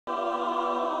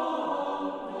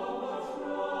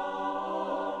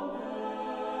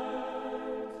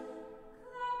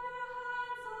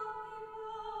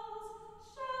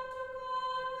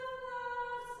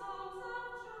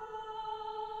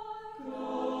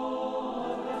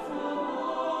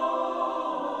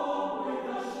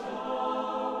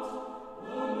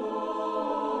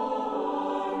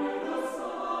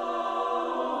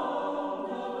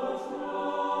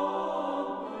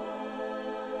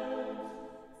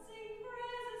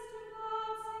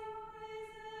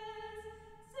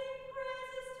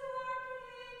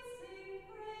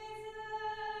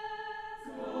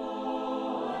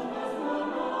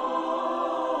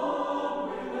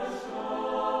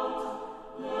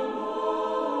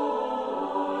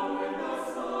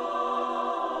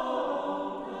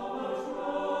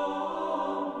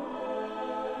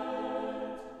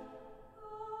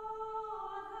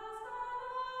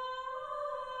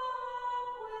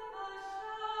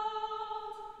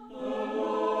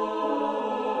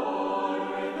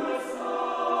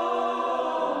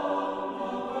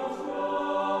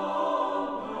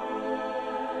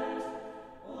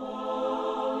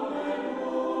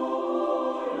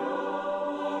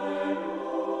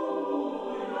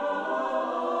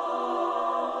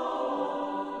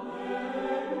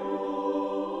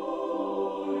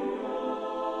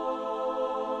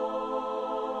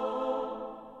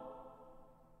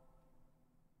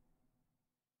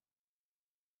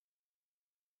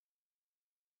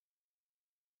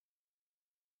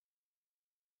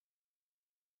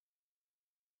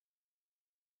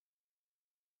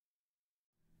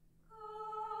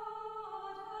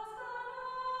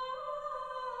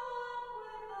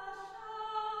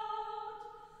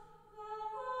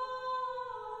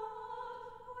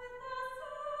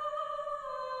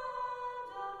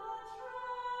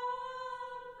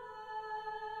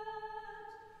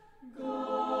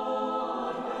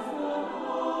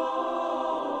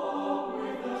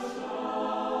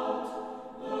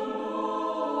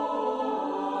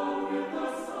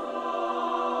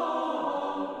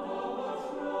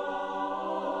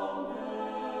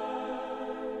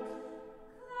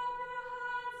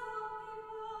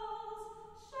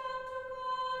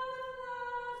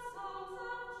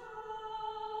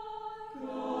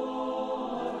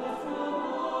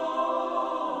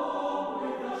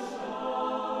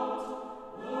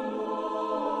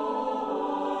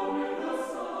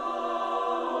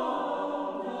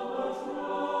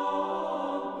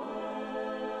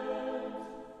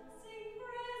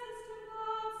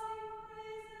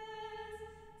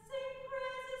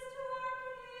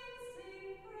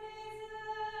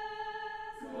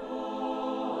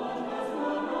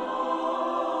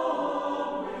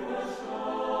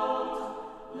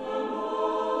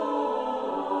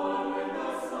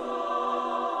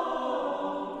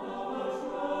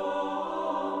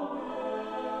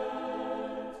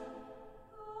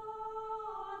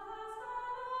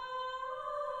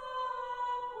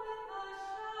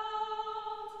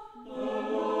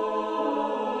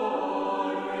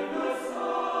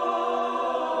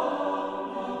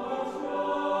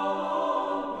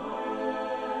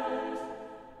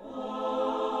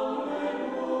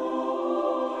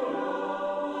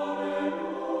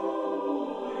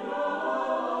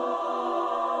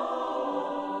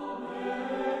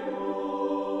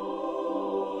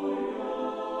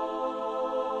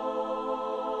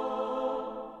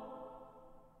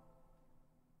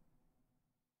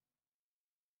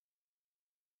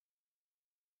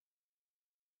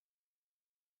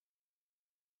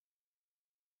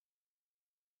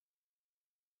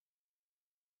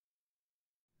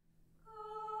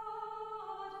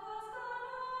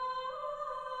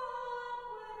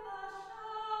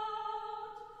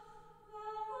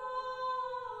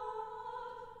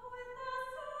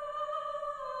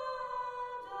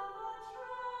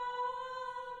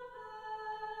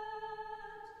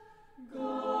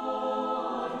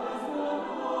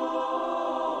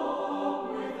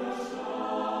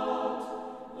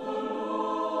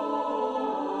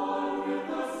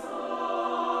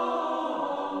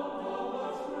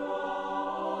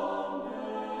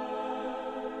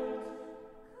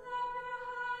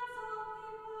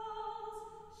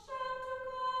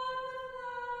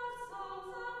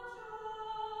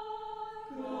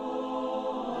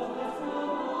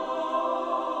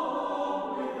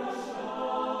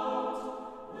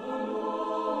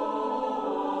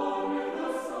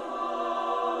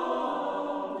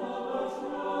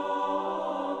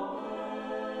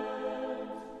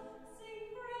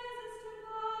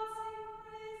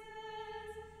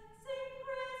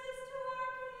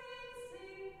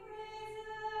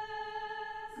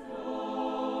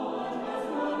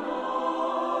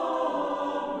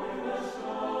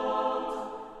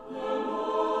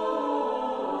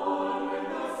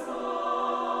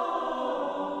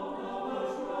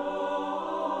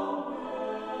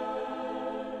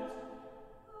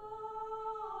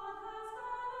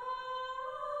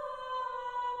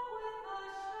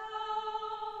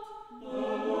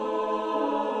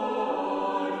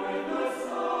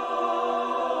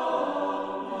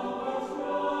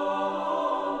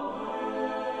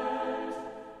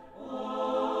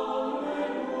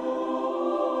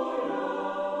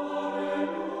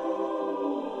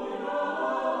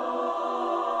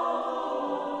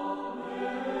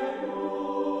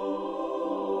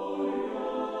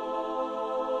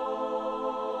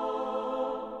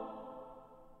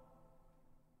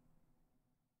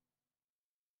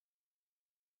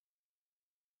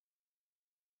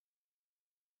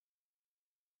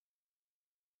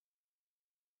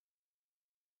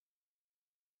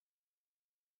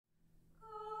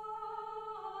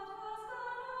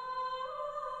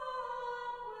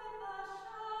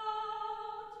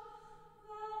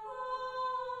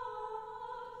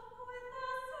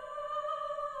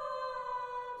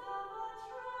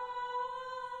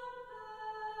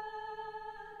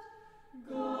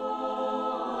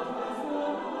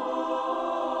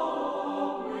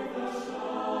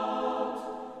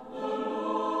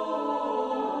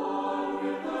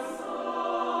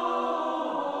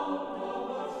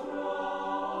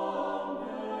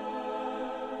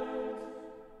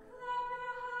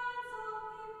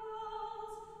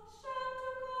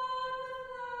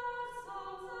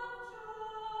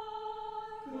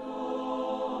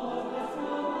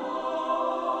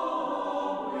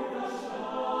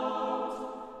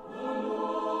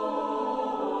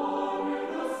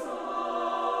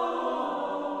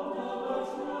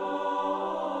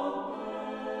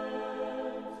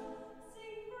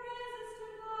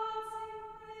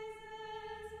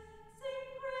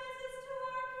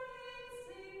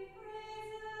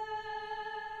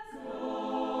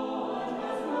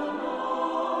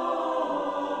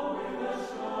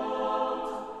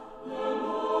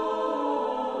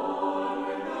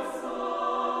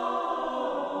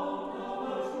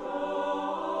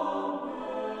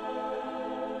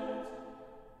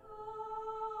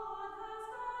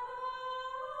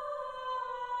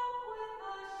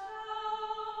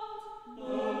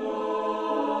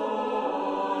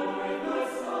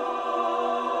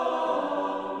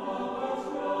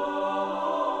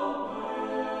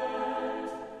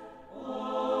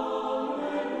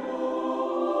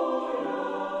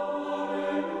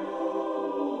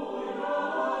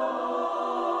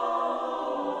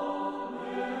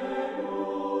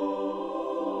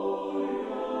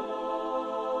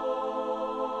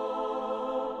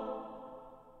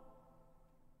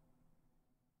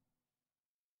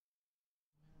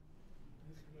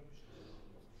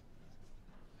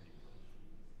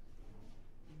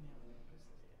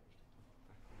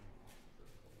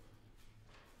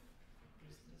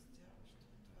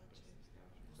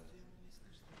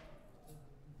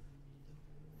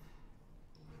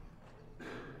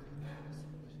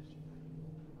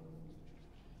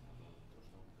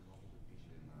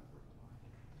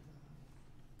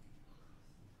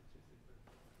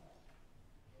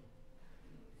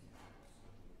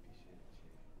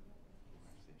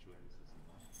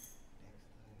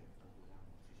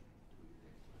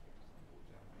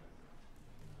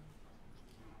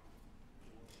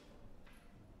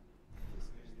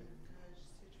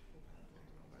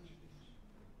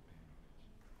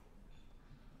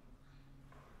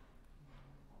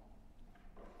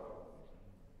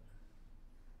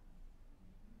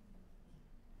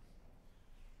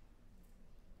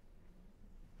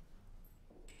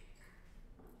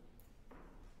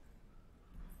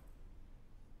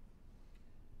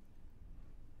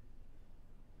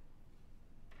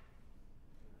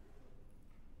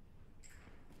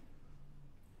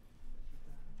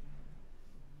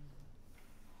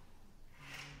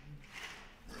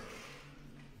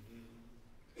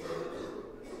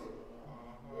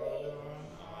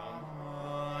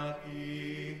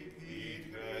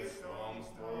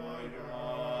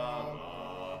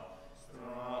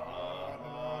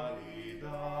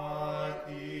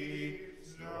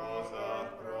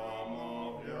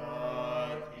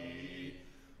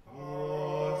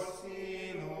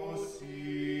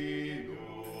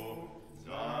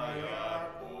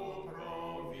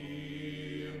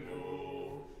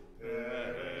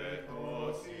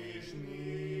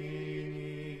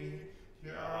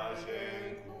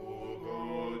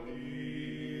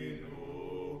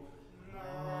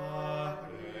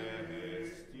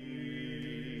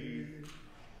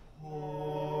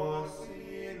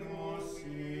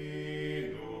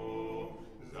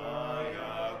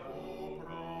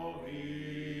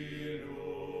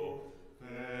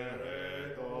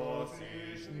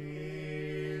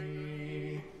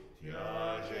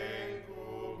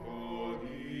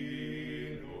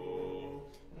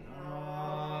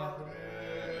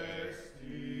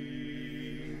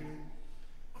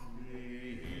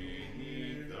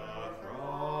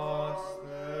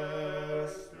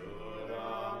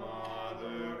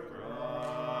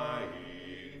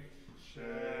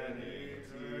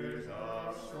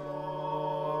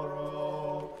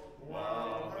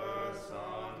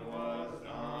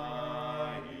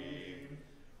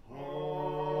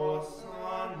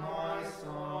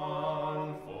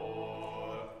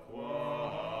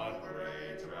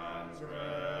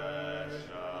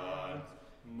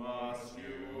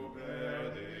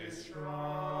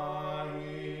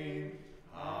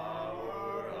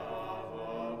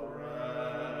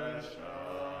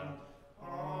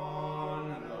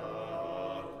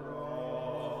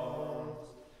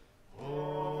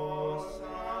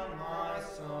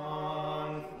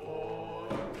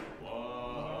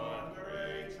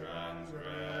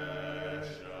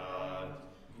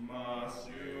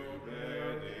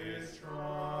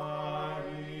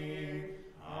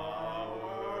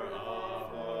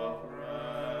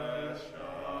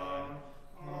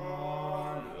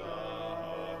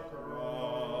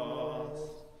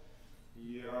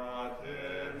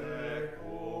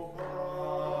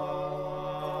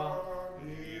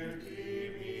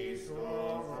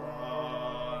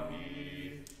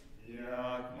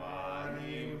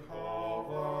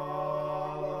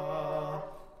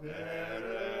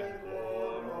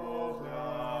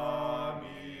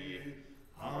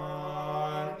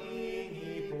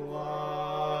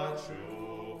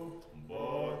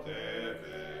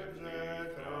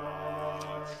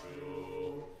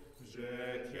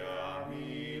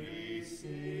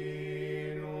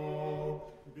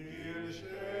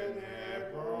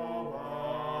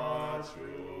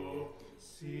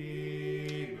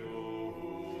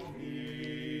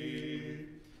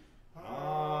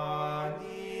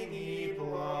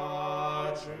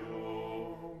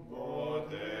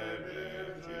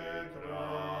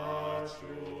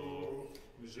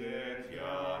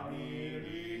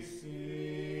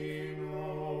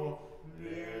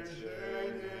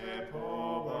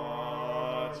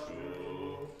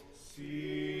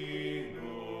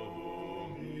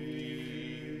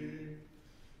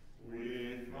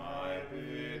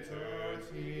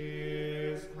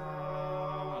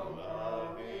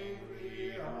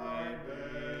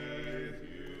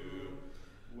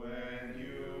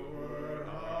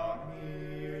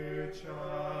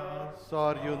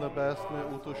Царю Небесний,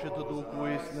 утушити духу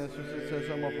істини, сусіце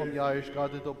самопом'яєш,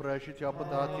 кади добре життя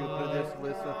податів, приди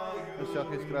слиса, на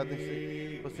всякий скрадних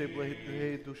сил, посип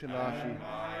благі душі наші.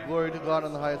 Glory to God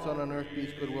on the highest, on earth,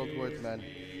 peace, goodwill towards men.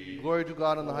 Glory to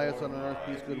God on the highest, on earth,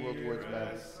 peace, goodwill towards men.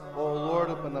 O Lord,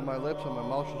 open my lips, and my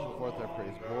mouth shall show forth thy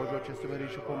praise. Боже, очисти мене,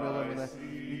 що помилуй мене.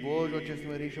 Боже, очисти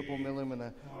мене, що помилуй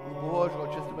мене. Боже,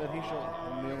 очисти мене, що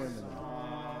помилуй мене.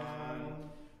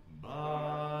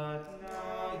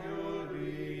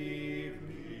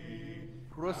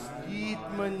 Простіть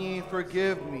мені,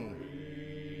 forgive me.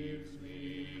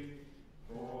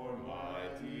 For my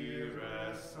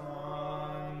dearest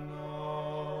son, no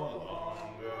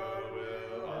longer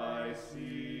will I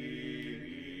see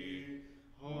thee.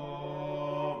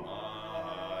 Oh,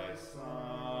 my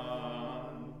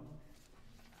son.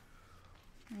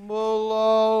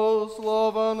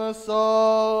 Благословене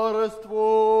царство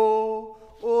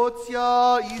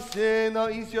Отця і Сина,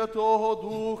 і Святого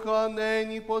Духа,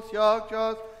 нині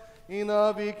повсякчас, і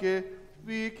на віки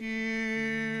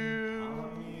віків.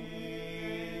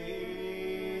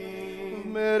 В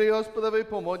мирі Господові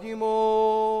помолімо.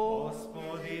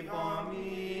 Господи,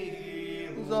 помилуй.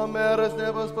 За мир з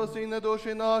неба спасіння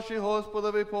душі наші,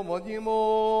 Господові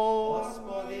помолімо.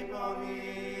 Господи,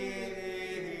 помилуй.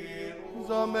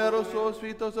 За мир усього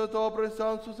світу, за добре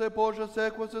санцу, за Боже,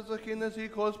 секву, за західне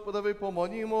всіх, Господові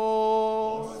помолімо.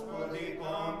 Господи,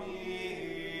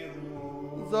 помилуй.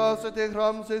 За святий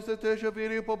храм, за святий, що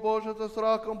вірив по Боже, за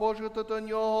страхом Божим, та до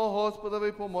нього,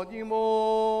 Господові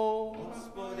помолімо.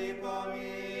 Господи, помилуй.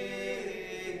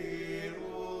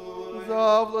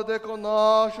 За владику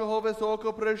нашого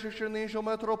високопресвященнішого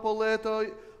митрополита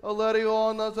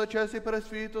Аларіона, за честь і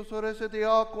пресвіту, сориси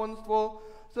діаконство,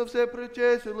 за все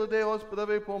причесть людей,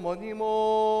 Господові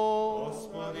помолімо.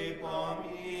 Господи,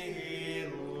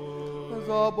 помилуй.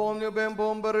 За Бом любим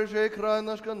Бом бережи край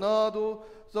наш Канаду,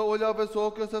 за Оля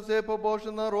високе, за все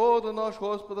побожне народу наш,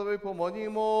 Господові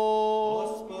помолімо.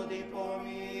 Господи,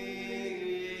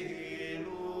 помилуй.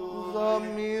 За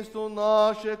місто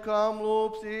наше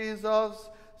Камлупці, за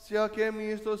всяке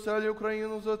місто, селі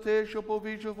Україну, за те, що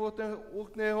повічив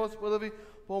ухне, Господові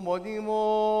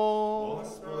помолімо.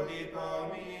 Господи,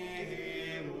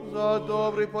 помилуй. За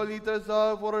добрий політе,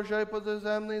 за ворожай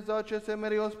позаземний, за часи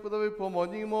мирі, Господові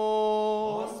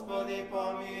помолімо. Господи,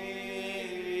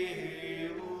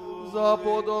 помилуй. За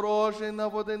подорожі на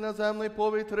води наземний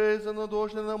повітри, за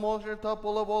надушне неможне та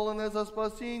половолене, за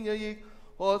спасіння їх,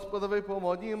 Господові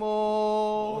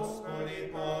помолімо. Господи,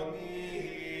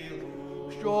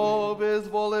 помилуй. Що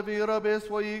визволив і раби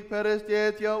своїх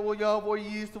перестєття, уяв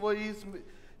воїнство і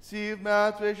всіх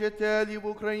мертвих жителів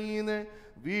України,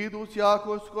 від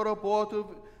усякого скоропоту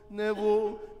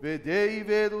неву, веде і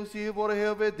від усіх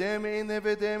ворогів видимі і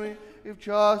невидимі, і в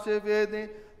часі видні,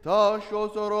 та що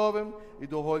здоровим, і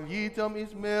довголіттям, і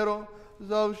з миром,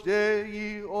 завжди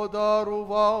їх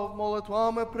одарував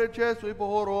молитвами пречесної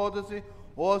Богородиці,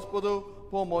 Господу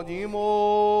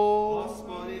помолімо.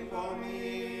 Господи,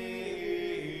 помилуй.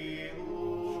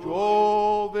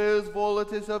 Що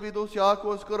визволитися від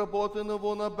усякого скорботи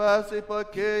нову небеси,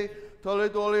 паки,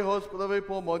 Толидолі, Господові,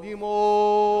 помолімо.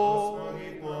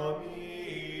 Господи, помилуй.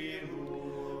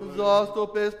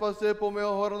 Заступи, спаси,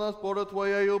 помилуй, гори нас поряд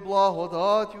Твоєю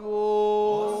благодаттю.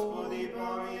 Господи,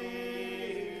 помилуй.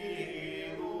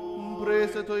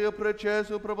 Пресвятою,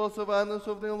 пречестю, преблагословенну,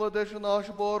 совним владишу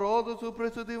нашу Богородицю,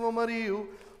 Пресвятиву Марію,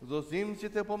 з усім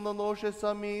світом наноше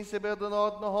самі себе один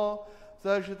одного,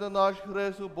 все життя наш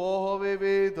Христу Богові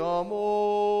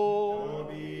віддамо.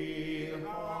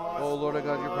 O Lord our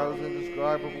God, your power is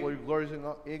indescribable, your glory is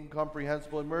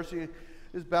incomprehensible, and mercy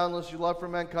is boundless. Your love for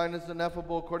mankind is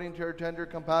ineffable. According to your tender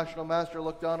compassion, O Master,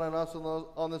 look down on us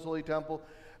on this holy temple,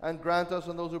 and grant us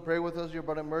and those who pray with us your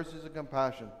abundant mercies and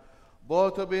compassion. Бо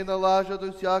Тобі належить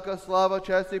усяка слава,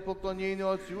 честь і поклоніння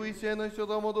Отцю і Сину і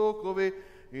Святому Духові,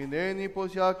 і нині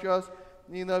повсякчас,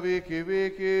 і на віки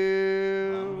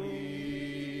віків.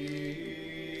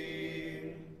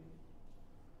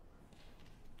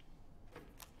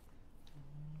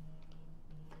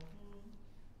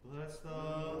 Bless the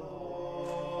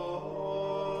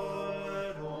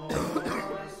Lord, O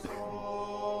my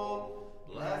soul.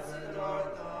 Blessed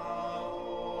art thou,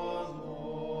 O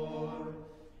Lord.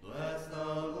 Bless the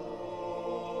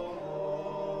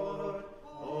Lord,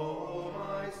 O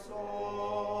my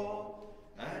soul,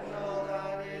 and all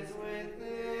that is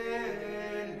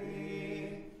within me.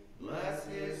 Bless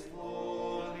his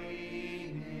holy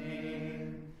name.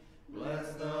 Bless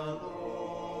the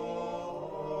Lord,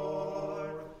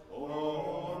 O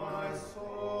my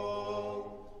soul,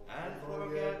 and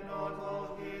forget not all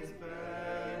his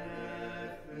benefits,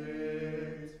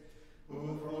 who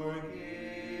forgives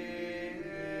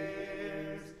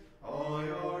all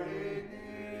your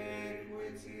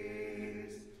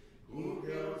iniquities, who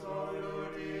heals all your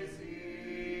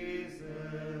diseases.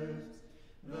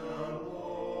 The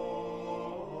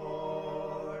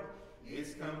Lord is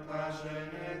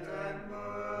compassionate and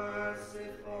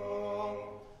merciful,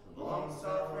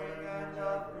 long-suffering and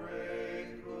of great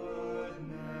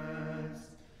goodness.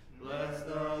 Bless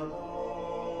the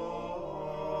Lord,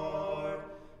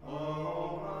 O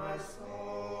my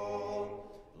soul.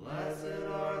 Blessed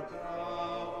art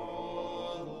thou, O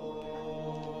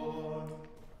Lord.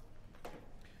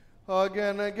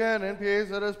 Again, again, in peace,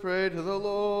 let us pray to the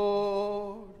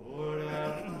Lord. Lord,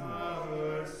 have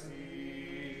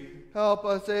mercy. Help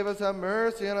us, save us, have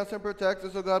mercy on us, and protect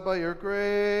us, O God, by your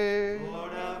grace.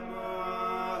 Lord, have mercy.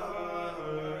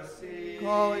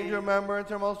 Calling to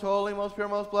remembrance our most holy, most pure,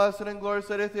 most blessed, and glorious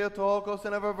Lady Theotokos,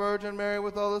 and ever Virgin Mary,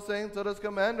 with all the saints, let us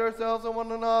commend ourselves and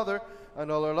one another, and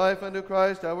all our life unto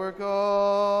Christ our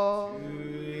God. O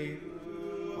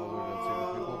Lord, and save the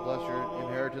people, bless your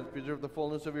inheritance, preserve the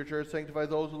fullness of your church, sanctify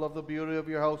those who love the beauty of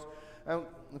your house, and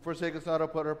forsake us not to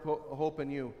put our hope in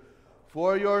you.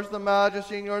 For yours the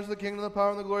majesty, and yours the kingdom, the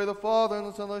power, and the glory of the Father, and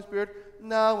the Son, and the Holy Spirit,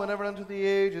 now and ever unto the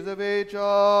ages of ages.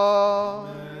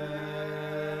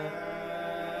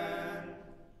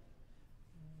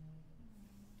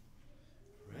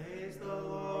 Praise the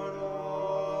Lord,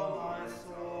 O my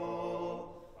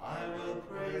soul. I will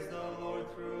praise the Lord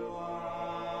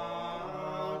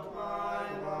throughout my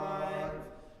life.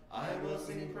 I will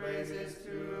sing praises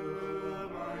to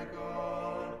my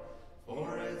God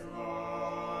for as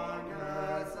long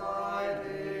as I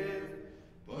live.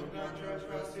 Put not your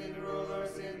trust in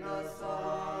rulers, in the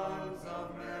sons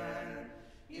of men,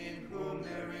 in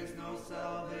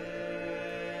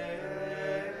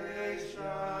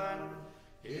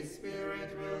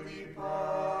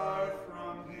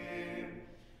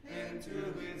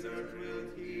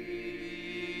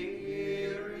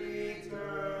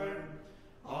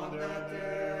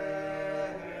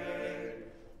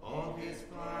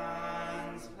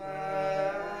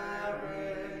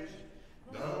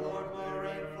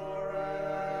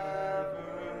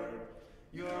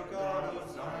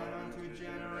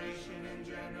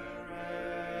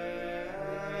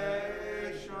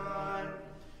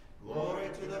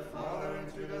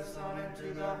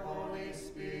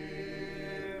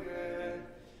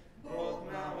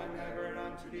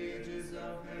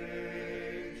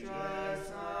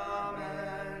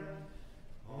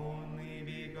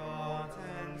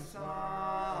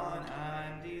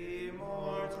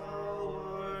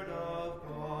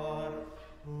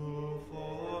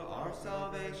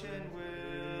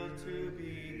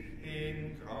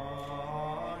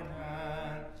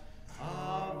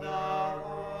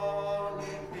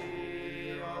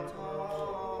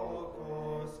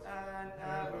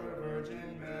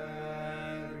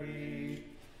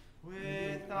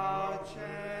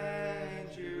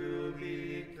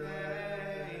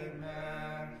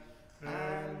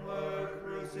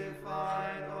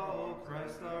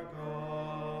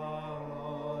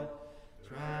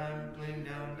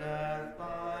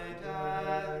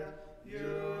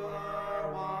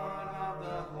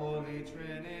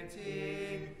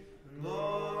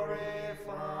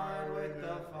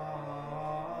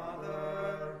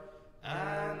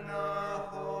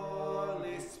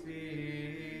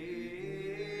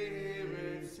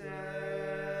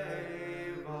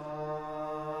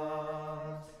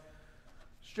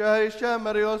Ще і ще,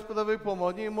 мирі, Господи,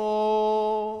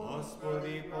 помогнімо.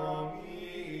 Господи,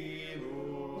 помилуй.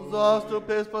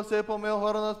 Заступи, спаси, помил,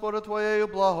 гори нас, Боже, Твоєю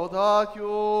благодаттю.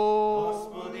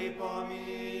 Господи, помилуй.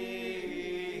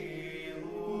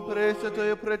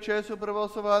 Пресвятою, пречестю,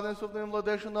 превосовенним, супним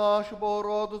владишу нашу,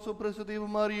 Богородицю, Пресвятив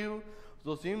Марію, з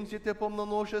усім світе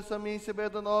помнонувши самі себе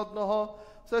один одного,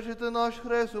 все жити наш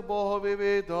Христу Богові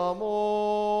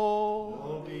віддамо.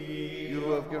 You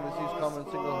who have given us these common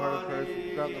single-hearted prayers,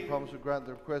 grant the promise to grant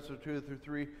the requests of 2 through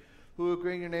 3, who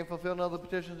agree in your name, fulfill now the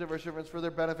petitions of our servants for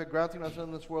their benefit, granting us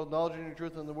in this world knowledge and your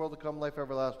truth, and in the world to come life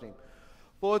everlasting.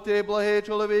 Бо Ти, благий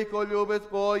чоловіко, любець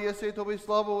Бог, єси, Тобі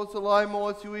славу осилаємо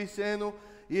Отцю і Сину,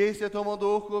 і Святому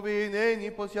Духові,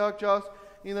 нині, повсякчас,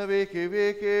 і на віки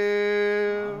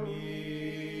віків.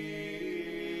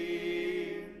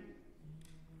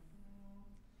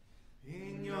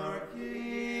 In your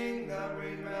kingdom,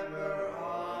 remember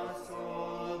us, O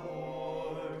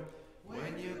Lord,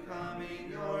 when you come in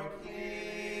your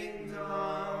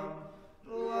kingdom.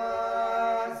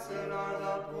 Blessed are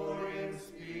the poor in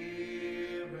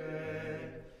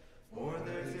spirit, for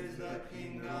theirs is the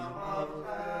kingdom of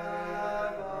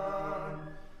heaven.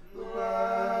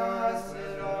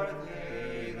 Blessed are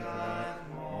they that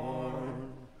mourn,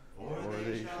 for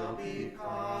they shall be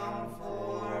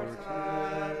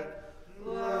comforted.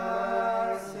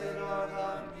 Blessed are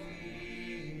the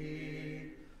meek,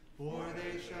 for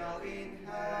they shall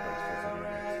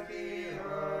inherit the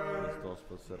earth.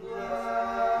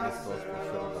 Blessed are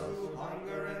those who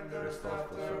hunger and thirst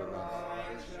after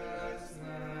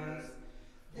righteousness,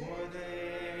 for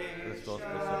they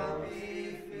shall be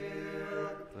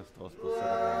filled.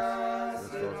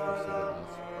 Blessed are the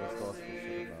merciful,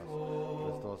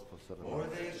 for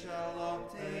they shall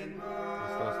obtain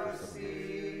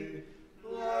mercy.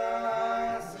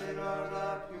 Blessed are the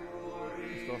pure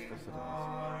in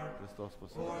heart,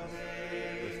 for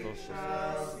they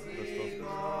shall see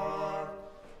God.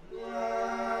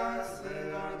 Blessed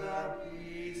are the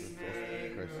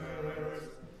peacemakers,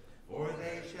 for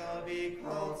they shall be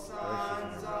called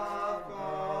sons of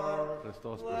God.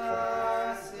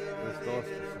 Blessed are they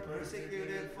that are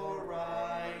persecuted for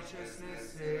righteousness'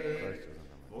 sake,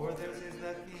 for theirs is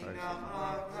the kingdom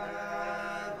of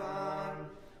heaven.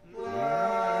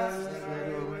 Blessed are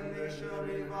you when they shall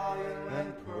revile you and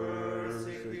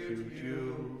persecute you,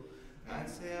 and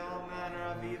say all manner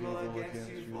of evil against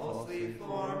you falsely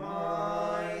for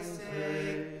my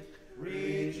sake.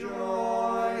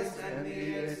 Rejoice and be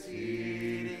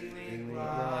exceedingly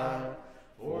glad,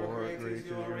 for great is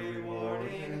your reward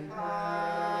in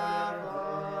heaven.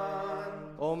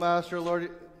 O Master, Lord,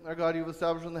 our God, you have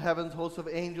established in the heavens hosts of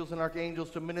angels and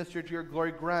archangels to minister to your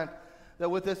glory. Grant that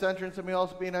with this entrance there may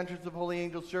also be an entrance of holy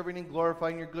angels serving and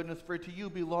glorifying your goodness. For to you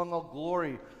belong all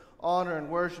glory, honor, and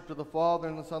worship, to the Father,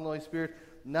 and the Son, and the Holy Spirit,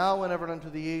 now and ever and unto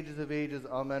the ages of ages.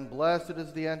 Amen. Blessed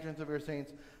is the entrance of your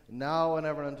saints, now and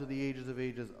ever and unto the ages of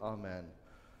ages. Amen.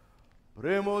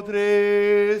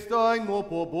 Премудри, станьмо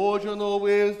побожено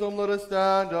wisdom, let us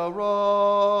stand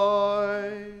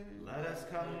aright. Let us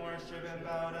come worship and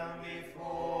bow down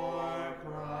before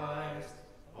Christ.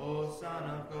 O Son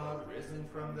of God, risen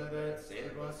from the dead,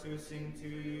 save us who sing to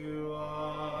you.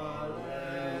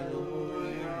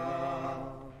 Alleluia.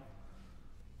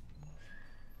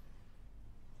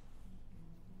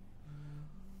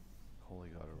 Holy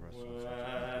God, arrest us. When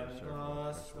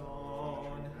the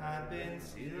stone had been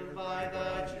sealed by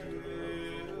the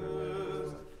Jews,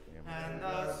 and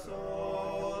the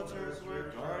soldiers were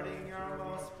guarding your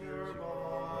most pure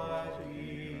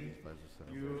body,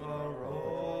 you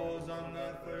arose on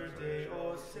the third day,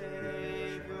 O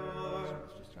Savior,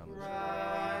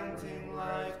 granting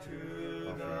life to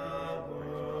the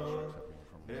world.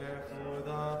 Therefore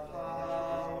the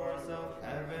powers of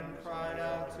heaven cried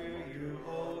out to you, O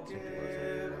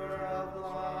giver of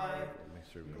life.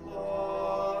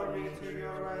 Glory to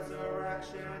your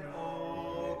resurrection, O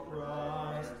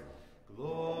Christ.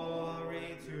 Glory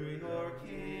to your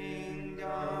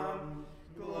kingdom.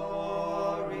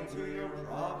 Glory to your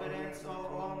providence, O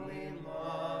only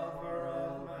lover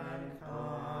of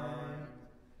mankind.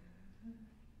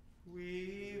 We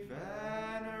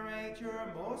venerate your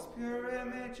most pure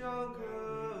image, O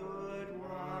good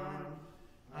one,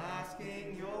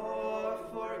 asking your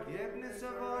forgiveness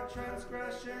of our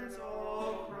transgressions,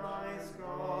 O Christ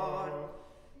God.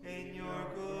 In your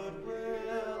good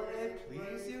will it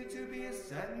please you to be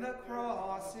ascend the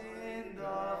cross in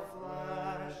the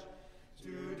flesh,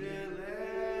 to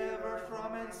deliver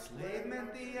from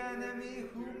enslavement the enemy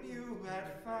whom you had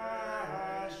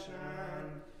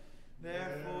fashioned.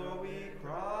 Therefore we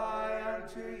cry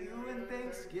unto you in thankful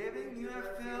thanksgiving you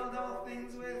have filled all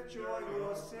things with joy,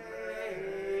 O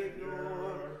Savior.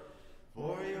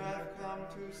 For you have come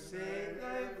to save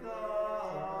the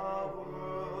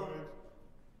world.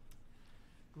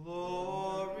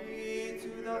 Glory to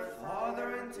the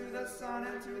Father, and to the Son,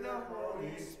 and to the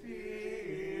Holy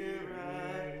Spirit,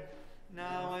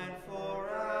 now and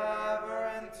forever,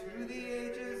 and to the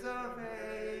ages of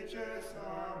ages.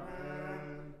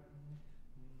 Amen.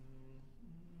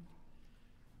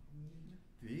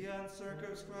 The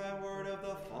uncircumscribed word of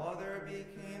the Father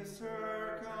became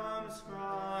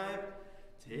circumscribed,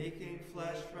 taking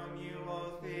flesh from you,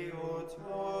 O Theotokos.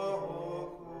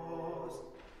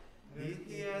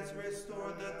 He has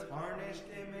restored the tarnished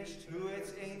image to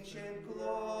its ancient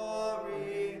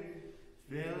glory,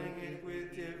 filling it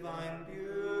with divine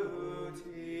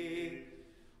beauty.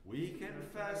 We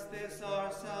confess this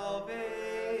our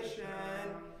salvation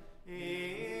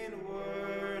in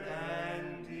word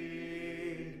and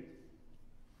deed.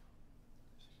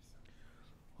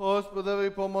 Господи,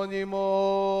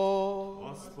 помолимо.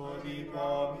 Господи,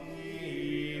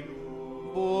 помилуй.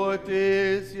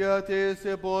 Будьте святи,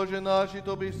 се Боже наш, і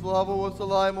Тобі славу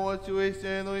восилаємо Отцю і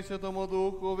Сину і Святому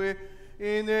Духові,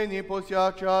 і нині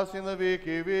повсякчас і на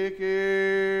віки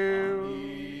віків.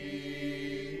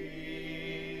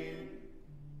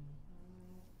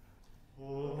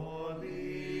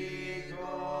 Holy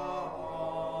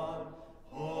God,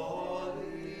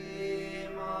 holy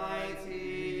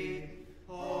mighty,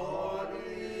 holy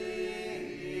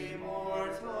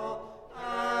immortal,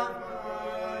 have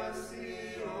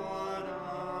mercy on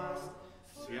us.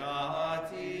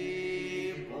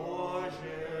 Святий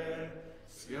Боже,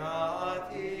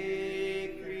 святий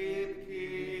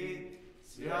кріпкий,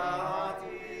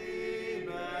 святий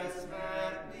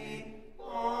безсмертний,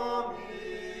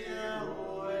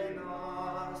 помилуй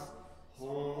нас.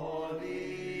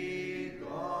 Holy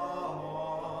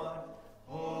God,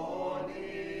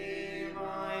 holy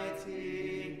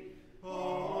mighty,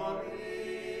 holy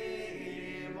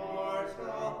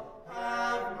immortal,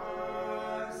 have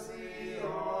mercy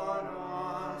on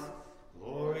us.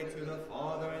 Glory to the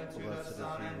Father, and to the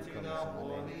Son, and to the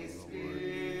Holy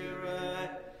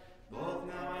Spirit, both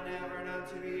now and ever, and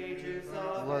unto the ages of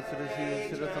Blessed is he who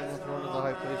sitteth on the throne of the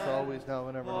high place, always, now,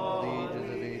 and ever, and unto the ages of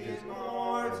ages.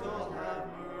 Immortal, have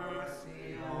mercy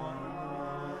on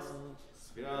us.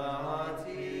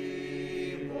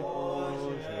 Святий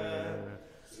Боже,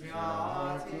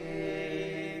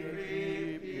 святий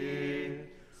кріпкий,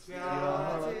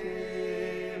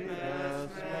 святий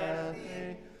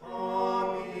безсмертний,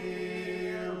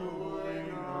 помилуй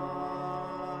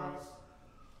нас.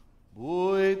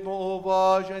 Будьмо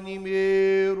уважені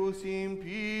миру всім,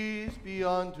 peace be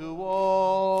unto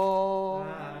all.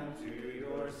 And to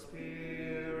your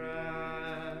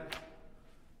spirit.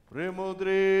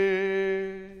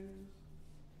 Премудрість.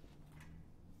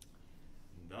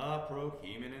 The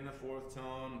prochemen in the fourth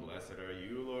tone. Blessed are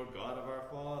you, Lord God of our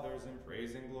fathers, and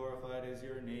praised and glorified is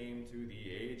your name to the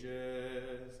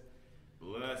ages.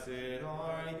 Blessed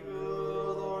are you,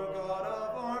 Lord God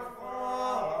of our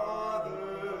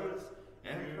fathers,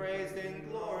 and praised and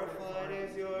glorified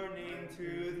is your name to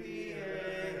the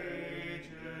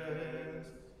ages.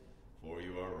 for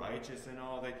you are righteous in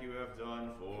all that you have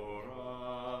done for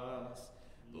us.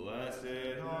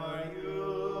 Blessed Are you,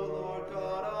 Lord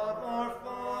God of our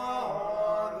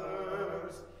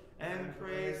fathers, and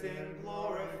praised and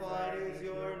glorified is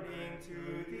your name to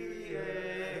the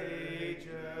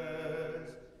ages.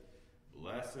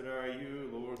 Blessed are you,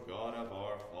 Lord God of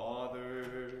our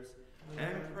fathers,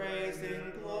 And praised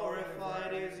and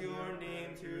glorified is your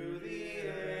name to the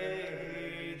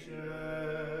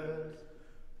ages.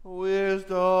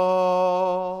 Wisdom.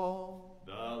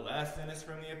 The lesson is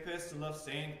from the Epistle of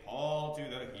St. Paul to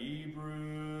the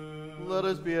Hebrews. Let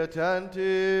us be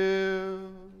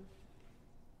attentive.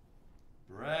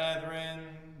 Brethren,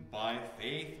 by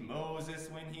faith Moses,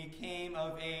 when he came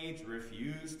of age,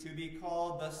 refused to be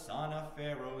called the son of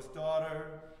Pharaoh's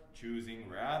daughter, choosing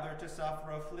rather to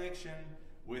suffer affliction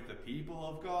with the people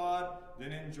of God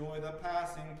than enjoy the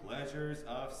passing pleasures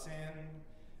of sin,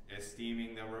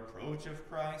 esteeming the reproach of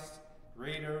Christ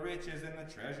greater riches than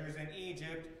the treasures in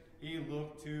Egypt, he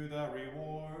looked to the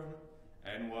reward.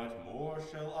 And what more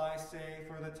shall I say,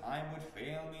 for the time would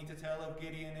fail me to tell of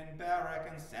Gideon and Barak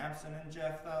and Samson and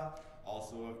Jephthah,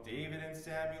 also of David and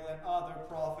Samuel and other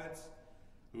prophets,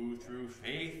 who through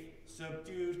faith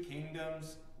subdued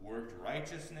kingdoms, worked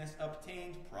righteousness,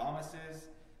 obtained promises,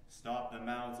 stopped the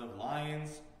mouths of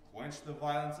lions, quenched the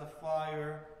violence of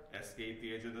fire, escaped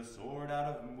the edge of the sword, out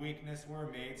of weakness were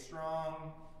made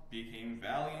strong, became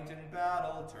valiant in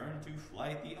battle, turned to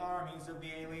flight the armies of the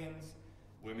aliens,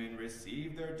 Women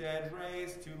received their dead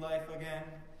raised to life again,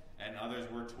 and others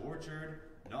were tortured,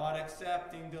 not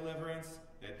accepting deliverance,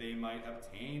 that they might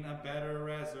obtain a better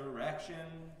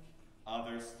resurrection.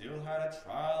 Others still had a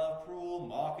trial of cruel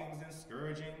mockings and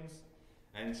scourgings,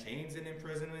 and chains and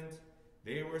imprisonment.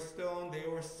 They were stoned, they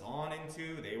were sawn in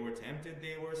two, they were tempted,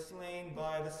 they were slain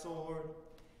by the sword.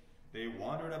 They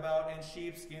wandered about in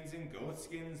sheepskins and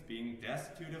goatskins, being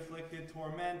destitute, afflicted,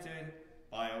 tormented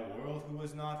by a world who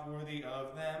was not worthy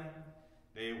of them.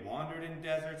 They wandered in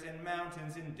deserts and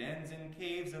mountains, in dens and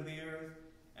caves of the earth,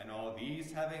 and all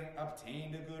these, having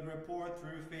obtained a good report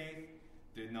through faith,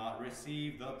 did not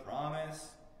receive the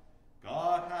promise.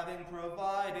 God having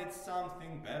provided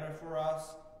something better for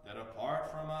us, that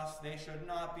apart from us they should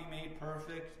not be made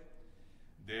perfect.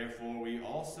 Therefore we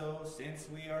also, since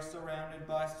we are surrounded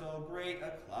by so great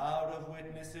a cloud of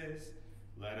witnesses,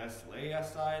 let us lay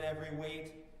aside every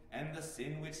weight, and the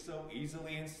sin which so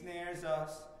easily ensnares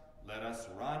us. Let us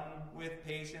run with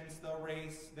patience the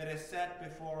race that is set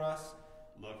before us,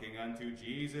 looking unto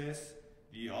Jesus,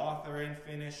 the author and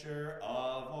finisher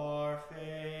of our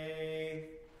faith.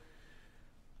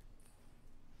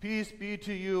 Peace be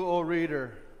to you, O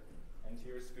reader. And to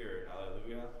your spirit.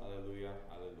 Alleluia, alleluia,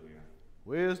 alleluia.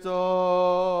 Wisdom.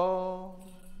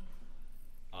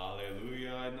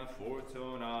 Alleluia in the fourth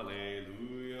tone.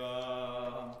 Alleluia.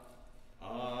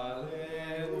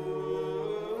 Alleluia.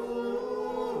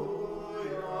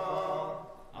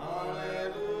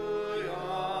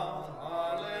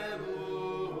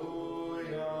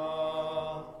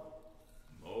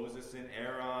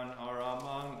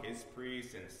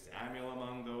 And Samuel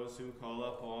among those who call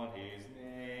upon his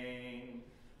name.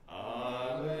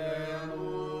 Alleluia.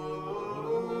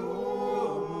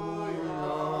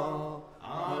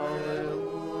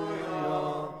 Alleluia.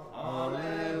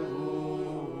 Alleluia.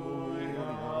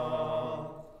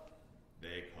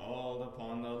 They called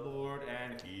upon the Lord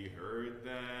and he heard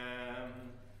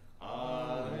them.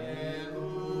 Alleluia.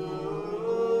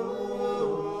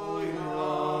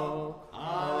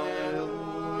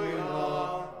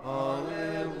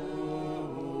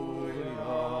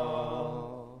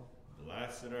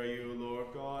 Blessed are you, Lord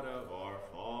God of our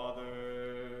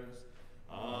fathers.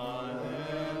 Alleluia.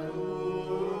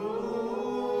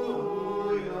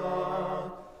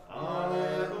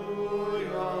 Alleluia.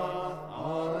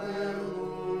 Alleluia.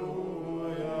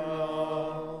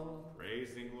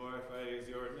 Praised and glorified is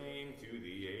your name to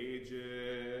the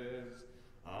ages.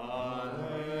 Alleluia.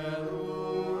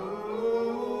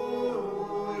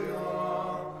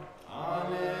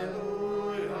 Alleluia.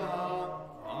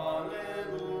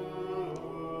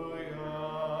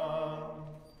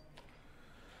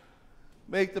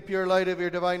 Make the pure light of your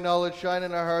divine knowledge shine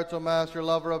in our hearts, O Master,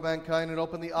 lover of mankind, and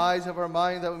open the eyes of our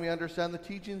mind that we may understand the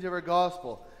teachings of your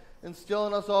gospel. Instill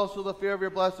in us also the fear of your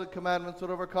blessed commandments, so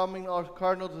that overcoming our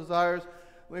cardinal desires,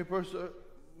 we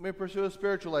may pursue a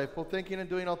spiritual life, both thinking and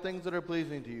doing all things that are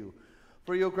pleasing to you.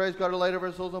 For you, Christ, God, the light of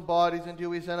our souls and bodies, and to you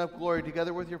we send up glory,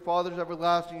 together with your Father's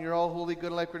everlasting, your all holy, good,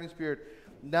 and life-giving Spirit,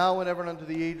 now and ever and unto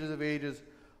the ages of ages.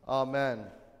 Amen.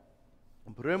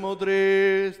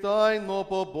 Премудрий, стайно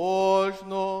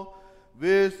побожно,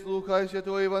 вислухай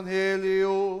святу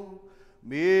Євангелію,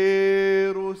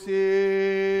 миру сі.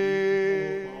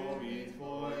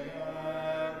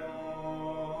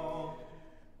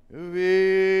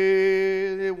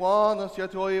 Від Івана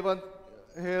святого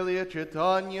Євангелія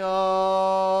читання.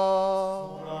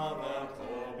 Слава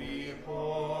тобі,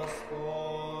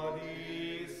 Господи,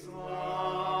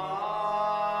 слава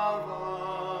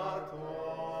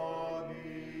тобі.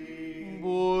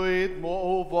 Будьмо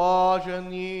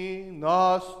уважені,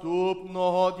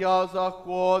 наступного дня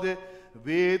заходи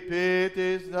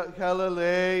відпити з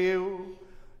Галилеїв,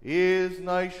 і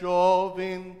знайшов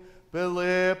він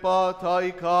Пилипа та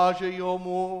й каже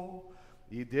йому: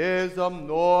 «Іди за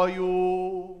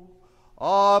мною».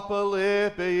 А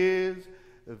Пилип із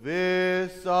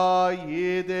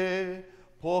Висаїди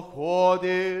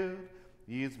походив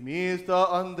із міста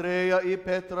Андрея і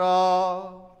Петра.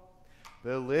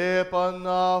 Пилипа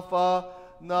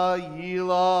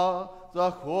Нафанаїла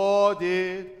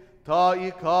заходить та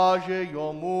і каже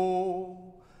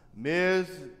йому: «Ми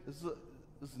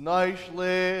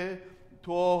знайшли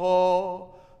того,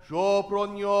 що про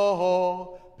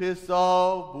нього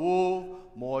писав був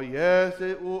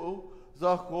Моїсей у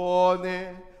законі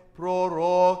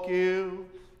пророків,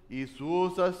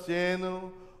 Ісуса, сину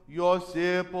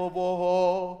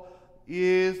Йосипового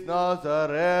із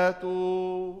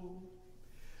Назарету».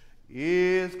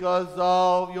 І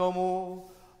сказав йому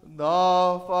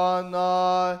Нафанаїл: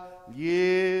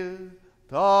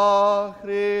 «Та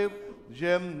хліб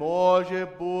же може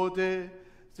бути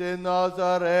з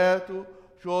Назарету,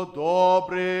 що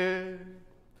добре.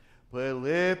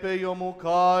 Пилипе йому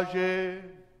каже,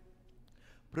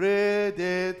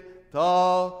 прийди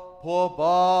та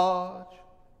побач.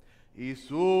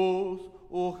 Ісус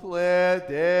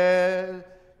ухледив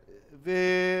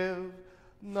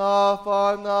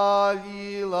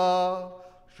Нафанаїла,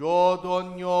 що до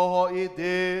нього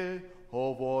іде,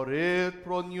 говорить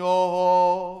про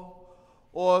нього.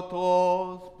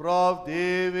 Ото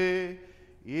справдивий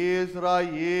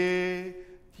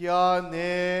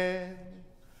ізраїльтянин,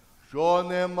 що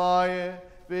немає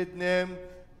від ним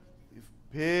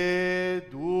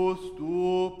підступів.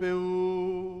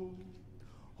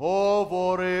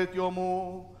 Говорить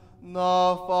йому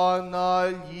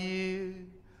Нафанаїл,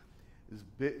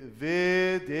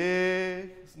 видих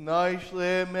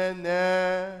знайшли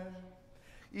мене.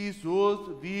 Ісус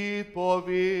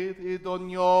відповів і до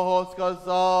нього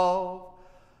сказав,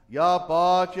 я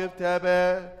бачив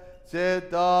тебе, це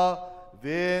да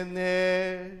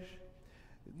виниш.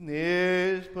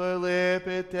 Низ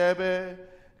Пилипи тебе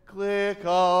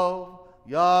кликав,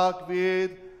 як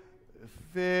від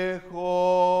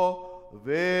фиховим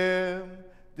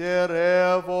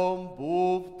деревом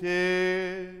був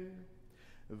ти.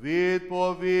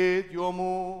 Відповідь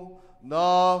йому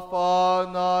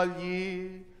Нафанаїл,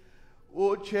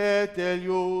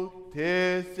 учителю,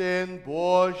 ти син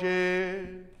Божий,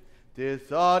 ти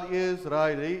цар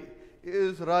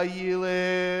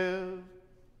Ізраїлев.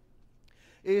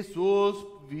 Ісус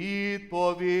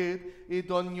відповів і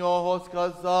до нього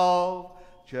сказав,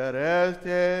 через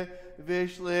те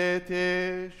вийшли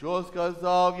ти, що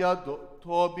сказав я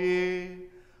тобі,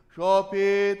 що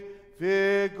під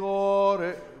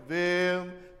фиговим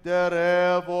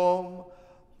деревом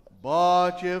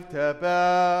бачив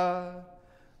тебе,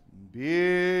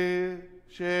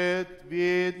 більше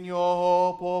від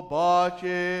нього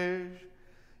побачиш.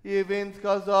 І він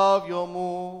сказав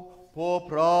йому,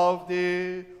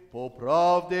 по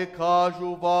правді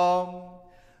кажу вам,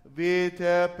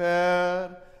 відтепер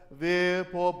ви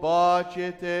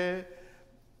побачите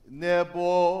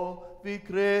небо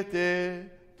відкрите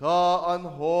та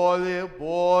ангелів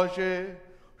Божих,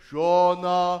 що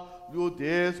на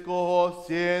людського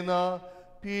сина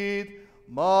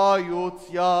підмаються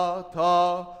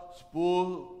та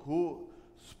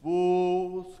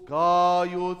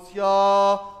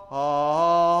спускаються.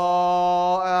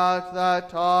 At that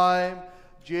time,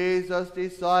 Jesus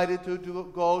decided to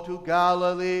go to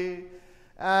Galilee,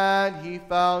 and he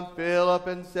found Philip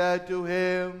and said to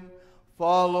him,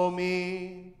 follow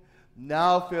me.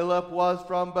 Now Philip was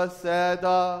from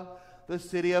Bethsaida, the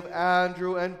city of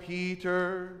Andrew and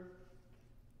Peter.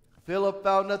 Philip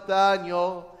found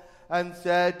Nathanael and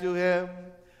said to him,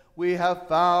 we have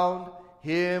found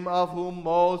him of whom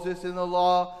Moses in the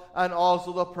law and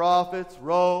also the prophets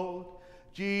wrote,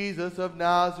 Jesus of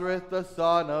Nazareth, the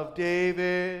son of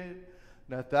David.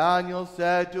 Nathanael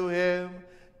said to him,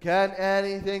 can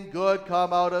anything good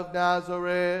come out of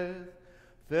Nazareth?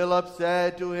 Philip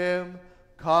said to him,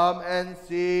 come and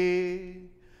see.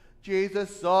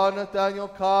 Jesus saw Nathanael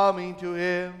coming to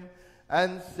him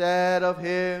and said of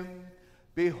him,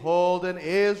 behold, an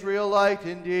Israelite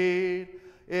indeed,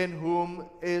 in whom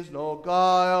is no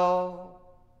guile.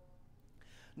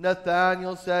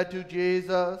 Nathanael said to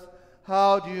Jesus,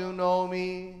 how do you know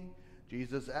me?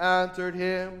 Jesus answered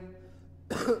him,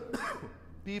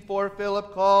 before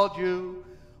Philip called you,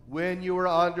 when you were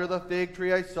under the fig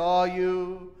tree, I saw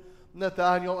you.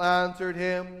 Nathanael answered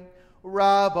him,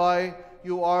 Rabbi,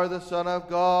 you are the Son of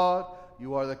God.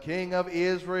 You are the King of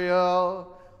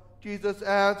Israel. Jesus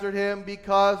answered him,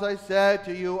 because I said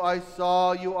to you, I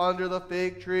saw you under the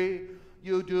fig tree,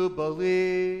 you do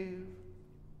believe.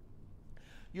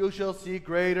 You shall see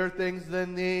greater things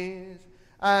than these.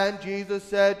 And Jesus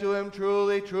said to him,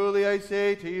 truly, truly, I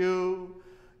say to you,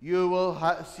 you will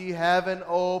see heaven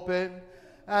open,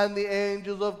 and the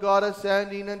angels of God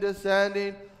ascending and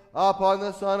descending upon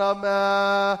the Son of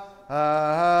Man.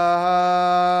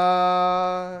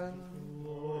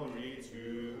 Glory to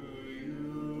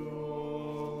you,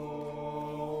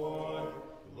 Lord.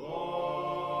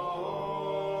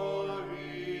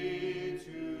 Glory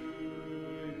to you.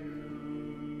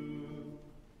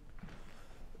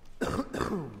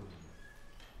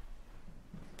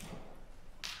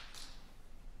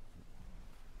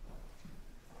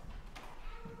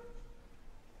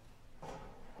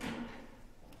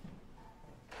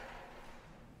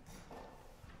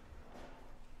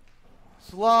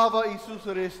 Slava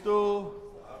Isusu Christu,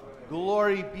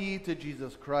 glory be to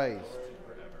Jesus Christ.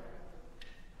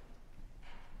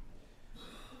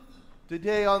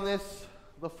 Today on this,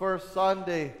 the first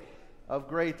Sunday of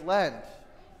Great Lent,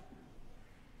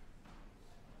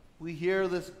 we hear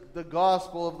the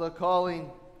gospel of the calling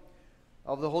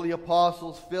of the holy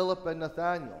apostles Philip and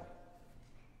Nathanael.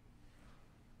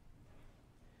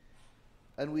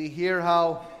 And we hear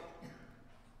how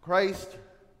Christ,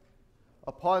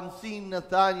 upon seeing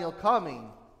Nathanael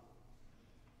coming,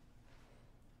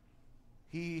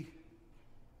 he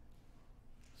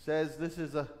says this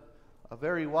is a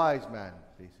very wise man,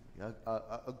 basically,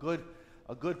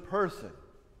 a good person,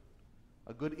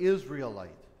 a good Israelite.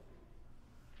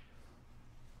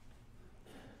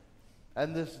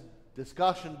 And this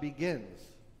discussion begins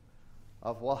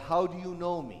of, well, how do you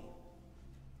know me?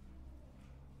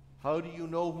 How do you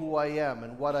know who I am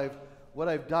and what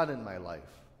I've done in my life?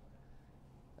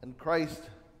 And Christ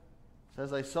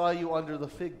says, I saw you under the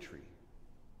fig tree.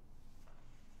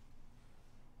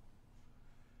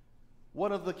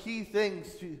 One of the key things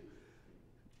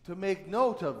to make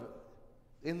note of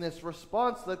in this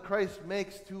response that Christ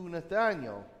makes to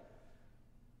Nathanael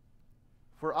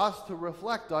for us to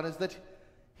reflect on is that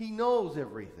he knows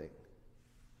everything.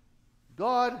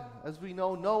 God, as we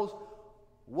know, knows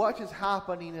what is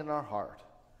happening in our heart,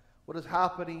 what is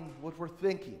happening, what we're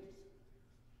thinking,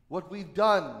 what we've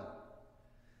done.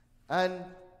 And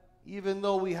even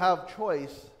though we have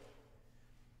choice,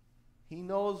 he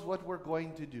knows what we're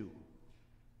going to do.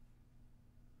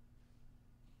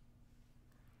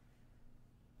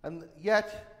 And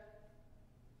yet,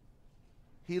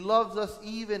 he loves us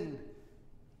even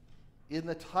in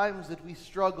the times that we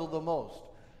struggle the most,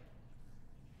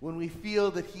 when we feel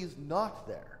that he's not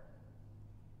there,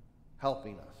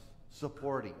 helping us,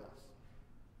 supporting us.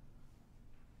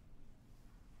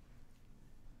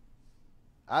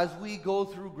 As we go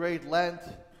through Great Lent,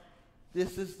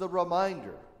 this is the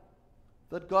reminder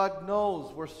that God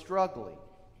knows we're struggling.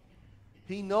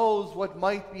 He knows what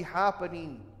might be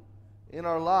happening in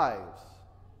our lives.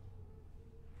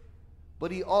 But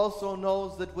he also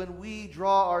knows that when we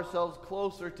draw ourselves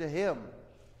closer to him,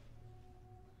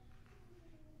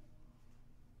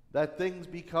 that things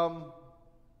become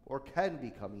or can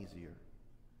become easier.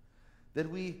 That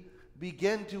we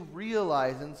begin to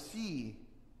realize and see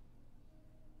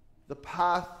the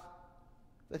path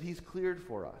that he's cleared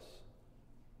for us.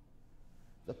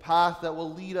 The path that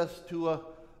will lead us to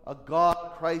a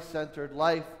God, Christ-centered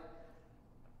life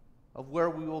of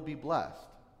where we will be blessed.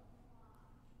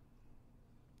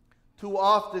 Too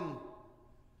often,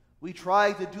 we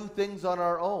try to do things on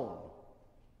our own.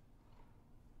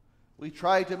 We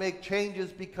try to make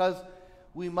changes because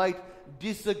we might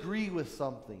disagree with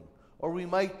something, or we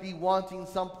might be wanting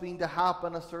something to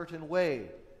happen a certain way.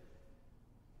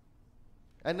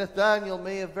 And Nathanael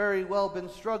may have very well been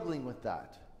struggling with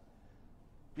that.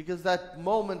 Because that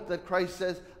moment that Christ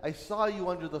says, I saw you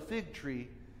under the fig tree,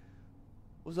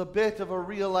 was a bit of a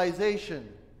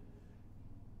realization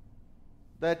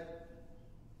that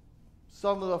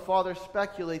some of the fathers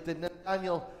speculate that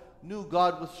Nathanael knew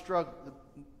God was struggling.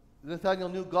 Nathanael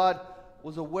knew God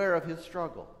was aware of his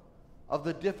struggle, of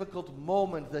the difficult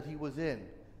moment that he was in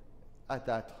at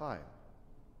that time.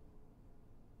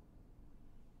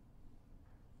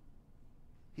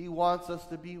 He wants us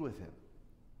to be with him.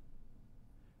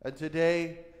 And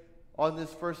today, on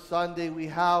this first Sunday, we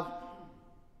have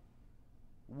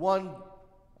one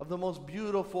of the most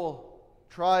beautiful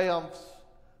triumphs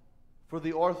for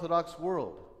the Orthodox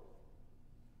world.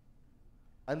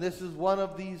 And this is one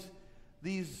of these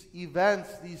events,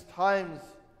 these times,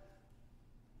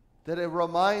 that it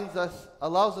reminds us,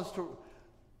 allows us to,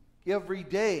 every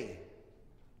day,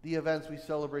 the events we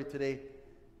celebrate today,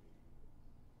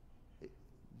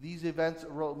 these events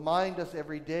remind us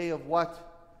every day of what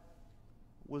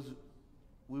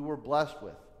we were blessed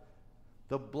with.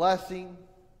 The blessing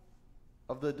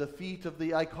of the defeat of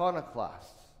the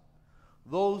iconoclasts.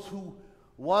 Those who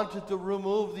wanted to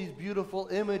remove these beautiful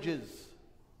images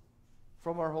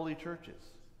from our holy churches.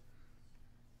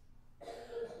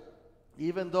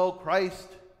 Even though Christ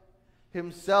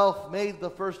himself made the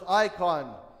first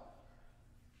icon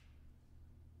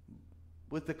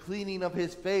with the cleaning of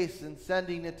his face and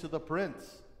sending it to the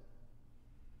prince.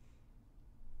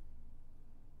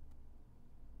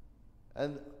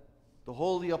 And the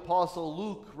holy apostle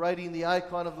Luke writing the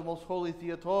icon of the most holy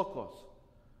Theotokos.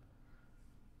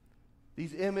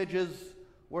 These images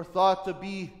were thought to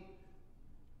be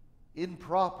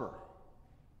improper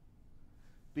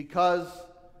because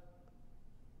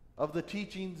of the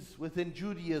teachings within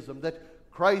Judaism that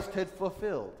Christ had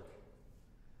fulfilled,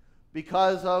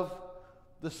 because of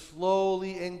the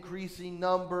slowly increasing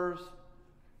numbers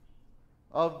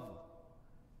of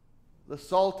the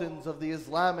sultans of the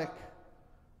Islamic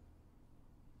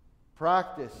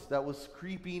practice that was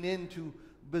creeping into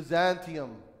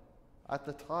Byzantium at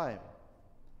the time.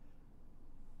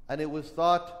 And it was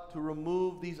thought to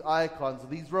remove these icons,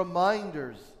 these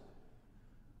reminders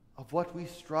of what we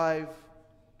strive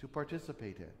to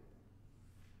participate in.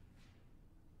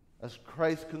 As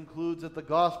Christ concludes at the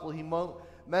gospel, he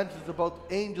mentions about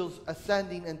angels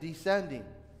ascending and descending.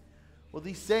 Well,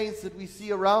 these saints that we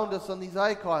see around us on these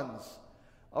icons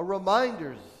are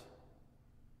reminders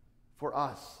for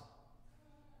us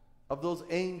of those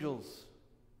angels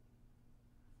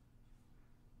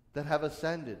that have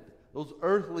ascended, those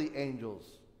earthly angels,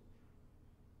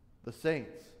 the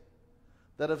saints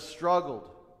that have struggled,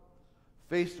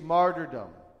 faced martyrdom,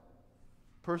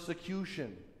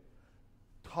 persecution,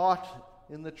 taught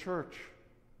in the church,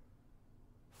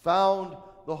 found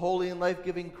the holy and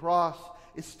life-giving cross,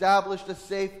 established a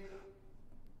safe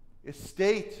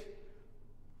estate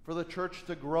for the church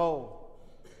to grow.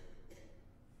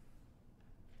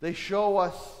 They show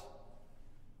us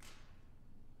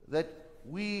that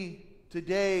we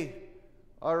today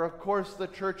are, of course, the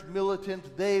church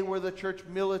militant. They were the church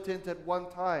militant at one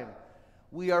time.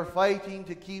 We are fighting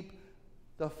to keep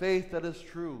the faith that is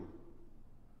true.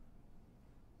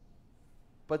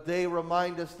 But they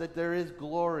remind us that there is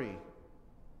glory,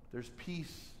 there's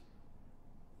peace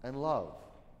and love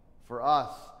for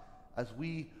us as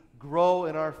we grow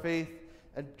in our faith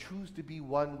and choose to be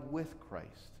one with Christ.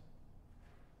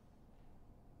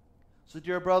 So,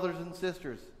 dear brothers and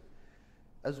sisters,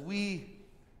 as we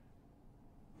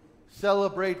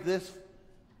celebrate this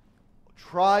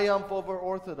triumph over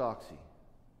orthodoxy,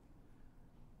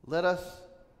 let us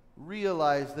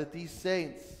realize that these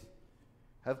saints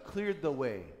have cleared the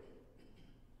way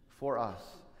for us.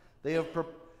 They have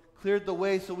cleared the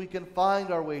way so we can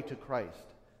find our way to Christ,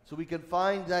 so we can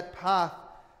find that path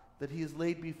that He has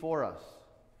laid before us,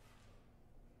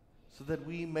 so that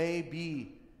we may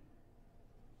be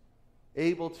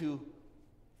able to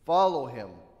follow Him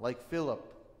like Philip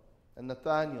and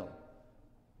Nathanael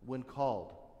when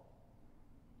called.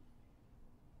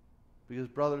 Because,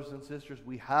 brothers and sisters,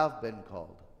 we have been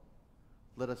called.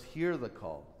 Let us hear the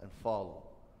call and follow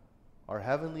our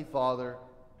Heavenly Father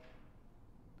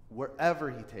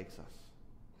wherever He takes us,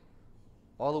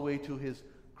 all the way to His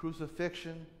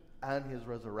crucifixion and His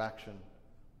resurrection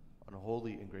on a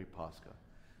holy and great Pascha.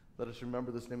 Let us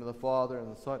remember this name of the Father,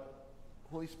 and the Son,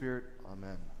 Holy Spirit.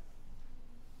 Amen.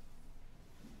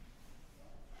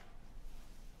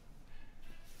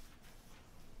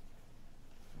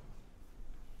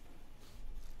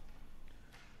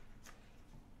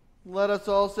 Let us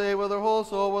all say with our whole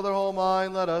soul, with our whole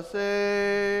mind, let us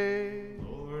say,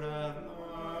 Lord have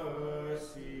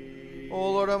mercy.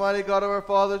 O Lord Almighty God of our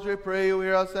fathers, we pray you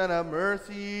hear us and have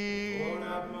mercy. Lord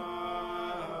have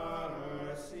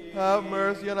mercy. Have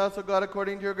mercy on us, O God,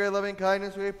 according to your great loving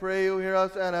kindness, we pray you hear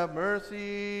us and have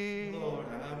mercy. Lord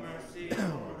have mercy.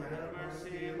 Lord have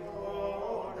mercy.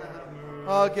 Lord have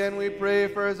mercy. Again we pray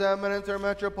for His Eminence, our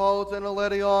Metropolitan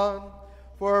Eledion,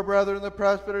 for our brethren, the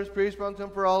presbyters, priests, monks,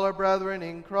 and for all our brethren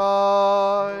in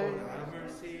Christ. Lord have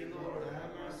mercy. Lord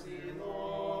have mercy.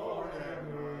 Lord have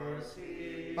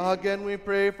mercy. Again we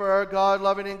pray for our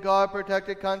God-loving and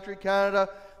God-protected country, Canada,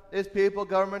 His people,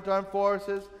 government, armed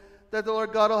forces, that the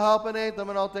Lord God will help and aid them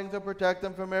in all things and protect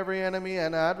them from every enemy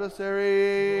and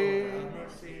adversary. Lord have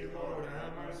mercy. Lord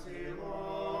have mercy.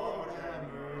 Lord have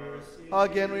mercy.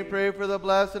 Again we pray for the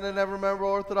blessed and ever memorable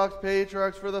Orthodox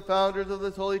patriarchs, for the founders of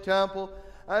this holy temple,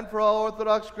 and for all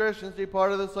Orthodox Christians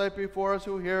departed this life before us,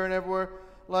 who here and everywhere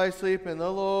lie asleep in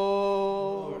the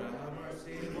Lord. Lord have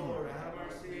mercy. Lord have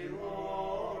mercy.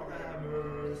 Lord have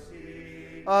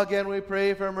mercy. Again we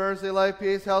pray for mercy, life,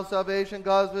 peace, health, salvation,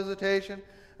 God's visitation,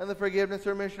 and the forgiveness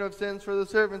or remission of sins for the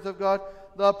servants of God,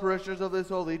 the parishioners of this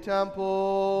holy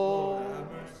temple. Lord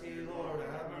have mercy. Lord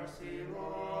have mercy.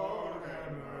 Lord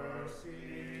have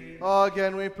mercy.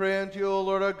 Again we pray unto you, O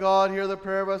Lord our God, hear the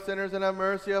prayer of us sinners and have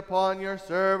mercy upon your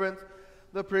servants,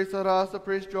 the priest Horace, the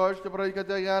priest George, the Brother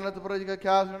Diana, the Brother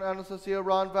Catherine, Anastasia,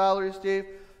 Ron, Valerie, Steve,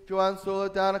 Joanne,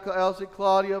 Sula, Danica, Elsie,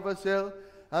 Claudia, Vasil,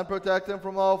 and protect them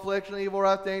from all affliction, evil,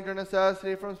 wrath, danger,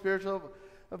 necessity, from spiritual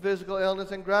and physical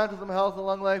illness, and grant to them health and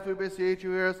long life, we beseech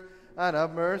you, hear us, and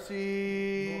have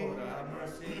mercy. Lord have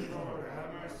mercy. Lord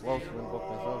have mercy. Lord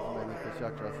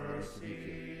have mercy.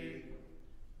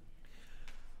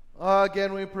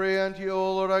 Again we pray unto you,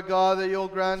 O Lord our God, that you'll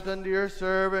grant unto your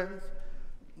servants,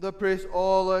 the priests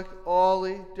Oleg,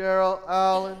 Ollie, Daryl,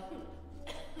 Allen,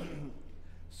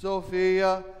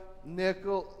 Sophia,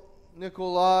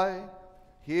 Nikolai,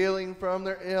 healing from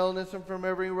their illness and from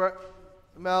every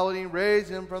malady, raise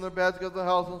him from their beds, give the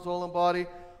health and soul and body.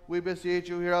 We beseech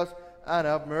you, hear us, and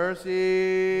have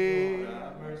mercy. Lord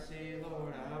have mercy.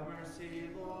 Lord have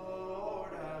mercy. Lord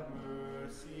have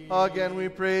mercy. Again, we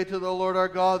pray to the Lord our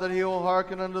God that he will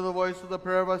hearken unto the voice of the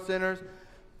prayer of us sinners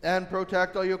and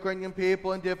protect all Ukrainian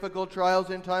people in difficult trials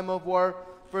in time of war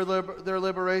for their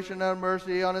liberation, and have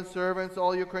mercy on his servants,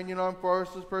 all Ukrainian armed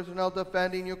forces personnel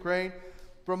defending Ukraine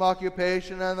from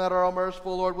occupation, and that our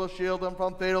merciful Lord will shield them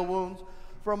from fatal wounds,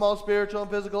 from all spiritual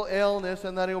and physical illness,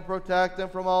 and that he will protect them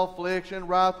from all affliction,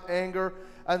 wrath, anger,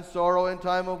 and sorrow in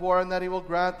time of war, and that he will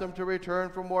grant them to return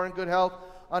from war in good health,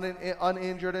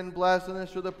 uninjured and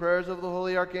blessedness, through the prayers of the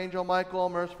holy Archangel Michael.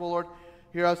 Merciful Lord,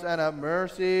 hear us and have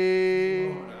mercy.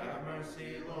 Lord, have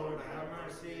mercy. Lord, have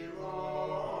mercy.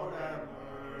 Lord, have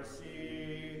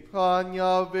mercy.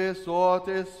 Хання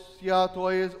висоти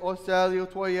святої оселі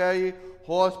Твоєї,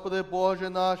 Господи Боже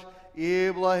наш,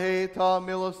 і благий та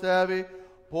милосердний,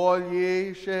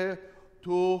 поліше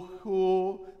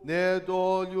туху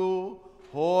недолю,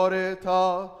 горе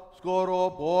та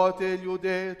скорботи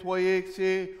людей Твоїх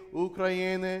всі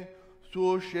України,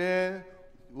 суще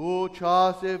у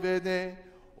часи війни,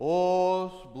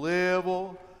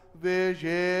 особливо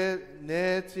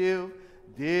виженеців,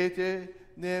 діти,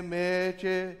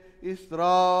 немече і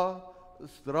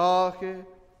страхи,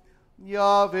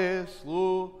 яви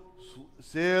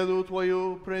силу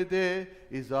Твою прийди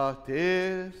і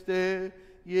захисти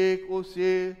їх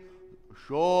усі,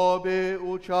 щоби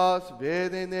у час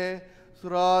війни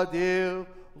зрадив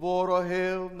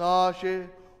ворогів наших,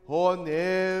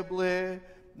 гонебли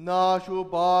нашу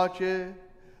бачи,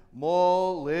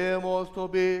 молимось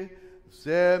Тобі,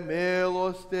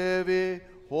 всемилостиві,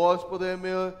 Господи,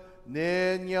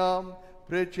 ненням,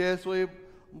 пречистої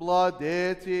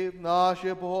владиці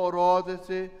нашій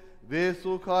Богородиці,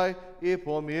 вислухай і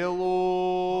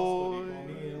помилуй.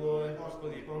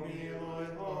 Господи, помилуй,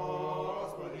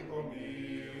 Господи, помилуй.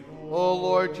 O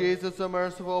Lord Jesus, the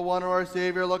merciful one, our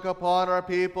Savior, look upon our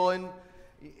people in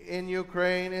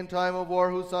Ukraine in time of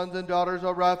war, whose sons and daughters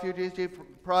are refugees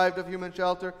deprived of human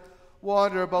shelter,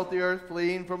 wander about the earth,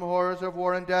 fleeing from horrors of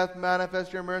war and death.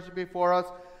 Manifest your mercy before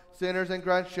us, sinners, and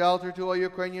grant shelter to all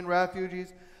Ukrainian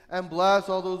refugees, and bless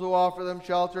all those who offer them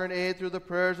shelter and aid through the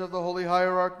prayers of the holy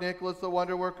hierarch Nicholas, the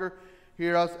wonder worker.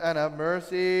 Hear us and have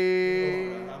mercy.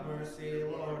 Lord, have mercy.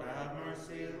 Lord, have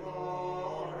mercy.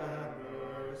 Lord, have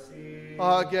mercy.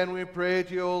 Again, we pray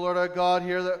to you, O Lord our God,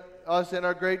 hear us in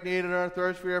our great need and our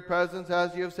thirst for your presence.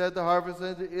 As you have said, the harvest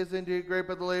is indeed great,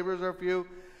 but the laborers are few.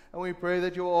 And we pray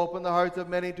that you will open the hearts of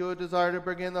many to a desire to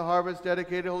bring in the harvest.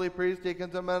 Dedicated holy priests,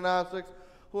 deacons, and monastics,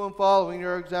 who in following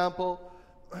your example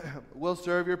will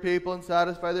serve your people and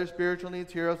satisfy their spiritual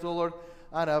needs. Hear us, O Lord,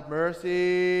 and have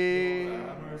mercy. Lord,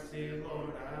 have mercy.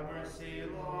 Lord, have mercy.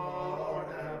 Lord,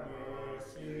 have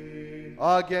mercy.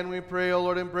 Again, we pray, O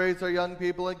Lord, embrace our young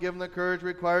people and give them the courage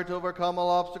required to overcome all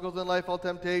obstacles in life, all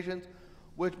temptations,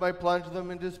 which might plunge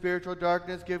them into spiritual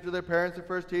darkness. Give to their parents the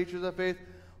first teachers of faith,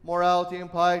 morality,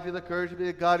 and piety, the courage to be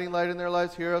a guiding light in their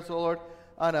lives. Hear us, O Lord,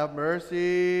 and have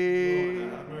mercy.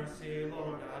 Lord, have mercy.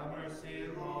 Lord, have mercy.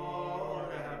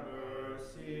 Lord, have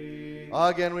mercy.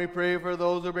 Again, we pray for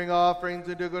those who bring offerings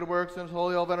and do good works in His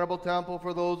holy, all venerable temple,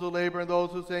 for those who labor and those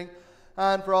who sing,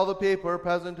 and for all the people who are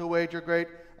present who wage your great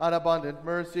and abundant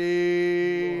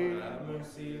mercy. Lord, have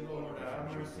mercy. Lord,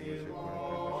 have mercy.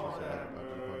 Lord, have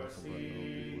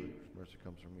mercy. Mercy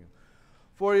comes from you.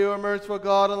 For you are merciful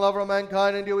God and lover of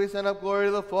mankind, and you we send up glory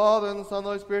to the Father, and the Son, and the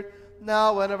Holy Spirit,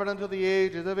 now and ever, unto the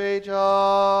ages of ages.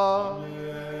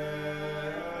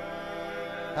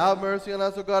 Have mercy on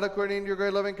us, O God, according to your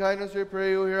great loving kindness, we pray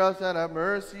you, hear us and have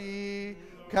mercy.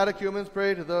 Catechumens,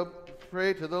 pray to the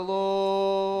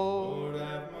Lord. Lord,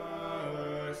 have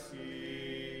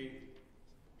mercy.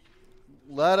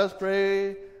 Let us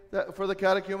pray that for the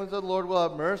catechumens, that the Lord will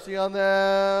have mercy on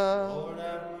them. Lord,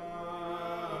 have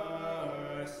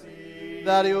mercy.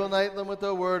 That he will unite them with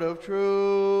the word of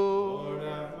truth. Lord,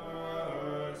 have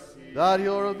mercy. That he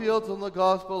will reveal to them the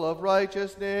gospel of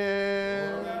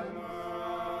righteousness. Lord, have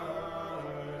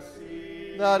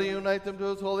mercy. That he unite them to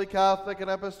his holy Catholic and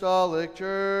Apostolic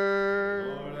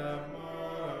Church. Lord, have mercy.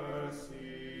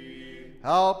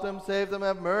 Help them, save them,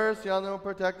 have mercy on them, and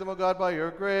protect them, O God, by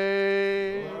your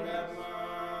grace. Lord, have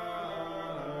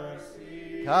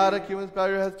mercy. Catechumens, bow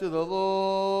your heads to the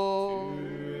Lord. To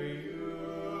you,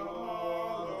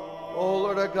 O O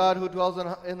Lord our God, who dwells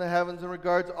in the heavens and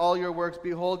regards all your works,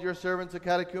 behold your servants, the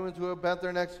catechumens, who have bent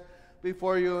their necks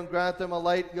before you, and grant them a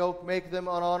light yoke. Make them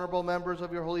honorable members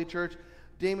of your holy church,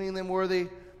 deeming them worthy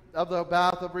of the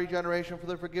bath of regeneration for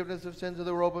the forgiveness of sins of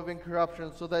the robe of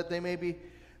incorruption, so that they may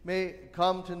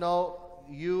come to know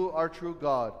you, our true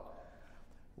God.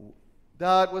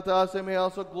 That with us they may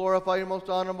also glorify your most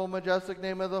honorable, majestic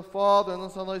name of the Father, and the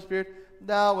Son, and the Holy Spirit,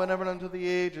 now and ever, unto the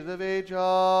ages of ages.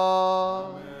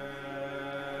 Amen.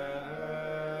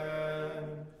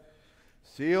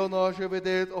 Сіл наше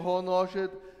видит, ого наше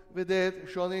видит,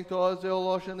 що ніхто з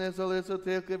лоше не залиться,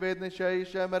 тільки видне ще і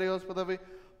ще, мері Господові,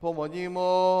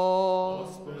 помонімо.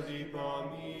 Господи,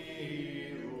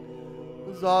 помилуй.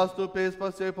 Заступи,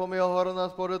 спаси, помил гори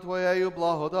нас поряд Твоєю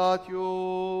благодаттю.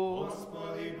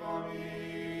 Господи, помилуй.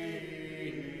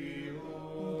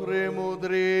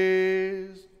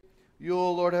 Pремудрість. You,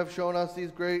 O Lord, have shown us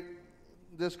this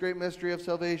great mystery of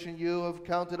salvation. You have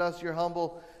counted us, your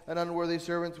humble and unworthy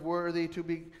servants, worthy to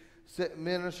be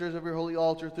ministers of your holy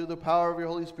altar. Through the power of your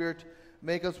Holy Spirit,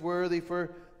 make us worthy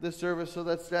for this service, so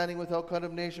that standing without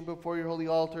condemnation before your holy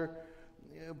altar,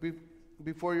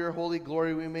 before your holy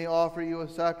glory, we may offer you a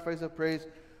sacrifice of praise.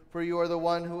 For you are the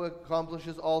one who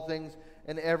accomplishes all things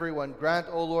in everyone. Grant,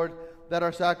 O Lord, that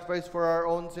our sacrifice for our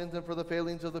own sins and for the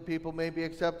failings of the people may be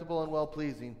acceptable and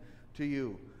well-pleasing to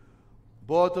you.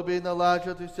 Бо тобі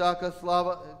належить усяка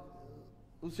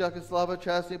слава,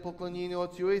 честь і поклоніння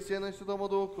Отцю і Сину і Святому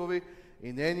Духові,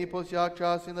 і нині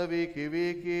повсякчас і на віки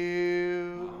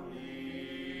віків.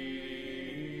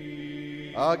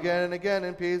 Again and again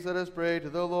in peace let us pray to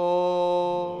the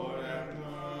Lord. Lord, have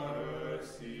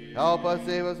mercy. Help us,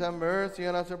 save us, have mercy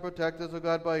on us, and protect us, O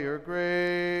God, by your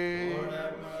grace. Lord,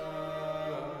 have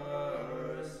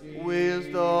mercy.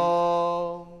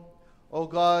 Wisdom. O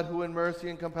God, who in mercy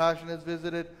and compassion has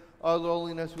visited our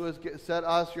lowliness, who has set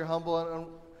us, your humble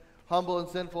and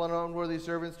sinful and unworthy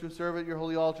servants, to serve at your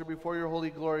holy altar before your holy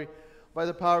glory, by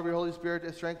the power of your Holy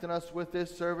Spirit, strengthen us with this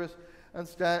service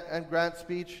and grant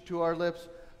speech to our lips,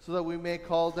 so that we may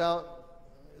call down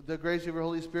the grace of your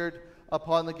Holy Spirit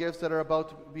upon the gifts that are about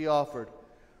to be offered.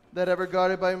 That ever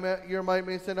guarded by your might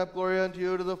may send up glory unto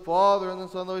you, to the Father, and the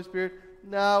Son, and the Holy Spirit,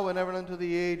 now and ever, and unto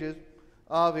the ages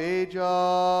of ages.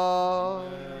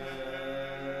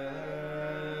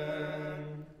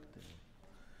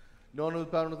 No one who is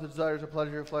bound with the desires of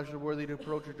pleasure of flesh is worthy to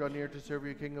approach or draw near to serve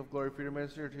you, King of glory. For your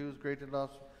minister, who is great and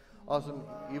awesome,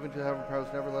 even to heaven prowess,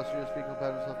 never less you speak of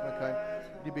himself mankind.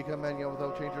 You become man, yet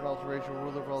without change or alteration,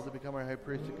 ruler of all, to become our high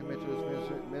priest, to commit to his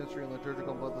ministry and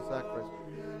liturgical blood the sacrifice.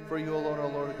 For you alone, O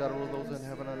Lord, God, rule those in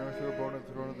heaven and earth who are born of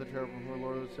the throne of the cherubim, who are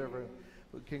Lord of the servant,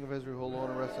 King of Israel, who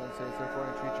alone rests on saints. Therefore,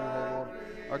 I entreat you, who alone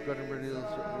are good and ready to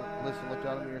listen. Look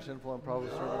down on me, your sinful and proud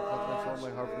servant. Cleanse my soul and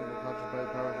my heart from evil conscience by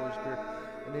the power of the Holy Spirit.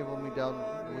 Enable me down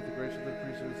with the grace of the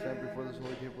priesthood to stand before this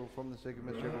holy table from the sake of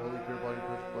mystery of the holy pure body and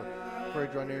precious blood. For I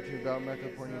draw near to you, bound back to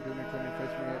the pouring, you do not turn your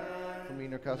face from me,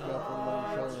 nor cast me out from among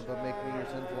your children, but make me your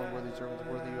sinful and worthy servants,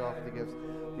 worthy you offer the gifts.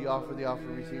 The offer,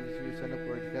 receive as you send up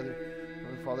glory together.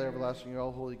 And the Father everlasting, you're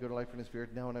all holy, good life and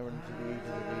Spirit, now and ever, and to the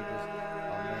ages of ages.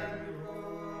 Amen.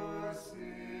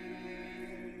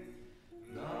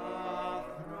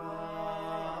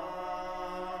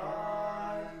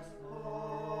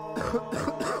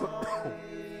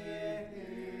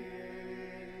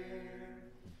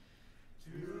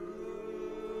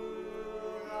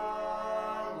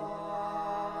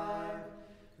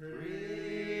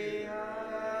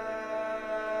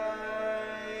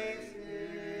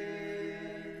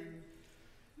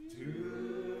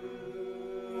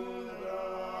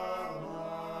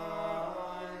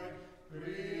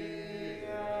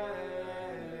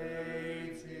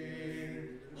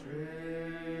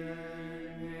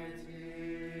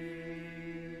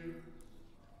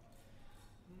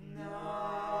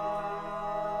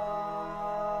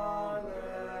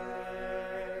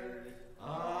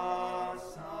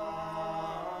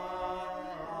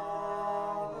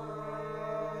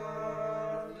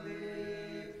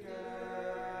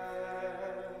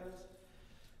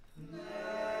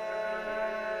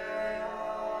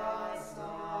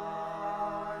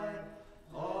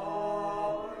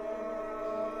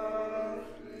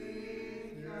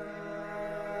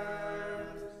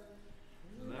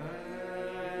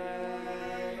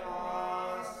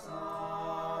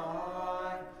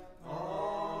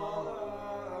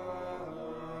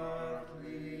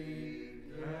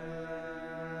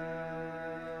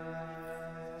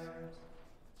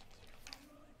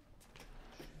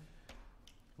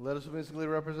 Let us musically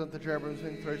represent the cherubim,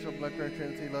 sing thrice of black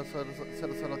Trinity. Let us set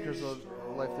aside all cares of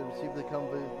life. They receive, they come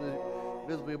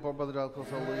visibly born by the dark cross.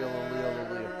 Hallelujah, hallelujah,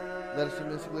 hallelujah. Let us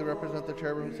musically represent the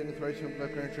cherubim, sing thrice of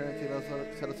black Trinity. Let us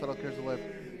set aside all cares of life.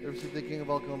 They receive the King of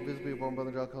all, come visibly born by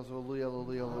the dark cross. Hallelujah,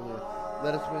 hallelujah, hallelujah.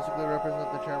 Let us musically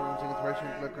represent the cherubim, sing thrice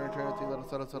of black Trinity. Let us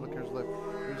set aside all cares of life.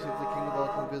 They receive the King of all,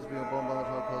 come visibly born by the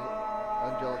dark cross.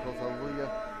 Angelic cross. Hallelujah,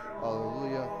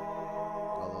 hallelujah,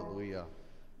 hallelujah.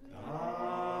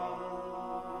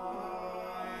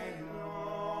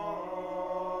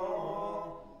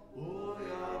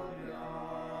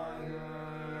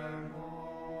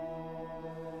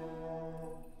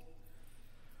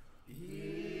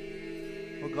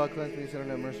 God cleanse me, sinner,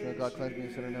 and have mercy. May God cleanse me,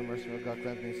 sinner, and have mercy. May God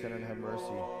cleanse me, sinner, and have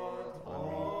mercy.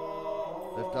 Amen.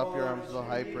 Lift up your arms to the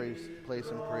high place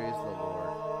and praise the Lord.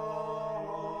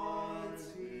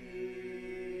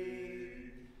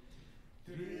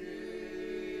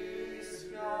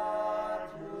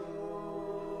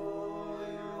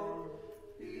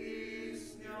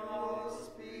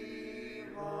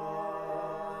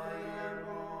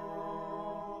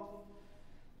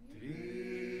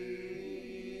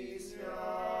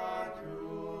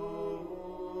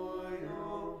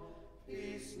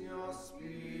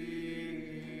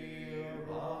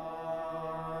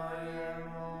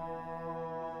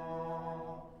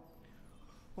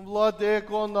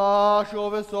 Владико нашого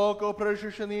високого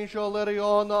пресвященнішого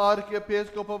Ларіона,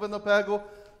 архієпископа Виннипегу,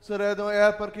 середнього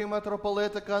епархії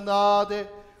митрополита Канади,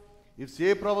 і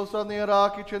всі православні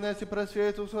іраки, чинесі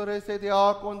пресвіту, Христе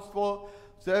діаконство,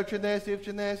 все вчинесі і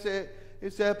вчинесі, і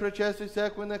все причесті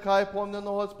всякої, нехай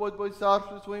помнено Господь Бог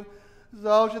царстві своїм,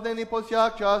 завжди день і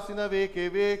повсякчас і на віки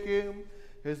віки.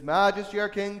 His Majesty, our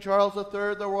King Charles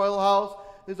III, the Royal House,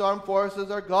 His armed forces,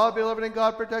 our God-beloved and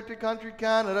God-protected country,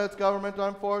 Canada, its government,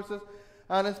 armed forces,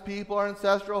 and its people, our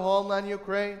ancestral homeland,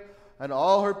 Ukraine, and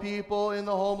all her people in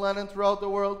the homeland and throughout the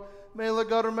world. May the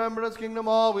God remember His kingdom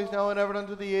always, now and ever,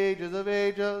 unto the ages of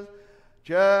ages.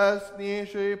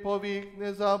 Чесніший повік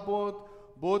не забудь,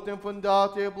 будьте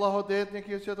фундаті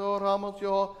благодетники святого храму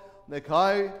цього,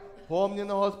 нехай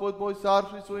помніно Господь Бог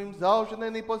царстві своїм завжди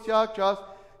нині повсякчас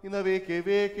і на віки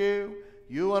віків.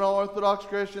 You and all Orthodox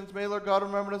Christians, may Lord God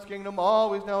remember His kingdom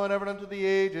always, now and ever, unto the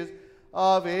ages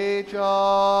of ages.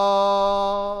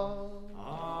 Amen.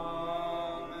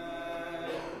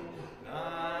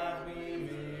 That we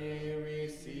may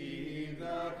receive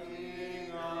the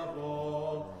King of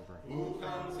all, who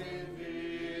comes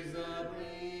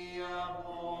invisibly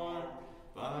upborne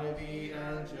by the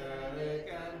angelic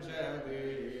host.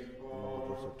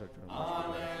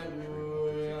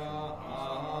 Alleluia.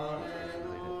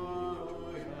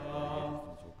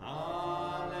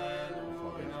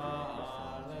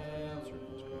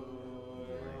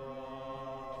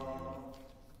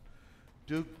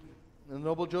 Duke, the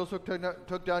noble Joseph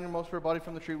took down your most pure body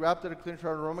from the tree, wrapped it in clean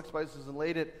shroud of aromatic spices, and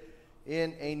laid it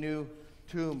in a new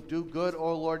tomb. Do good,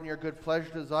 O Lord, in your good pleasure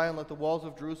to Zion. Let the walls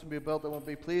of Jerusalem be built that will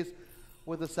be pleased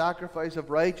with the sacrifice of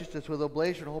righteousness, with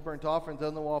oblation, whole burnt offerings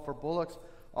on the wall for bullocks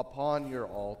upon your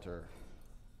altar.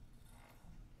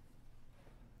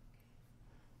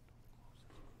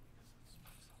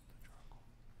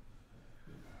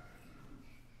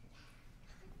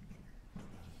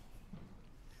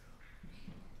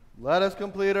 Let us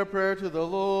complete our prayer to the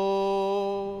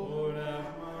Lord. Lord have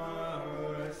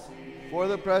mercy. For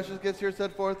the precious gifts here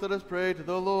set forth, let us pray to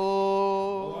the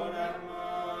Lord. Lord have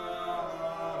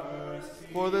mercy.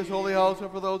 For this holy house and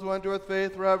for those who enter with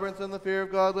faith, reverence, and the fear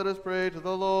of God, let us pray to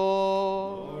the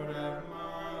Lord. Lord have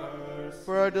mercy.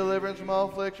 For our deliverance from all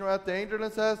affliction, wrath, danger, and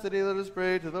necessity, let us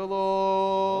pray to the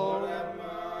Lord. Lord have mercy.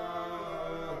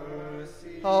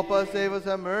 Help us, save us,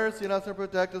 have mercy on us, and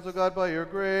protect us, O God, by your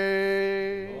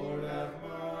grace. Lord have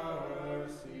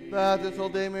mercy. That this whole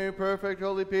day may be perfect,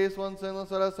 holy, peaceful, and sinless,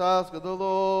 let us ask of the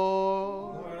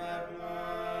Lord. Lord have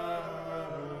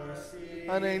mercy.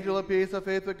 An angel of peace, of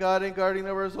faith, of guiding, guardian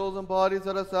of our souls and bodies,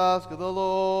 let us ask of the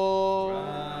Lord.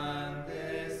 Grant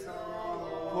this, O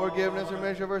Lord. Forgiveness,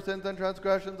 remission of our sins and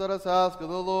transgressions, let us ask of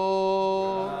the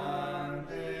Lord. Grant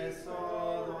this, O Lord.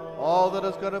 All that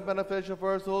is good and beneficial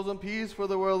for our souls and peace for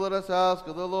the world, let us ask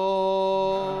of the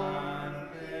Lord.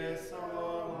 Grant this, O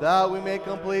Lord. That we may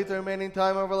complete the remaining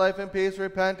time of our life in peace,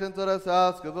 repentance, let us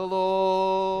ask of the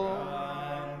Lord.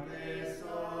 Grant this,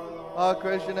 O Lord. A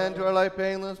Christian end to our life,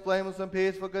 painless, blameless, and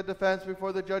peaceful, good defense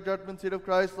before the judgment seat of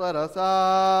Christ, let us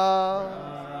ask.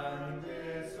 Grant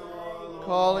this, O Lord.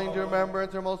 Calling to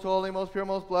remembrance our most holy, most pure,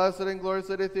 most blessed, and glorious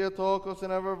Lady Theotokos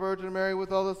and ever Virgin Mary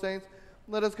with all the saints,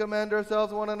 let us commend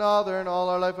ourselves one another and all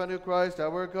our life unto Christ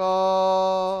our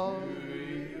God.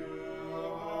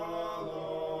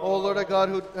 O Lord our God,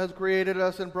 who has created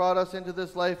us and brought us into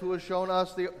this life, who has shown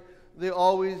us the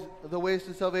ways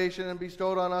to salvation and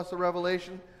bestowed on us the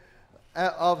revelation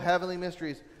of heavenly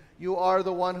mysteries. You are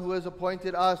the one who has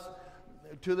appointed us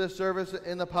to this service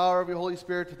in the power of your Holy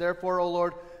Spirit. Therefore, O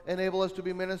Lord, enable us to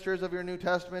be ministers of your New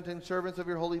Testament and servants of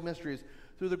your holy mysteries.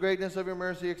 Through the greatness of your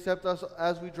mercy, accept us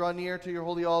as we draw near to your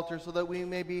holy altar, so that we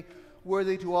may be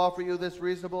worthy to offer you this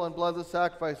reasonable and bloodless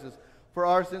sacrifices for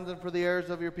our sins and for the errors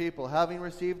of your people, having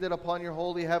received it upon your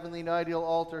holy, heavenly, and ideal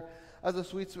altar as a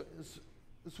sweet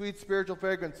spiritual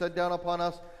fragrance. Send down upon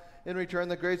us in return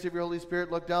the grace of your Holy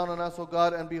Spirit. Look down on us, O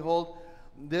God, and behold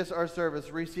this our service.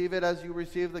 Receive it as you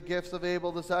receive the gifts of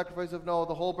Abel, the sacrifice of Noah,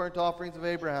 the whole burnt offerings of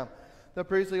Abraham, the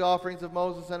priestly offerings of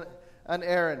Moses and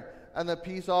Aaron, and the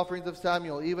peace offerings of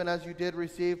Samuel, even as you did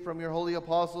receive from your holy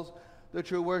apostles the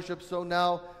true worship, so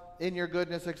now in your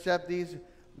goodness accept these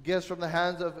gifts from the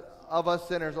hands of us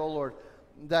sinners, O Lord,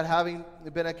 that having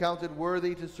been accounted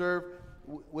worthy to serve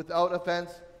without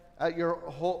offense at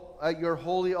your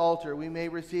holy altar, we may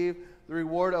receive the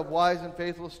reward of wise and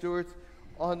faithful stewards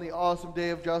on the awesome day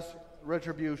of just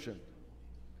retribution.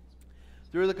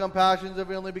 Through the compassions of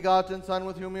your only begotten Son,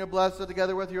 with whom you are blessed,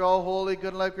 together with your all holy, good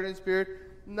and life-giving Spirit,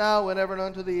 now and ever and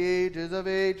unto the ages of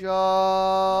ages.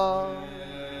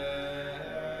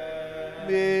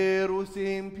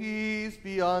 Merusim peace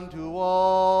be unto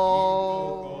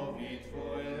all.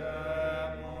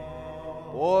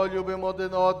 Полюбимо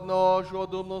один одного, що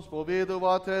думно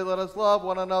сповідувати. Let us love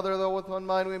one another, though with one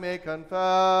mind we may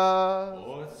confess.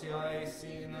 Отця і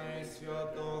Сина і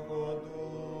Святого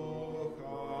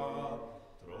Духа,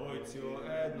 Тройцю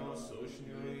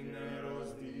едносущню і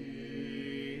нероздільною.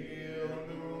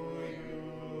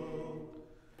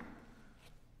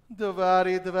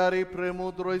 Двері,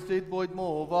 премудрості,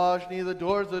 будьмо уважні. The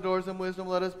doors of wisdom,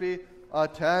 let us be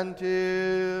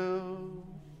attentive.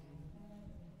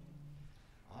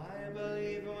 I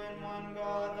believe in one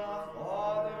God, the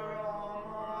Father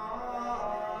Almighty,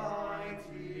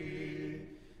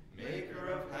 maker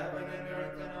of heaven and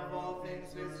earth and of all things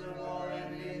visible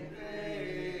and invisible,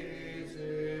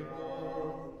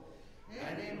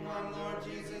 and in one Lord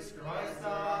Jesus Christ,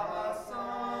 the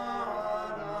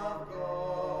Son of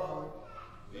God,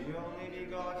 the only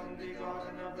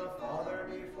begotten of the Father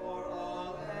before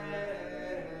all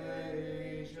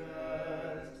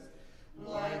ages,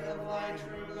 light of light,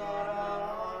 true God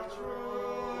of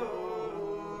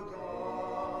true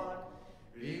God,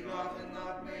 begotten,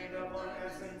 not made, of one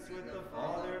essence with the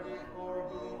Father, before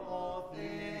whom all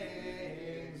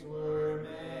things were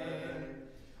made,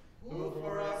 who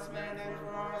for us men and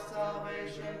for our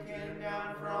salvation came down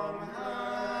from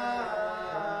heaven,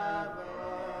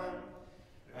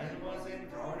 and was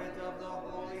incarnate of the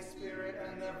Holy Spirit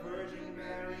and the Virgin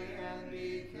Mary, and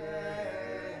became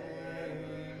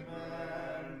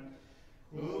man,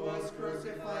 who was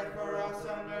crucified for us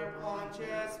under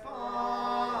Pontius Pilate,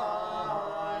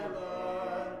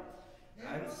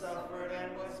 and suffered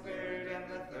and was buried, and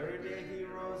the third day he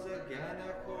rose again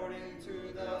according to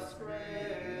the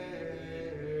Scriptures,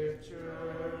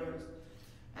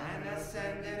 and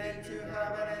ascended into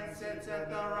heaven, and sits at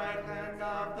the right hand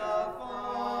of the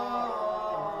Father,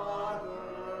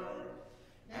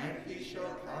 and he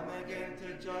shall come again to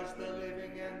judge the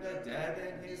living and the dead,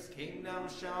 and his kingdom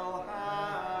shall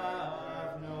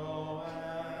have no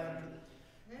end.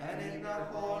 And in the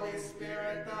Holy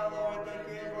Spirit, the Lord, the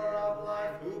giver of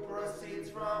life, who proceeds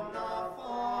from the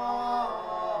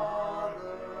Father,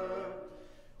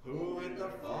 who with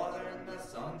the Father and the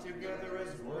Son together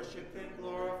is worshipped and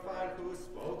glorified, who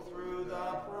spoke through the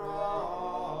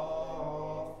prophets,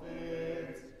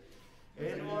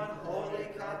 in one holy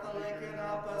Catholic and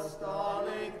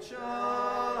Apostolic Church,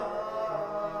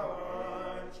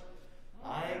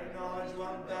 I acknowledge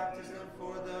one baptism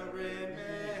for the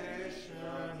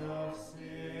remission of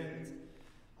sins.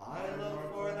 I look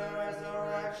for the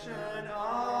resurrection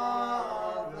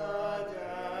of the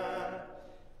dead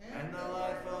and the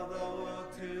life of the world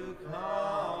to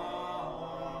come.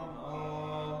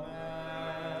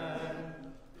 Amen.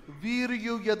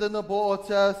 Вірю в єдиного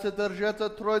Отця, Вседержителя,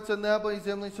 Тройця неба і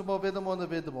землі, всього видимого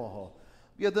невидимого.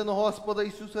 В єдиного Господа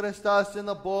Ісуса Христа,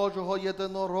 Сина Божого,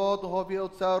 єдинородного, від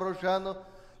Отця рожденого,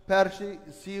 перший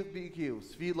всіх віків,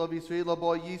 світло від світла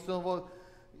Бога істинного,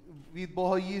 від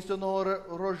Бога істинного,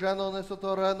 рожденого,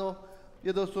 несотвореного,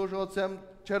 єдиносущного Отцем,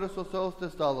 через Отцовство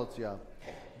сталося.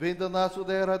 Він до нас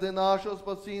уде ради нашого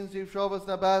спасіння, зійшов з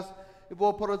небес, і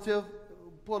Бог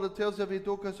породився від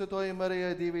Духа Святої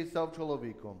Марії Діви і став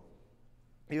чоловіком.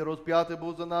 І розп'ятий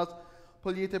був за нас,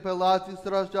 політи Пилаті,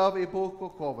 страждав і був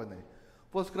похований.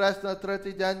 Воскрес на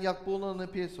третій день, як було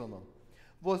написано.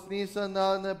 Вознісся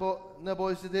на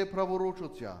небо і сидить праворуч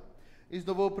Отця. І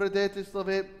знову прийде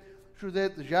слави,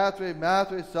 чудить жертви,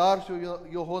 мертві, царству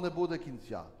його не буде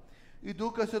кінця. І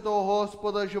Духа Святого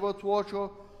Господа животворчого,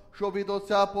 що від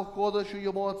Отця походить, що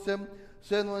йому Отцем,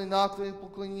 Сину і наклик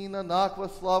поклоніння, наква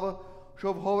слава,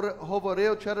 що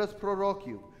говорив через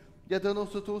пророків, єдину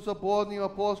святу соборну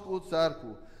апостольську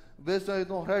церкву, визнаю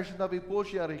грішних на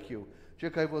відпущення гріхів,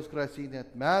 чекай воскресіння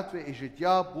мертвих і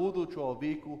життя будучого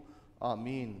віку.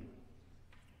 Амінь.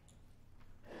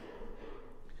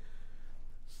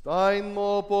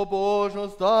 Стаймо побожно,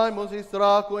 стаймо зі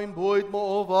страхом,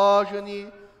 будьмо уважені,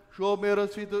 щоб миру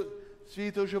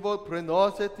світу живот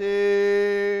приносити.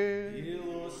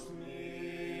 Милость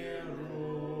миру,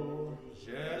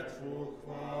 жертву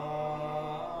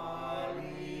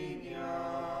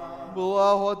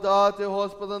Благодати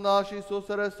Господа нашого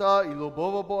Ісуса Христа і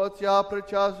любов Бога Отця,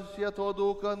 причастя Святого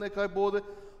Духа, нехай буде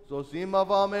з усіма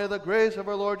вами. The grace of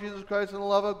our Lord Jesus Christ and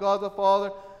the love of God the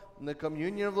Father and the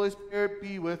communion of the Holy Spirit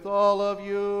be with all of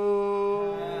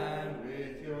you. And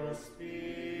with your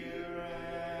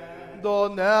spirit. До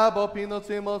неба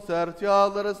підносимо серця,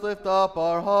 let us lift up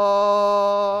our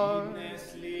hearts.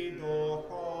 Піднесли до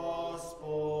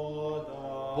Господа.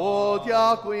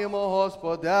 Подякуємо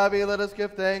Господеві, let us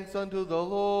give thanks unto the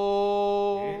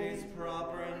Lord. It is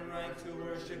proper and right to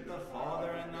worship the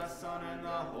Father and the Son and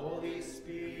the Holy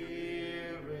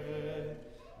Spirit,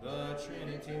 the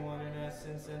Trinity, one in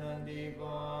essence and undivided.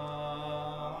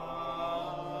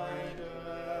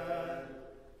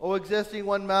 O existing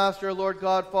one Master, Lord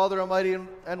God, Father Almighty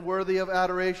and worthy of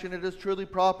adoration, it is truly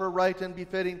proper, right, and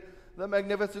befitting the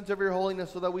magnificence of your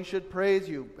holiness, so that we should praise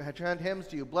you, chant hymns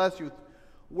to you, bless you,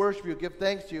 worship you, give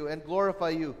thanks to you, and glorify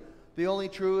you, the only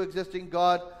true existing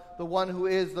God, the one who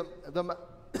is the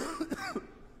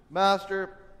Master,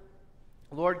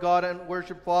 Lord God, and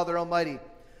worship Father Almighty,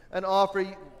 and offer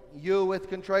you with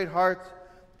contrite hearts,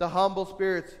 the humble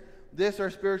spirits, this our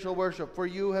spiritual worship. For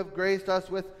you have graced us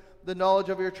with the knowledge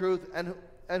of your truth,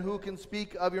 and who can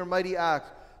speak of your mighty acts,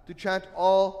 to chant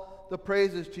all the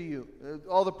praises to you,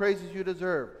 all the praises you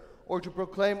deserve, or to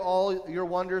proclaim all your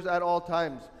wonders at all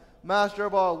times. Master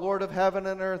of all, Lord of heaven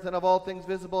and earth, and of all things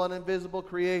visible and invisible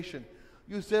creation,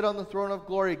 you sit on the throne of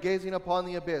glory, gazing upon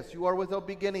the abyss. You are without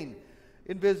beginning,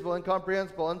 invisible,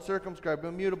 incomprehensible, uncircumscribed,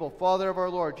 immutable, Father of our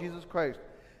Lord Jesus Christ.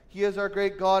 He is our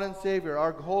great God and Savior,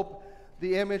 our hope,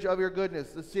 the image of your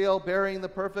goodness, the seal bearing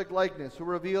the perfect likeness, who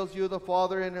reveals you the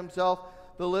Father in himself,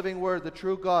 the living Word, the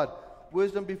true God,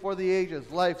 wisdom before the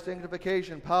ages, life,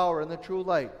 sanctification, power, and the true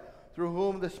light, through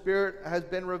whom the Spirit has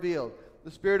been revealed,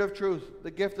 the Spirit of truth,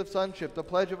 the gift of sonship, the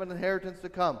pledge of an inheritance to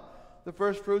come, the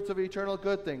first fruits of eternal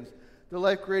good things, the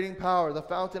life-creating power, the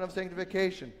fountain of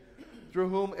sanctification, through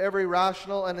whom every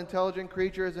rational and intelligent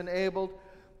creature is enabled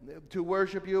to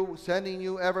worship you, sending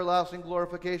you everlasting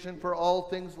glorification, for all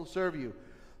things will serve you.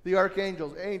 The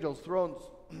archangels, angels, thrones,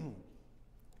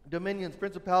 dominions,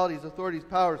 principalities, authorities,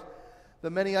 powers,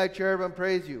 the many-eyed cherubim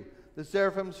praise you. The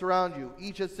seraphim surround you.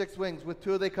 Each has 6 wings. With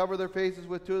 2 they cover their faces,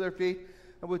 with 2 their feet,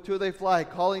 and with 2 they fly,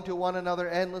 calling to one another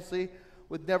endlessly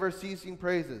with never-ceasing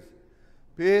praises.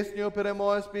 Песню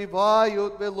перемог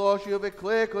співають, велошью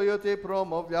викликають и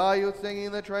промовляють,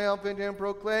 singing the triumphant hymn,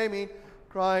 proclaiming,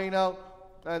 crying out,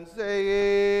 and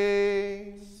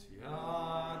saying,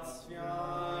 Свят,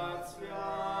 свят,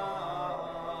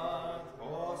 свят,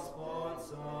 Господь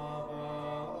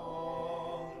Саваоф,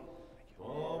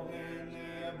 повне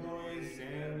небо и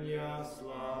земля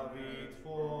слави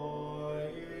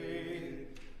Твоей,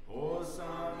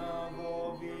 Осанна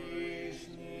во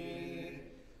вишних,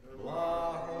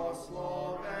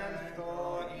 благословен,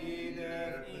 кто иде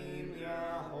в имя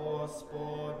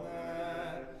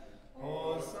Господне,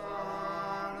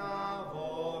 Осанна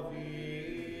во вишних.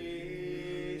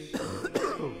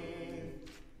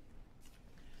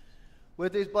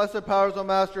 With these blessed powers, O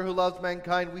Master, who loves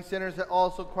mankind, we sinners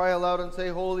also cry aloud and say,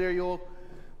 Holy are you,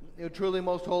 truly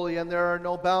most holy, and there are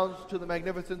no bounds to the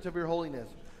magnificence of your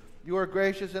holiness. You are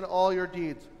gracious in all your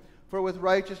deeds, for with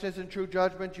righteousness and true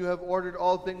judgment you have ordered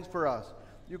all things for us.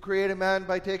 You created man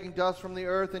by taking dust from the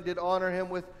earth and did honor him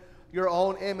with your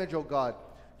own image, O God.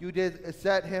 You did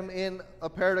set him in a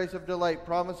paradise of delight,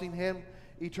 promising him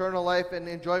eternal life and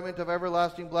enjoyment of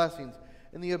everlasting blessings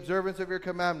in the observance of your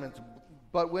commandments.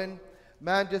 But when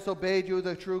man disobeyed you,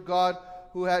 the true God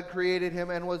who had created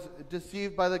him, and was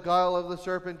deceived by the guile of the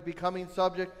serpent, becoming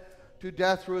subject to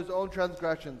death through his own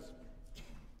transgressions,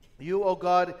 you, O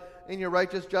God, in your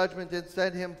righteous judgment, did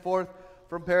send him forth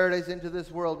from paradise into this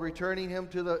world, returning him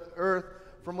to the earth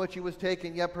from which he was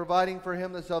taken, yet providing for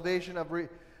him the salvation of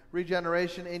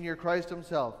regeneration in your Christ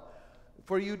himself.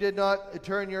 For you did not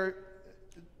turn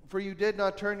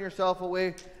yourself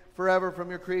away forever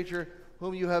from your creature,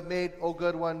 whom you have made, O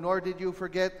good one, nor did you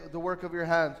forget the work of your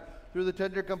hands. Through the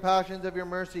tender compassions of your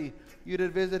mercy, you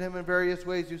did visit him in various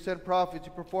ways. You sent prophets,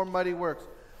 you performed mighty works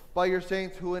by your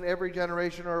saints, who in every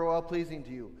generation are well-pleasing to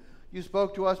you. You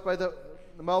spoke to us by the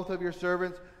mouth of your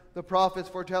servants, the prophets,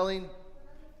 foretelling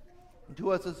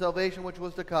to us the salvation which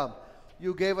was to come.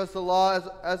 You gave us the law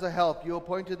as a help. You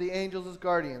appointed the angels as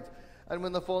guardians. And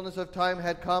when the fullness of time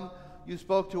had come, you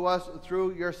spoke to us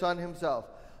through your Son himself,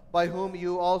 by whom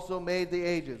you also made the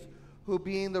ages, who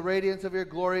being the radiance of your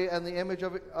glory and the image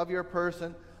of your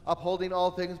person, upholding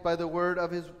all things by the word of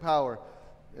his power,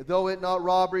 though it not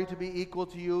robbery to be equal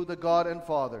to you, the God and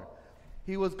Father.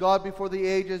 He was God before the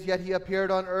ages, yet he appeared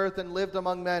on earth and lived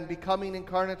among men, becoming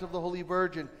incarnate of the Holy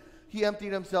Virgin. He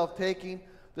emptied himself, taking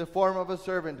the form of a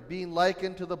servant, being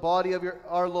likened to the body of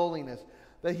our lowliness,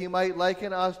 that he might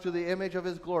liken us to the image of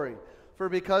his glory. For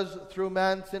because through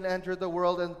man sin entered the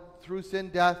world, and through sin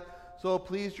death, so it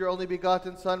pleased your only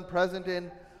begotten Son, present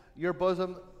in your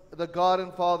bosom, the God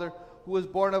and Father, who was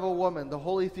born of a woman, the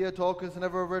holy Theotokos, and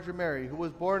of a Virgin Mary, who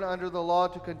was born under the law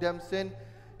to condemn sin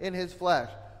in his flesh,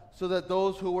 so that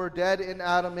those who were dead in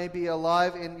Adam may be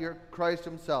alive in your Christ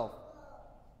himself.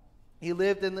 He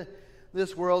lived in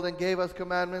this world and gave us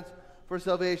commandments for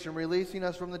salvation, releasing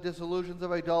us from the disillusions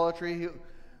of idolatry.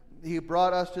 He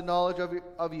brought us to knowledge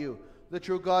of you, the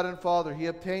true God and Father. He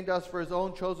obtained us for his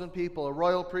own chosen people, a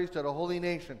royal priesthood, a holy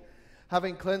nation,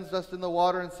 having cleansed us in the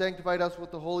water and sanctified us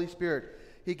with the Holy Spirit.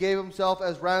 He gave himself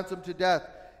as ransom to death,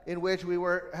 in which we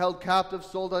were held captive,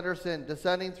 sold under sin,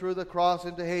 descending through the cross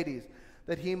into Hades,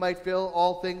 that he might fill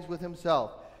all things with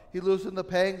himself. He loosened the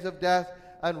pangs of death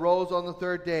and rose on the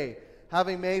third day,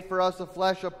 having made for us the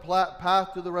flesh a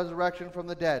path to the resurrection from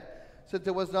the dead, since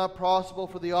it was not possible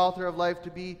for the author of life to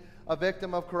be a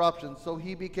victim of corruption. So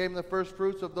he became the first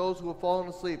fruits of those who have fallen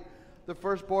asleep, the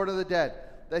firstborn of the dead,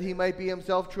 that he might be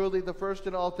himself truly the first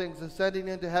in all things. Ascending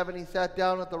into heaven, he sat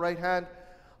down at the right hand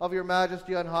of your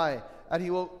majesty on high, and he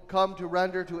will come to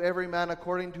render to every man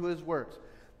according to his works.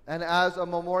 And as a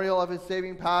memorial of his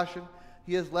saving passion,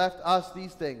 he has left us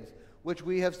these things, which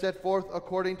we have set forth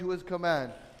according to his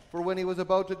command. For when he was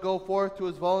about to go forth to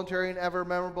his voluntary and ever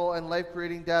memorable and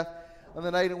life-creating death, on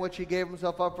the night in which he gave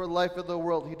himself up for the life of the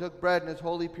world, he took bread in his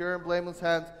holy, pure, and blameless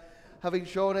hands, having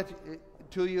shown it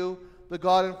to you, the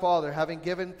God and Father, having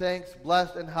given thanks,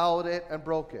 blessed and hallowed it, and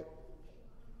broke it.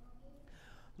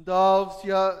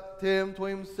 Davsia tim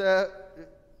twim se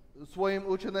svojim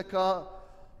učenikama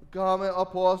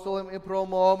apostolem I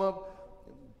promoma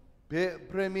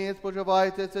primi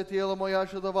spoživajte se tijelo moja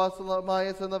što da vas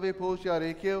maje se na vypušťa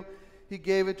rikyu. He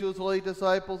gave it to his holy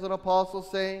disciples and apostles,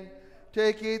 saying,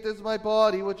 Take, eat, this is my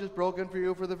body, which is broken for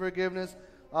you for the forgiveness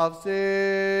of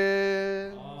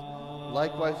sin.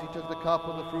 Likewise, he took the cup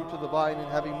of the fruit of the vine, and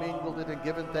having mingled it and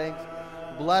given thanks,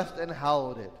 blessed and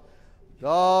hallowed it.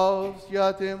 Dal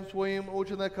святым своим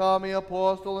ученикам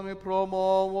апостолам и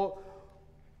промову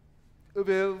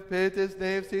впийте з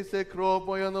неї всі се кров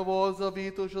моя нового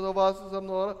завіту, що до вас за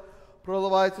мною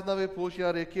проливається на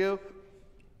випущення ріків.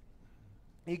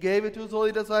 He gave it to his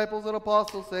holy disciples and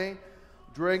apostles, saying,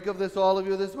 Drink of this, all of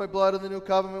you. This is my blood of the new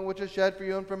covenant, which is shed for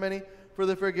you and for many for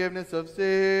the forgiveness of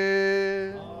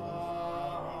sin.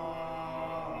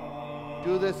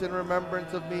 Do this in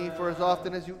remembrance of me, for as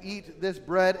often as you eat this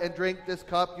bread and drink this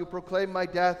cup, you proclaim my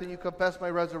death and you confess my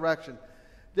resurrection.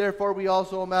 Therefore we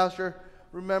also, O Master,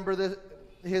 remember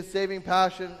his saving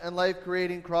passion and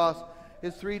life-creating cross,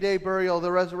 his 3-day burial,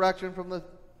 the resurrection from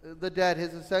the dead,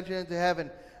 his ascension into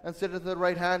heaven, and sitteth at the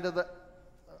right hand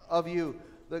of you,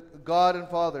 the God and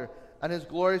Father, and his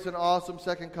glorious and awesome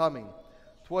second coming.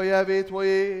 Tvoje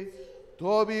Tvoje,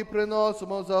 Tobi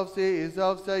prinosimo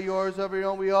zavse, yours, every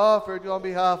one we offered you on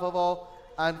behalf of all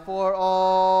and for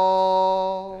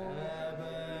all.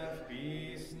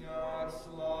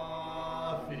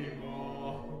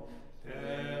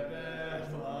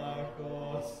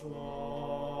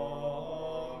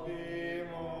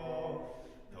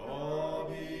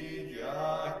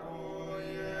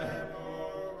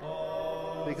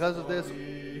 Because of this,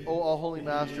 O all holy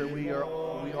Master, we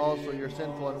also, your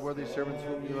sinful and worthy servants,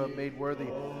 whom you have made worthy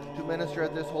to minister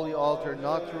at this holy altar,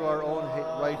 not through our own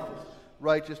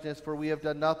righteousness, for we have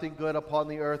done nothing good upon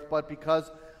the earth, but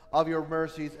because of your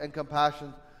mercies and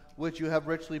compassions, which you have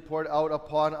richly poured out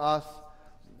upon us,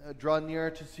 draw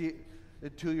near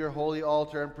to your holy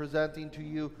altar, and presenting to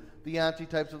you the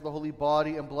antitypes of the holy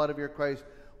body and blood of your Christ.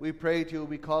 We pray to you,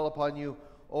 we call upon you,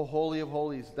 O Holy of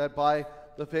Holies, that by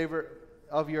the favor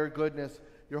of your goodness,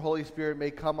 your Holy Spirit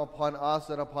may come upon us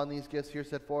and upon these gifts here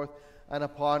set forth, and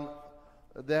upon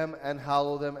them, and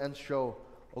hallow them, and show.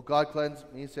 O God, cleanse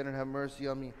me, sinner, and have mercy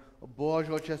on me. O Bože,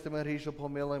 očiste me hříšo,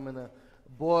 pomilujme mne.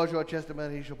 Bože, očiste me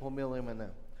hříšo, pomilujme mne.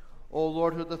 O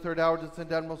Lord, who at the third hour did send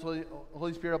down most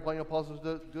Holy Spirit upon your apostles,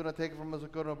 do not take it from us a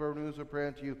good and renew, so pray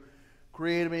unto you.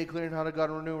 Create me a clean heart, O God,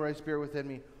 and renew a right spirit within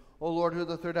me. O Lord, who at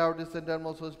the third hour did send down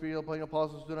most Holy Spirit upon your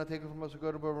apostles, do not take it from us a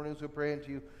good and renew, so pray unto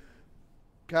you.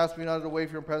 Cast me not away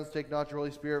from your presence, take not your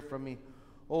Holy Spirit from me.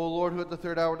 O Lord, who at the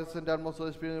third hour did send down most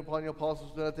Holy Spirit upon your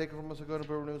apostles, do not take it from us a good and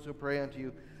renew, so pray unto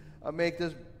you. Make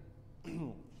this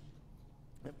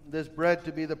this bread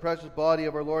to be the precious body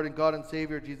of our Lord and God and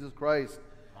Savior Jesus Christ.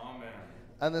 Amen.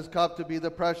 And this cup to be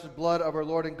the precious blood of our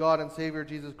Lord and God and Savior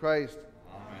Jesus Christ.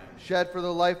 Amen. Shed for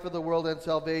the life of the world and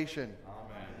salvation.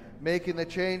 Amen. Making the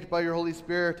change by your Holy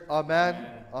Spirit. Amen.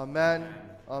 Amen.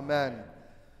 Amen.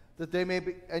 That they may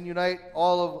be, and unite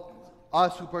all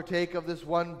us who partake of this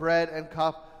one bread and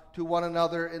cup to one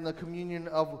another in the communion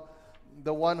of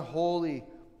the one Holy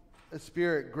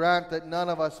Spirit. Grant that none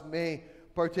of us may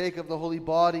partake of the holy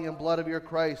body and blood of your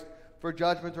Christ for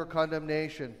judgment or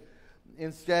condemnation.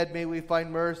 Instead, may we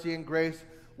find mercy and grace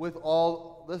with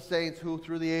all the saints who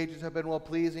through the ages have been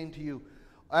well-pleasing to you,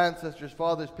 ancestors,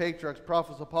 fathers, patriarchs,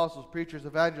 prophets, apostles, preachers,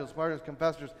 evangelists, martyrs,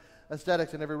 confessors,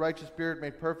 ascetics, and every righteous spirit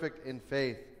made perfect in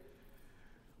faith.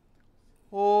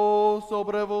 O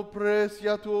sobrevo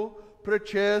presiatu,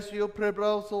 prečesiju,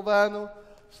 prebral Silvanu,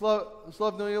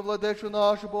 slavную Владычу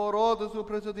нашу Богородицу,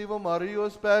 Пресвятую Марию,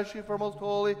 especially for most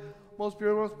holy, most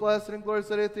pure, most blessed, and glorious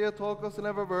City, Theotokos, and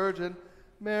ever Virgin,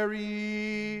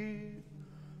 Mary.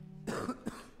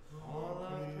 All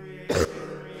of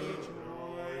creation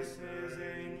rejoices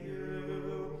in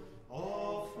you,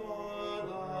 all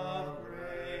full of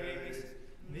grace.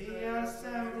 The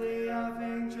assembly of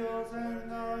angels and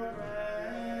the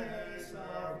race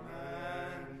of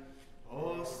men,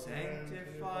 O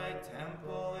sanctified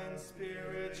temple and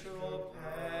spiritual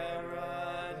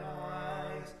paradise,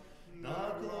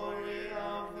 the glory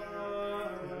of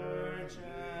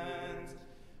virgins,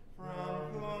 from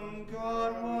whom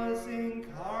God was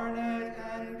incarnate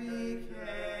and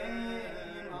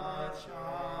became a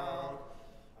child,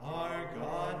 our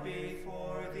God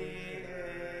before the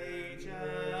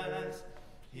ages.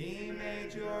 He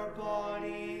made your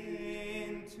body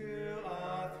into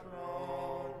a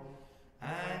throne,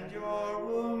 and your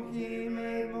womb he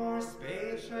made more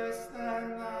spacious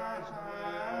than the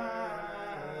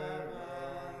heavens.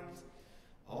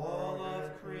 All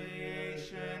of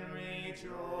creation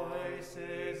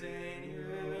rejoices in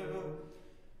you,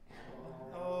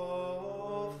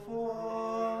 O full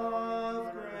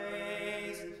of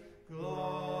grace,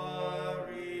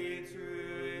 glory to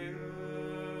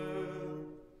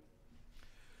you.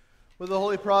 With the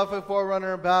holy prophet,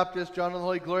 forerunner, and Baptist, John, and the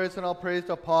holy, glorious, and all-praised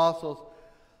apostles,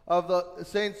 of the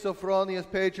Saint Sophronius,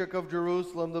 patriarch of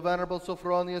Jerusalem, the Venerable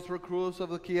Sophronius, recluse of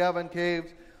the Kiev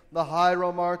Caves, the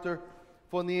Hieromartyr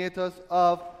Pionius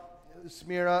of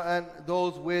Smyrna, and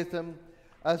those with him,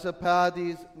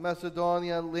 Asclepiades,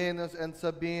 Macedonia, Linus and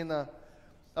Sabina,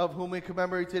 of whom we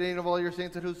commemorate today, and of all your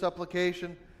saints, at whose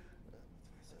supplication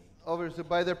over us,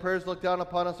 by their prayers look down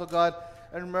upon us, O God,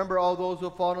 and remember all those who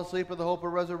have fallen asleep in the hope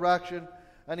of resurrection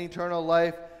and eternal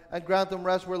life, and grant them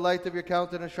rest where light of your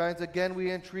countenance shines. Again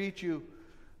we entreat you,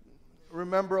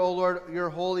 remember, O Lord, your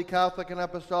holy Catholic and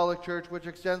Apostolic Church, which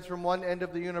extends from one end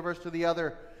of the universe to the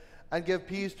other, and give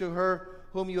peace to her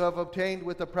whom you have obtained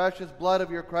with the precious blood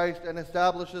of your Christ, and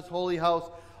establish this holy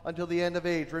house until the end of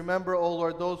age. Remember, O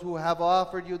Lord, those who have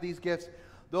offered you these gifts,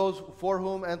 those for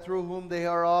whom and through whom they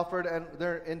are offered, and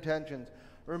their intentions.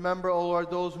 Remember, O Lord,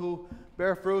 those who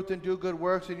bear fruit and do good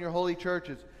works in your holy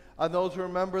churches, and those who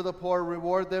remember the poor.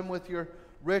 Reward them with your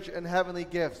rich and heavenly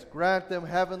gifts. Grant them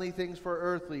heavenly things for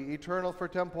earthly, eternal for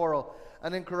temporal,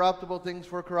 and incorruptible things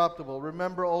for corruptible.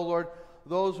 Remember, O Lord,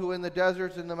 those who in the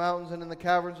deserts, in the mountains, and in the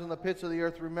caverns, and the pits of the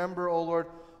earth. Remember, O Lord,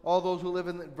 all those who live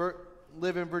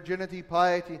in virginity,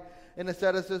 piety, in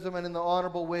asceticism, and in the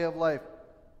honorable way of life.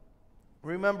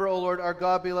 Remember, O Lord, our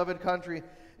God-beloved country,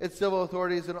 its civil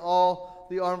authorities, and all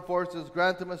the armed forces.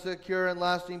 Grant them a secure and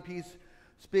lasting peace.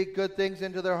 Speak good things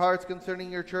into their hearts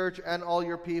concerning your church and all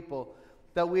your people,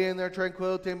 that we in their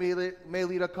tranquility may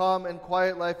lead a calm and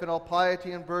quiet life in all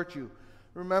piety and virtue.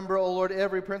 Remember, O Lord,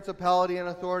 every principality and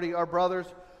authority, our brothers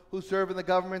who serve in the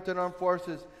government and armed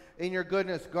forces. In your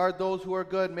goodness, guard those who are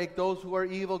good, make those who are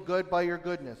evil good by your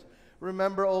goodness.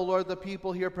 Remember, O Lord, the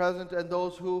people here present and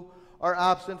those who are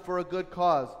absent for a good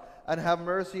cause, and have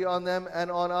mercy on them and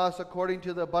on us according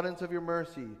to the abundance of your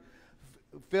mercy.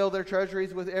 Fill their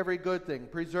treasuries with every good thing.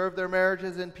 Preserve their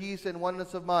marriages in peace and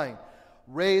oneness of mind.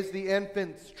 Raise the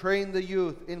infants, train the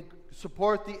youth,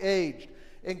 support the aged,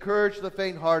 encourage the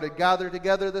faint-hearted, gather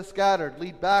together the scattered,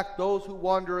 lead back those who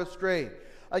wander astray,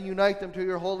 and unite them to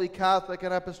your holy Catholic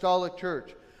and Apostolic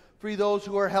Church. Free those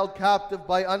who are held captive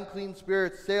by unclean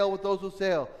spirits, sail with those who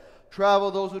sail,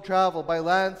 travel those who travel by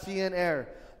land, sea, and air.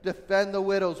 Defend the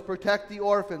widows, protect the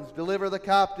orphans, deliver the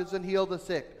captives, and heal the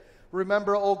sick.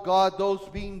 Remember, O God, those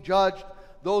being judged,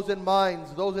 those in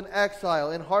mines, those in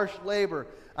exile, in harsh labor,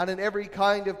 and in every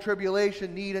kind of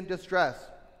tribulation, need, and distress.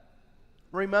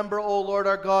 Remember, O Lord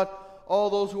our God, all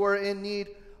those who are in need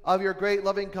of your great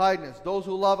loving kindness, those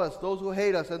who love us, those who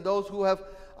hate us, and those who have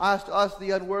asked us,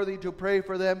 the unworthy, to pray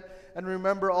for them. And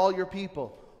remember all your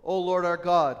people, O Lord our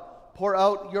God. Pour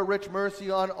out your rich mercy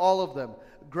on all of them.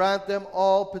 Grant them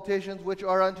all petitions which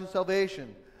are unto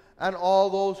salvation, and all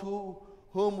those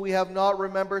whom we have not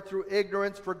remembered through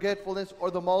ignorance, forgetfulness,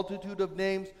 or the multitude of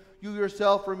names, you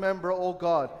yourself remember, O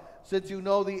God, since you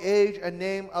know the age and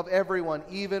name of everyone,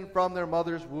 even from their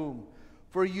mother's womb.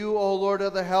 For you, O Lord, are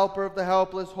the helper of the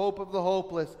helpless, hope of the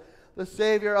hopeless, the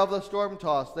Savior of the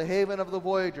storm-tossed, the haven of the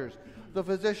voyagers, the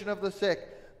physician of the sick.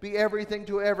 Be everything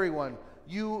to everyone.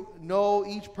 You know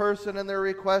each person and their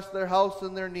request, their house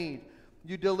and their need.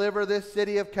 You deliver this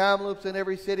city of Kamloops and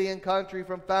every city and country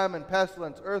from famine,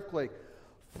 pestilence, earthquake,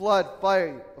 flood,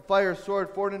 fire,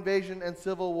 sword, foreign invasion, and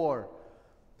civil war.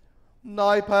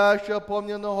 Najpasha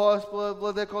pomnjeno Господа,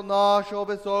 владико нашого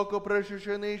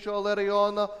високопресвященнішого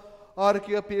Ларіона,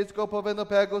 архієпископа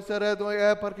Виннипегу, середньої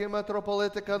епархії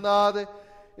митрополита Канади,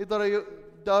 і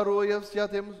дарує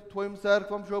святим Твоїм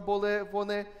церквам, що були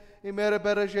вони, і мире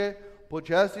береже, по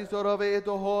честі здоров'я і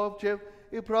того вчив,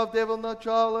 і правдиво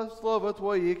начало слова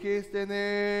Твоїх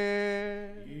істини.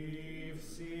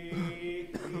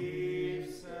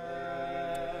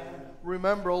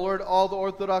 Remember, O Lord, all the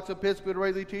Orthodox episcopate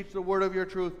rightly teach the word of your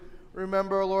truth.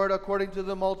 Remember, O Lord, according to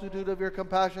the multitude of your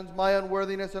compassions, my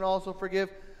unworthiness, and also forgive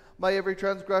my every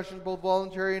transgression, both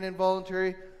voluntary and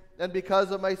involuntary. And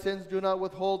because of my sins, do not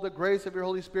withhold the grace of your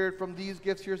Holy Spirit from these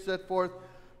gifts here set forth.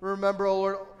 Remember, O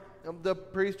Lord, the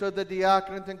priesthood, the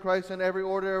diaconate in Christ, and every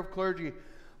order of clergy.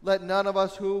 Let none of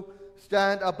us who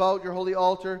stand about your holy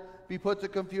altar be put to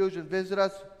confusion. Visit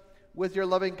us with your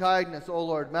loving kindness, O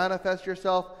Lord. Manifest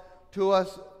yourself to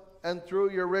us, and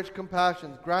through your rich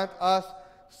compassions, grant us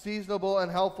seasonable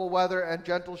and helpful weather and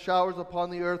gentle showers upon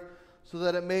the earth, so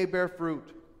that it may bear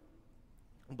fruit.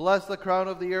 Bless the crown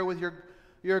of the year with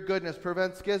your goodness.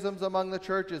 Prevent schisms among the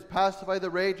churches. Pacify the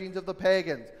ragings of the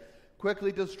pagans.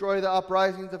 Quickly destroy the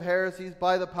uprisings of heresies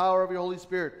by the power of your Holy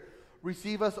Spirit.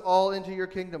 Receive us all into your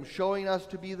kingdom, showing us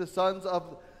to be the sons of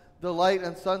the light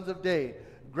and sons of day.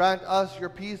 Grant us your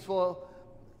peace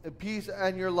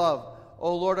and your love,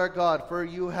 O Lord our God, for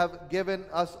you have given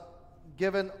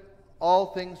all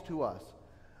things to us.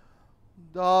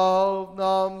 Дав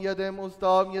нам єдим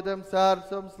устам, єдим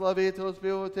серцем, славити,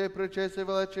 оспівати, причеси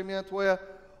величення Твоє,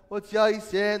 Отця і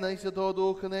Сина, і Святого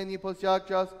Духа, нині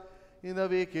повсякчас, і на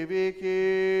віки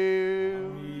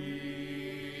віків.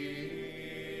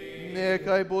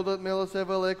 Нехай будуть милости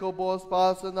великого Бога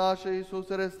Спаси нашого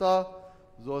Ісуса Христа,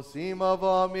 з усіма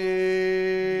вами.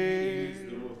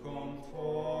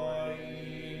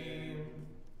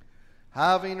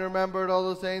 Having remembered all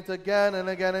the saints again and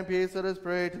again in peace, let us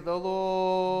pray to the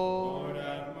Lord. Lord,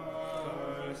 have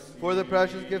mercy. For the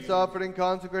precious gifts offered and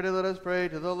consecrated, let us pray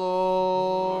to the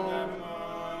Lord. Lord, have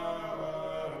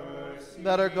mercy.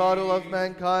 That our God who loves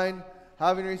mankind,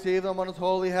 having received them on his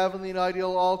holy, heavenly, and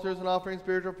ideal altars and offering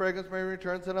spiritual fragrance, may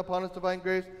return, send upon us divine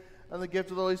grace and the gift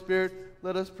of the Holy Spirit.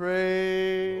 Let us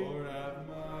pray. Lord, have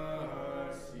mercy.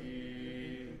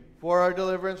 For our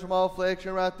deliverance from all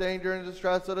affliction, wrath, danger, and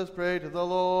distress, let us pray to the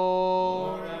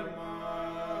Lord. Lord, have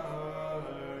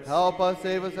mercy. Help us,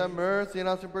 save us, have mercy on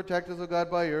us, and protect us, O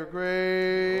God, by your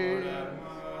grace. Lord, have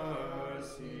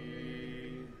mercy.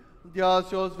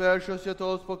 Дясьо звершу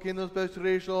святого спокійно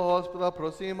спецрішого Господа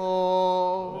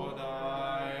просимо.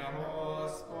 Подай,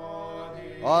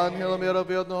 Господи. Ангела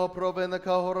мировидного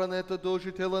провинника хоронити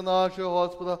душі тіла нашого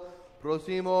Господа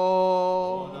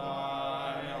просимо.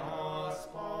 Подай,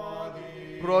 Господи.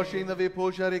 Прощення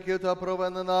відпущення ріків та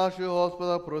провини нашої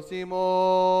Господа просимо.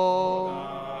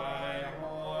 Подай,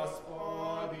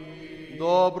 Господи.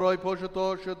 Добро й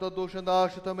почуто, що до душі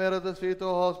наші та мира до світу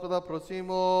Господа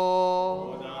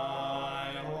просимо.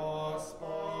 Подай,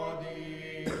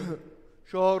 Господи.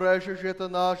 Що врешті життя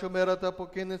нашого мира та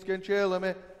покійні скінчили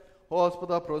ми,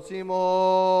 Господа просимо.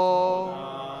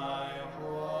 Подай,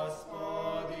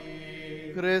 Господи.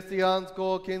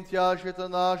 Християнського кінця життя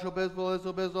нашого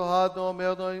безболесу, бездоганного,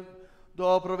 мирного,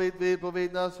 добро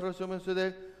відповідь нас, Христом і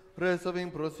суди,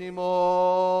 Христовим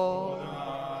просимо.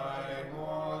 Подай,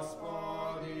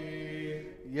 Господи.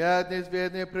 Єдність,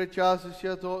 вірний, причаси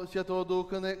Святого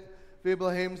Духа, ви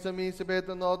благим самі себе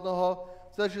один одного,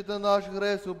 все життя наших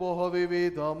Христу Богові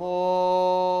віддамо.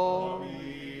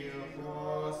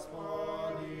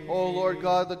 O Lord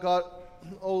God,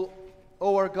 O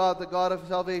our God, the God of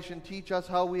salvation, teach us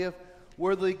how we have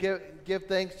worthily give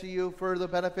thanks to you for the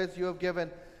benefits you have given,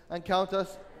 and count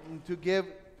us to give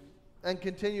and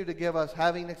continue to give us.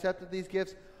 Having accepted these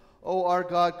gifts, O our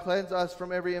God, cleanse us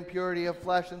from every impurity of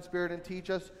flesh and spirit, and teach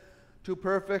us to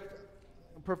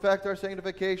perfect our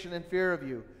sanctification in fear of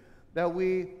you, that we,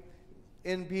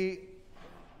 in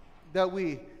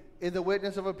the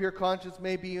witness of a pure conscience,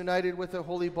 may be united with the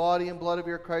holy body and blood of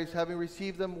your Christ. Having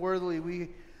received them worthily,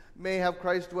 we may have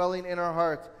Christ dwelling in our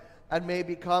hearts, and may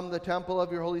become the temple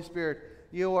of your Holy Spirit.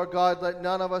 You, our God, let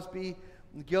none of us be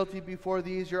guilty before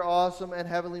these your awesome and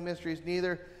heavenly mysteries,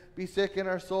 neither be sick in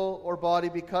our soul or body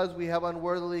because we have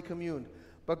unworthily communed.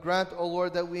 But grant, O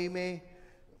Lord, that we may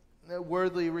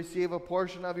worthily receive a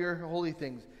portion of your holy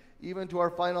things, even to our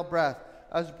final breath,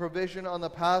 as a provision on the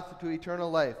path to eternal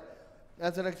life,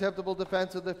 as an acceptable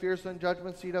defense of the fearsome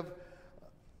judgment seat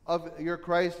of your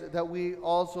Christ, that we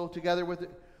also, together with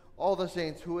all the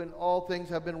saints who in all things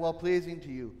have been well-pleasing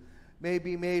to you, may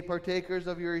be made partakers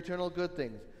of your eternal good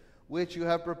things, which you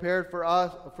have prepared for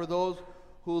us, for those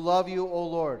who love you, O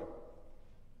Lord.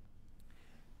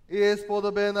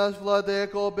 Ispodobe naš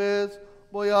vladeko bez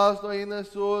bojazno i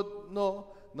nesudno,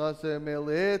 na se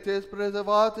meletis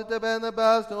prezivati tebe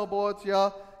nebesne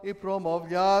obocя i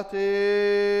pромовляти.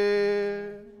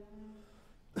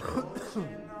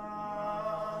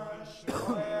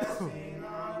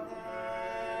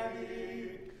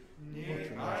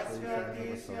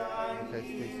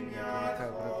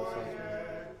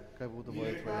 Хай буде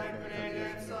воля Твоя,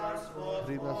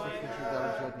 хліб нас насущний дай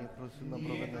сьогодні, проси нам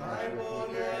провини наші,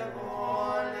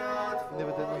 не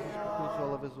веди нас у спокусу,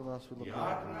 але вези нас від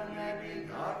лукавого.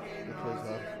 Бо Твоє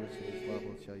царство, сила, слава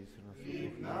Отця і Сина,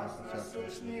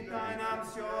 насущний дай нам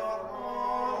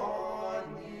сьогодні,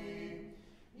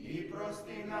 і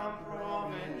прости нам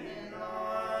провини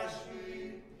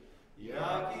наші,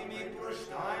 як і ми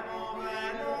прощаємо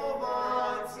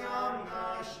винуватцям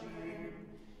нашим.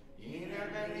 І не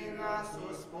веди нас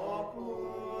у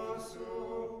спокусу,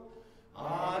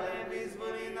 але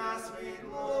визволи нас від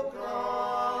лукавого.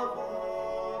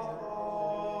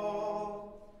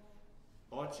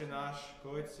 Отче наш,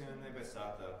 koji si na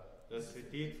nebesata, da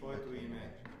sveti Твоето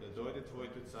име, да дойде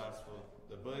Твоето царство,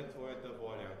 да бъде Твоята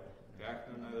воля,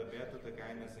 както на небето, така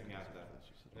и на земята.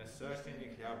 Насъщен ни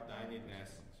хляб дай ни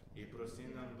днес и прости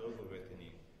нам дълговете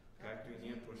ни, както и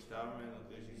ние прощаваме на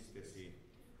длъжниците си.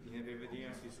 И не въведи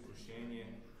нас в изкушение,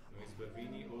 но избави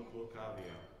ни от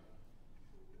лукавия.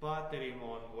 Pater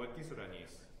imon otis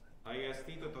ranis, aias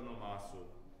tito tonomasu,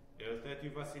 el teti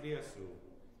Vasiliasu,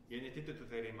 genetito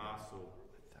tuterimasu,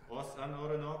 os an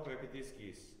oranoco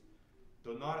epitiskis,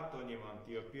 tonarton imon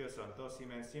Theopios antos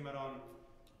imen simeron,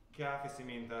 cafis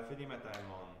iminta filimeta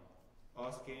imon,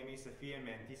 os chemis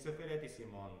fiementis opeletis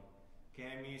imon,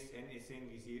 chemis en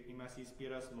isengis imas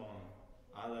ispiras mon,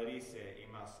 alarise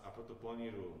imas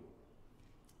apotoponiru.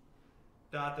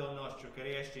 Tatăl nostru care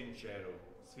ești în cerul,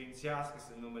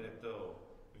 sfințească-se numele Tău,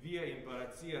 vie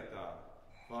împărăția Ta,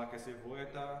 facă-se voia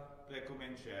Ta, precum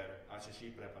în cer, așa și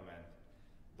pe pământ.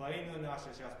 Părinul naș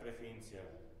așa spre ființă,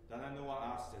 dar nouă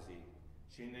astăzi,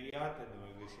 și ne iartă-ne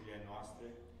greșelile noastre,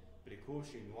 precum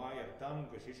și noi iertăm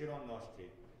greșelilor noștri,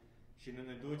 și nu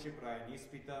ne duce prea în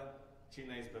ispită, ci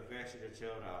ne izbăvește de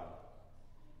cel rău.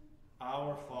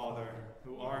 Our Father,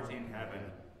 who art in heaven,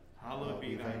 hallowed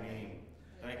be thy name.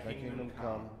 Thy kingdom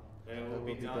come, thy will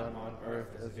be done on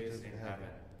earth as it is in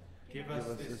heaven. Give us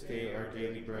this day our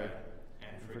daily bread,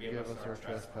 and forgive us our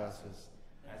trespasses,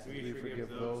 as we forgive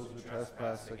those who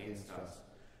trespass against us.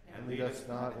 And lead us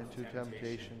not into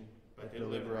temptation, but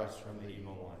deliver us from the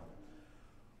evil one.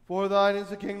 For thine is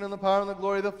the kingdom, the power, and the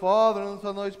glory of the Father, and the Son,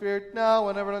 and the Holy Spirit, now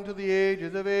and ever, unto the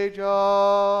ages of ages.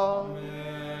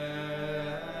 Amen.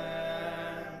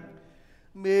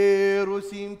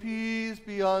 Mirus in peace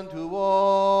be unto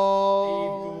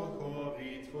all.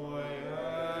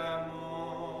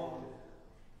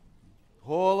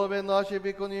 Whole of it, nasce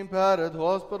vicon imperator,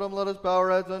 hospitum, let us bow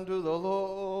our heads unto the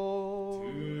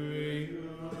Lord. To you,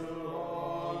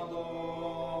 O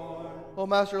Lord. O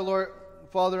Master, Lord,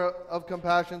 Father of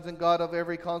compassions and God of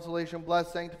every consolation,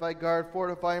 bless, sanctify, guard,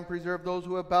 fortify, and preserve those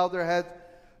who have bowed their heads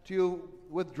to you.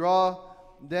 Withdraw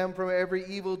them from every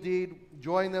evil deed,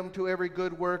 join them to every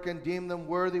good work, and deem them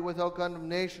worthy without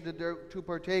condemnation to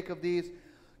partake of these,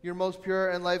 your most pure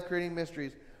and life-creating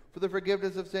mysteries, for the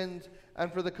forgiveness of sins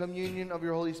and for the communion of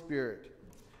your Holy Spirit.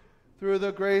 Through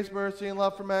the grace, mercy, and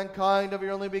love for mankind of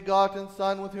your only begotten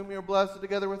Son, with whom you are blessed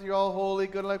together with your all-holy,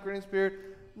 good, life-creating Spirit,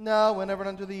 now and ever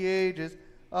unto the ages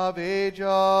of ages.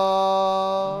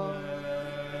 Amen.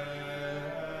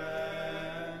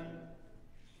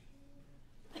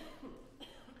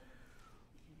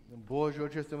 Боже,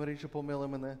 очисти миріше, помилуй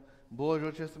мене. Боже,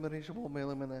 очисти миріше,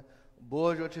 помилуй мене.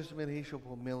 Боже, очисти миріше,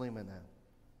 помилуй мене.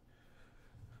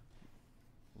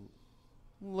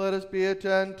 Let us be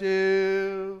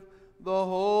attentive. The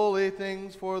holy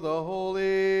things for the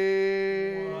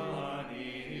holy. One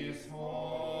is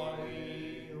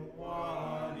holy,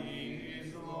 one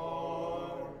is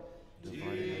Lord.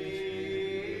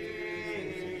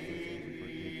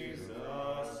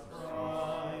 Jesus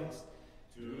Christ,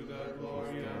 to the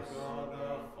glory of God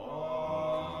the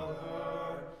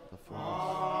Father.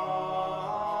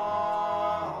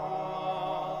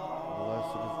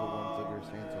 Blessed is the ones of your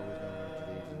saints always known unto the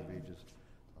ages of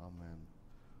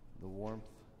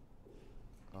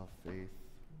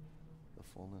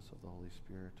fullness of the Holy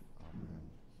Spirit. Amen.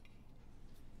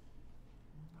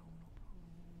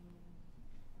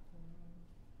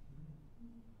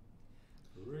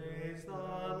 Praise the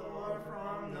Lord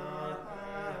from the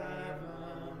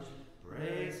heavens,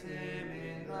 praise him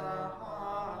in the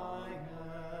highest.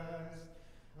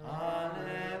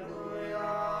 Alleluia,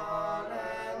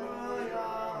 alleluia,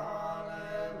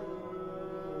 alleluia.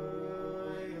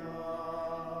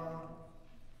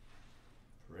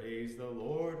 Praise the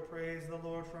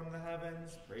Lord from the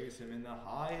heavens, praise him in the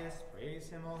highest, praise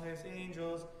him all his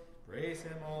angels, praise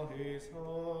him all his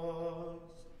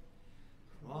hosts.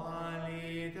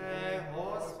 Chvalite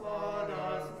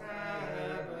Gospoda z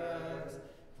nebes,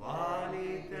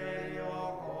 chvalite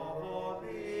Jehovo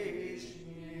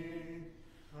Vyšný.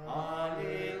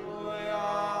 Alleluia,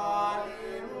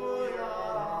 alleluia,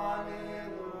 alleluia.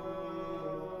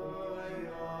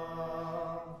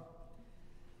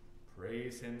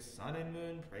 Praise him, sun and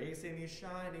moon, praise him, you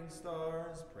shining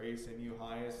stars, praise him, you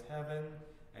highest heaven,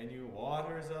 and you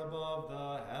waters above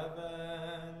the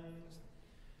heavens.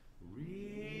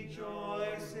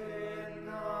 Rejoice in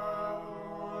the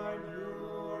Lord, you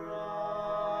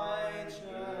righteous.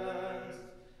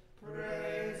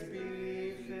 Praise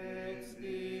befits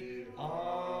the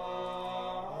upright.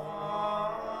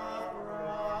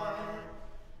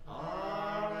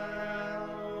 Alleluia,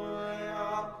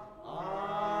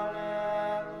 alleluia,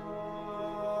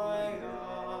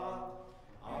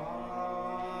 alleluia.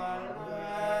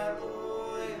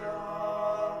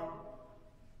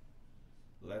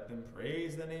 Let them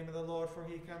praise the name of the Lord, for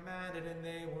he commanded and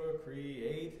they were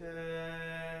created.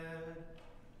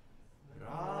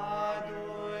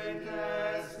 Radujte-ся,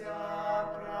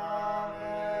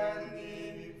 праведні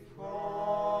в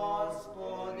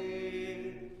Господі,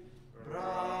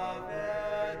 праведнім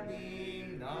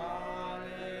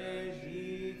належиться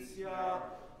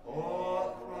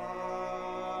похвала.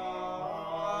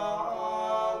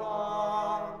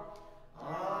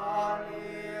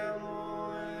 Аллилуйя,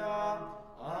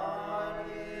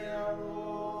 Alleluia,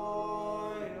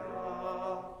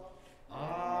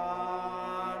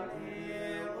 Alleluia.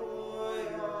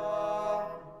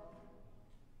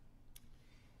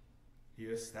 He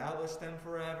established them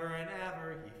forever and ever.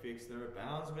 He fixed their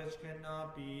bounds which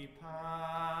cannot be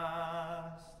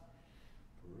passed.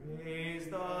 Praise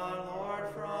the Lord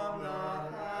from the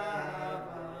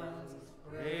heavens.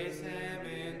 Praise him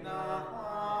in the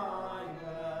highest.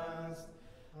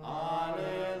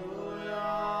 Alleluia,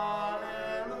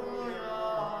 alleluia,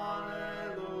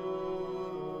 alleluia.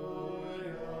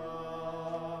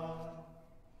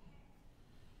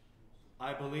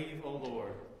 I believe, O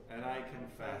Lord, and I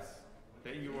confess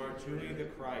that you are truly the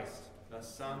Christ, the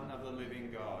Son of the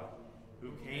living God,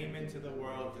 who came into the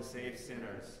world to save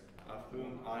sinners, of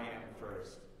whom I am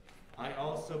first. I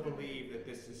also believe that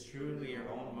this is truly your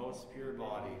own most pure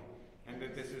body, and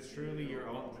that this is truly your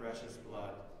own precious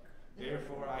blood.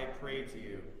 Therefore I pray to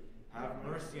you, have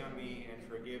mercy on me and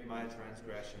forgive my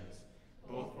transgressions,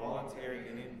 both voluntary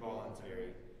and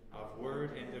involuntary, of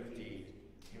word and of deed,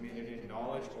 committed in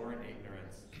knowledge or in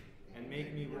ignorance, and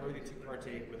make me worthy to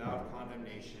partake without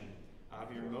condemnation of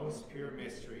your most pure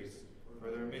mysteries, for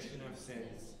the remission of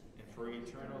sins and for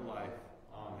eternal life.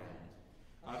 Amen.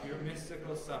 Of your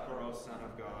mystical supper, O Son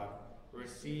of God,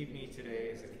 receive me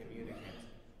today as a communicant,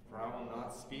 for I will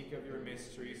not speak of your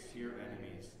mysteries to your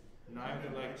enemies, neither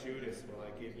like Judas will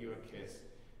I give you a kiss,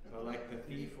 but like the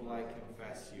thief will I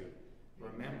confess you.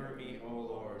 Remember me, O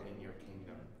Lord, in your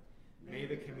kingdom. May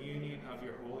the communion of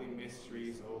your holy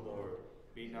mysteries, O Lord,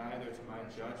 be neither to my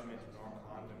judgment nor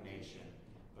condemnation,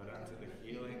 but unto the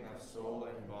healing of soul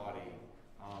and body.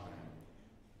 Amen.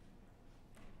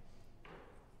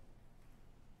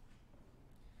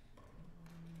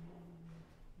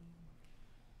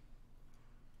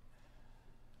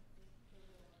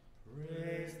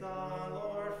 Praise the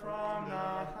Lord from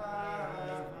the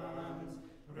heavens,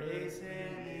 praise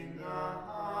him in the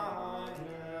highest.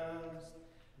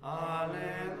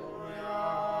 Alleluia,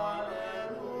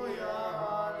 alleluia,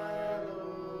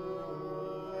 alleluia.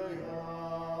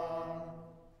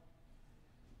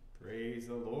 Praise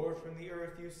the Lord from the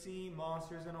earth, you sea,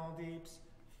 monsters and all deeps,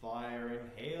 fire and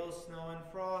hail, snow and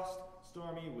frost,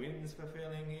 stormy winds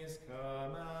fulfilling his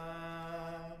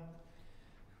command.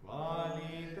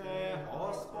 Chvalite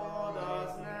Gospoda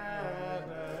z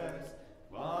nebes,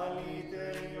 chvalite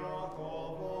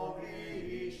Jehovo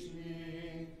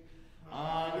Vyšný.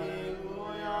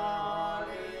 Alleluia,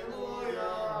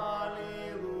 alleluia,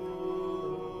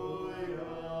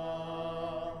 alleluia.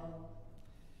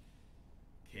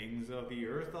 Kings of the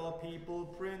earth all people,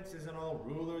 princes and all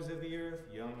rulers of the earth,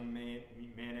 young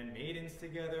men and maidens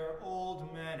together,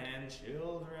 old men and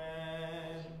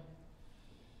children.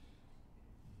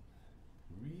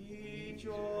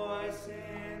 Rejoice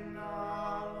in the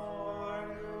Lord,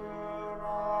 you're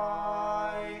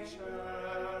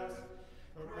righteous.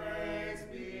 Praise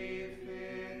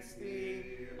befits the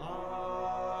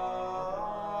upright.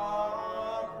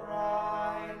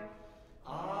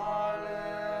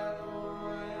 Alleluia,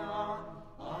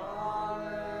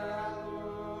 alleluia,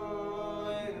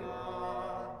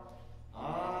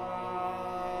 alleluia.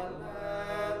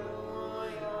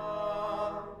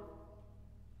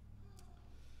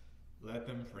 Let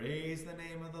them praise the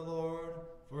name of the Lord,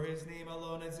 for his name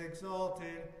alone is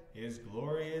exalted. His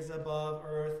glory is above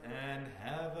earth and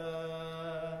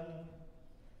heaven.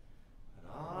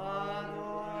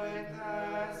 Radujte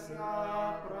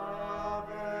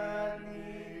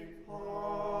pravedni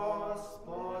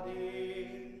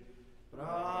Gospodi,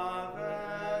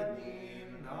 pravednim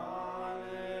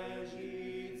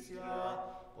naležícia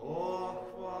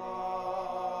pochvala.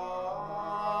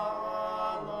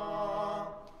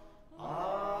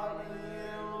 Alleluja,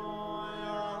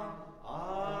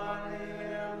 alleluja,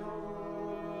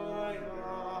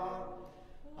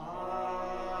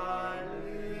 alleluia.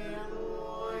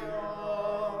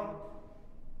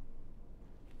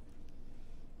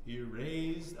 He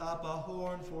raised up a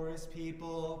horn for his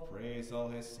people. Praise all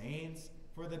his saints,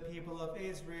 for the people of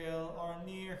Israel are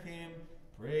near him.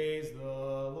 Praise the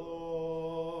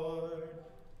Lord.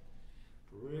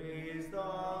 Praise the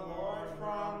Lord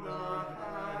from the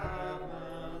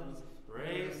heavens.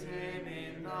 Praise him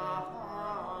in the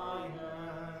highest.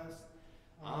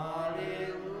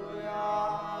 Alleluia,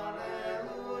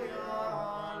 alleluia,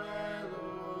 alleluia.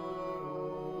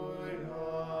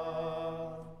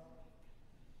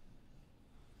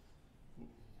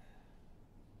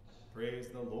 Praise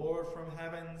the Lord from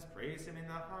heavens. Praise him in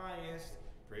the highest.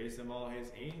 Praise him all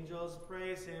his angels.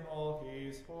 Praise him all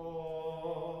his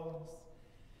hosts.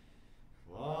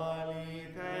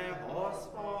 Chvalite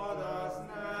Gospoda z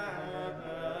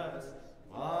nebes,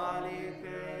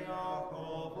 chvalite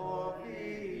Jakobo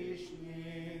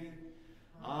vyšných.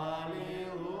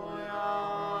 Alleluja,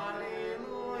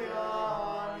 alleluja,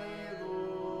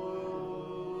 alleluja.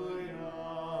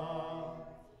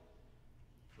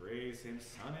 Praise him,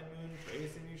 sun and moon,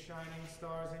 praise him, you shining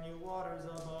stars, and you waters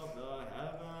above the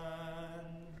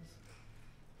heavens.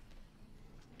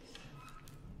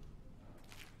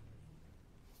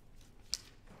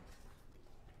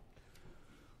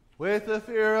 With the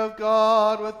fear of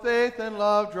God, with faith and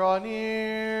love, draw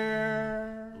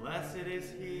near. Blessed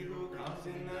is he who comes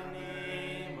in the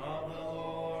name of the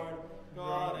Lord.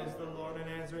 God is the Lord and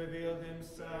has revealed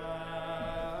himself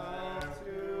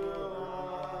to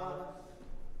us.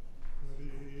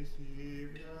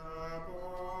 Receive the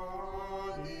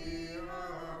body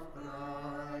of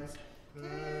Christ.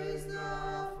 Taste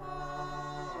the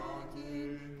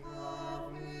fountain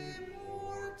of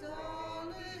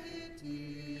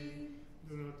immortality.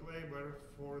 Do not labor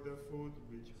for the food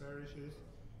which perishes,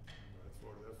 but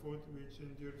for the food which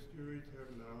endures to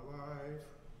eternal life,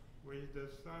 which the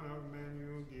Son of Man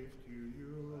will give to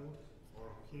you. For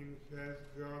him has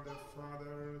God the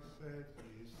Father set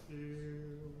his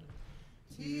seal.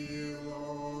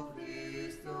 Tilo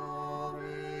Christove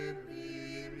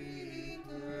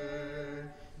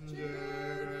primite,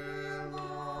 gerelare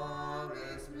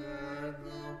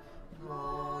smerdum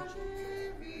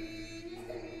procevite.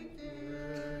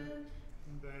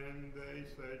 Then they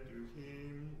said to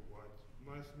him, what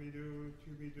must we do to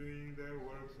be doing the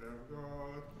works of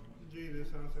God?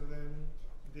 Jesus answered them,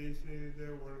 this is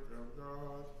the work of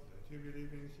God, that you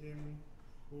believe in him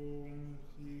whom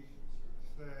he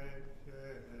said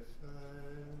has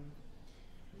sent.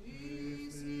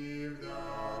 Receive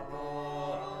the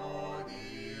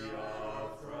body of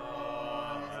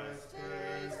Christ,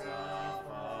 taste the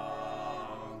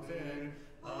fountain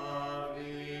of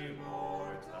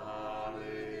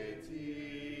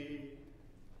immortality.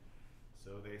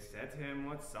 So they said to him,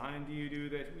 what sign do you do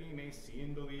that we may see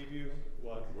and believe you?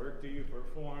 What work do you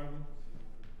perform?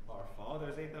 Our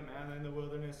fathers ate the manna in the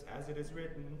wilderness, as it is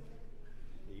written.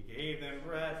 He gave them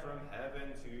bread from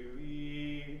heaven to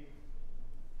eat.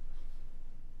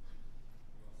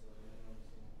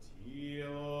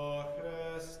 Tilo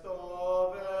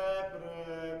Christove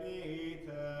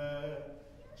premite,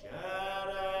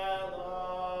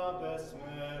 gerela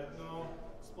besmrtno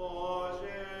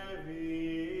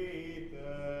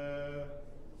spoživite.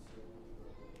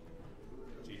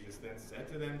 Jesus then said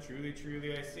to them, truly,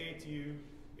 truly, I say to you,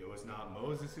 it was not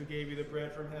Moses who gave you the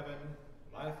bread from heaven.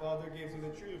 My Father gives you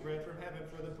the true bread from heaven,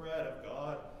 for the bread of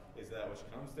God is that which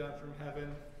comes down from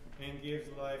heaven and gives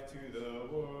life to the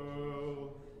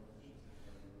world.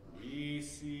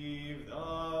 Receive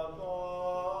the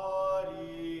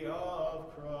body of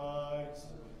Christ.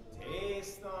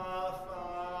 Taste the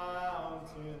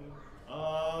fountain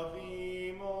of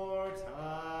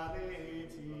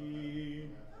immortality.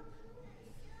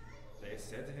 They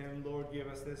said to him, Lord, give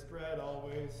us this bread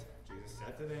always. Jesus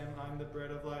said to them, I am the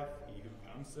bread of life. He who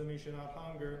comes to me shall not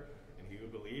hunger, and he who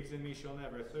believes in me shall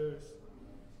never thirst.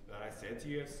 But I said to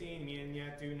you, have seen me, and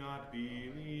yet do not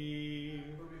believe.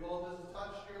 For behold, this has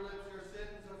touched your lips, your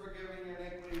sins are forgiven, your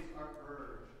iniquities are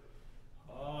purged.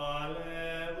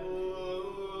 Alleluia,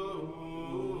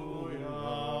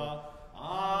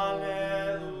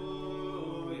 alleluia,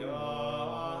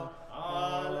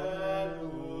 alleluia.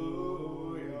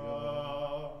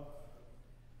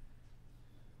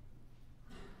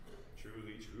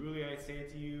 Truly, truly, I say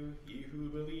to you, he who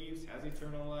believes has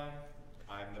eternal life.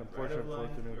 I am the bread of life.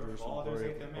 Your fathers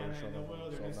ate the manna in the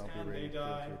wilderness, and they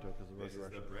died. This is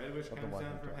the bread which comes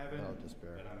down from heaven,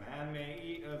 that a man may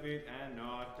eat of it and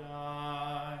not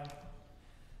die.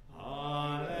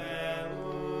 Alleluia.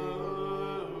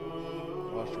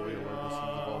 Wash away your sins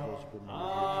of all those who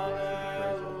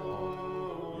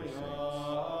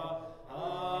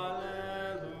Hallelujah.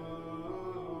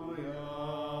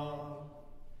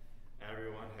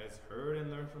 Everyone has heard and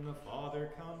learned from the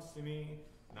Father comes to me.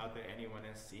 Not that anyone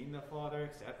has seen the Father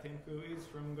except him who is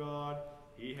from God.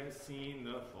 He has seen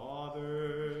the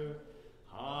Father.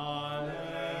 Hallelujah.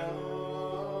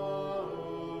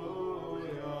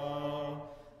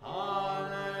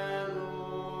 Hallelujah.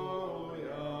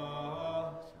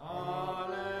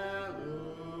 Hallelujah.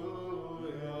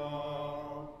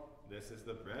 This is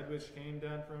the bread which came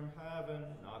down from heaven,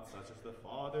 not such as the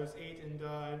fathers ate and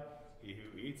died. He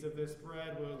who eats of this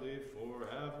bread will live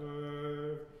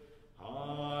forever.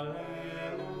 Hallelujah.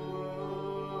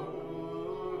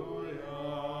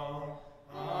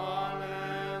 Hallelujah.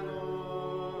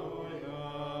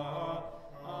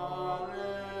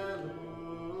 Hallelujah.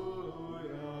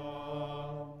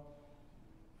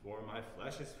 For my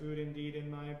flesh is food indeed,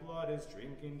 and my blood is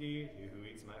drink indeed. He who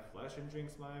eats my flesh and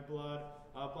drinks my blood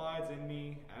abides in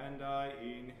me, and I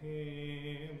in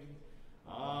him.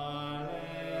 Alleluia.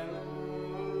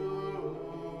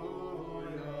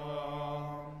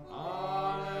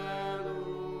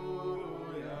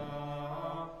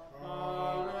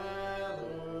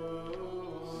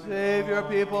 Save your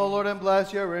people, Lord, and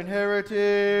bless your inheritance.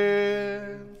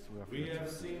 We have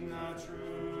seen the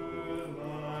true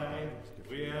light.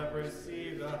 We have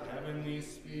received the heavenly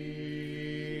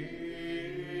Spirit.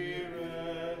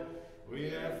 We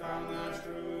have found the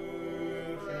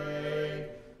true faith,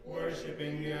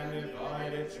 worshiping the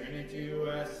undivided Trinity who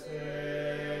has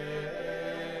saved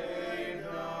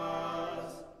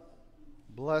us.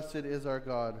 Blessed is our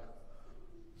God.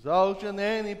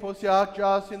 Zaučeneni posjak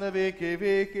čas i na veki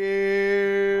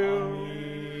veki.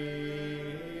 Amen.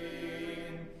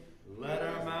 Let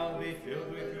our mouth be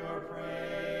filled with your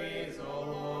praise, O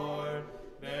Lord,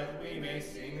 that we may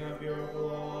sing of your glory.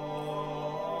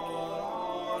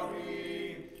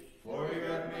 For you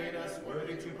have made us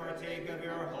worthy to partake of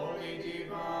your holy,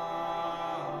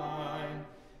 divine,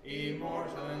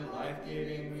 immortal, and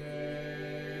life-giving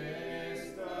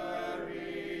mysteries.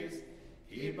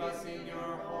 Keep us in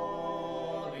your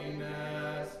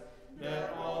holiness,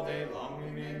 that all day long we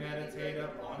may meditate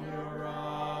upon your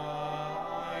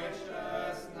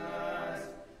righteousness.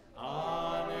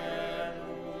 Alleluia,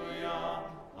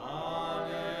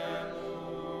 alleluia,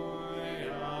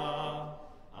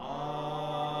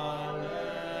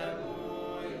 alleluia.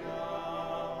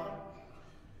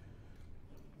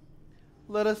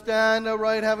 Let us stand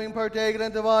upright, having partaken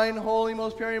in divine, holy,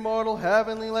 most pure, immortal,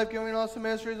 heavenly, life-giving, awesome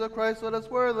mysteries of Christ. Let us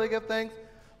worthily give thanks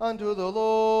unto the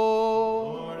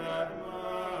Lord. Lord, have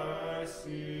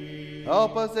mercy.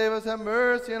 Help us, save us, have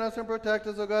mercy on us, and protect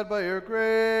us, O God, by your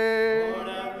grace. Lord,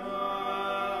 have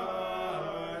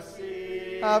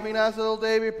mercy. Having asked that all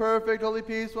day be perfect, holy,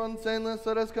 peaceful, and sinless,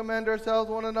 let us commend ourselves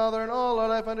one another and all our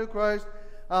life unto Christ,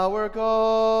 our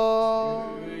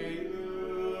God.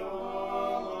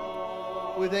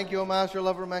 We thank you, O Master,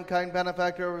 lover of mankind,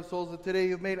 benefactor of our souls, that today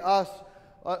you've made us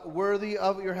worthy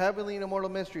of your heavenly and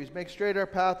immortal mysteries. Make straight our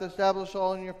path, establish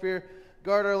all in your fear,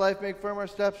 guard our life, make firm our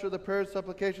steps through the prayers,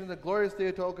 supplications, and glorious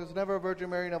Theotokos, and ever Virgin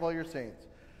Mary, and of all your saints.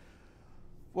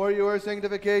 For your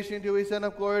sanctification do we send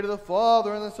up glory to the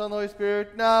Father, and the Son, and the Holy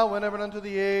Spirit, now and ever, and unto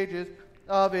the ages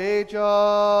of ages.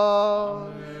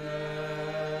 Amen.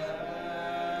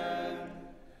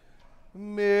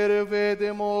 Mire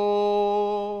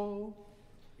vedemo.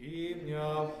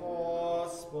 Ім'я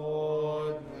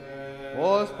Господне.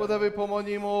 Господи,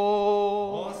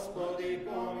 помолімо. Господи,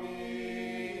 помилуй.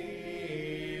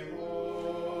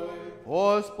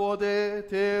 Господи,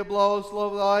 Ти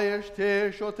благословляєш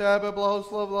те, що Тебе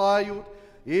благословляють,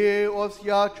 і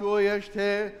освячуєш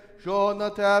те, що на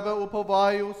Тебе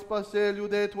уповають, спаси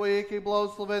людей Твоїх і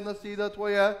благослови наслідя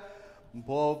Твоє,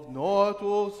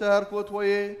 повноту в церкву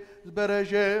Твої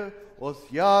збережи,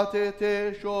 освяти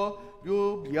те, що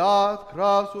люблять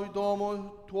красу й дому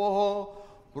Твого,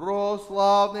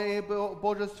 прославне і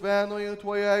божественною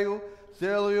Твоєю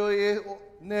силою і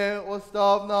не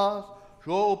остав нас,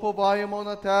 що уповаємо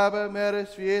на Тебе, мири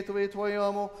світові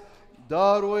Твоєму,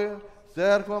 даруй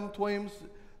церквам Твоїм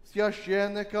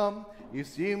священникам і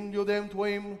всім людям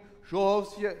Твоїм, що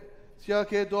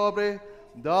всяке добре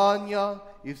дання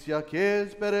і всяке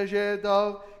збереже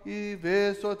дав і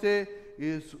висоти,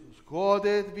 і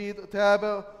сходить від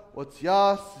Тебе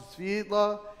Отця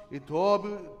світла, і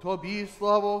Тобі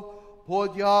славу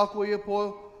подякую,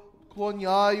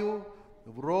 поклоняю,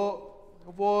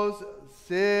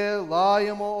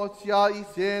 воссилаємо Отця і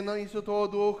Сина і Святого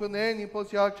Духа, нині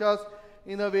повсякчас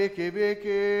і на віки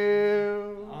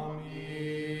віків.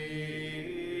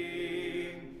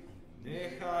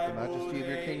 The majesty of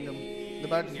your kingdom, the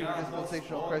majesty of your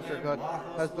dispensation, O Christ our God,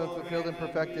 has been fulfilled and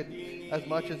perfected as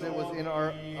much as it was in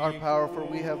our power, for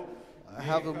we have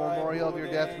the memorial of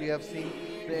your death, we have seen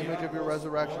the image of your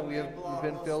resurrection, we have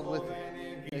been filled with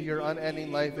your unending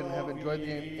life and have enjoyed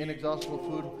the inexhaustible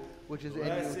food which is in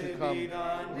you to come.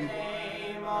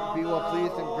 Be well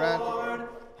pleased and grant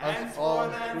us all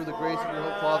through the grace of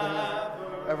your Father who is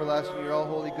everlasting, your all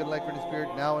holy, good, like the Spirit,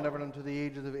 now and ever unto the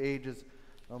ages of ages.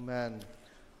 Amen.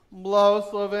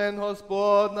 Благословен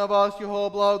Господь на вас його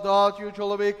благодатью,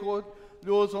 чоловіку,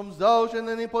 людям завжди,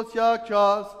 нині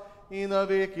повсякчас і на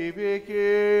віки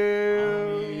віків.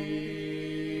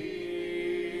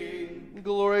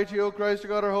 Glory to you, Christ,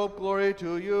 God, our hope. Glory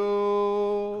to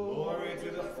you. Glory to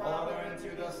the Father, and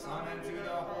to the Son, and to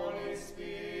the Holy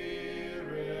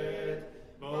Spirit,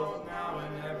 both now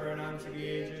and ever, and unto the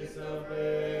ages of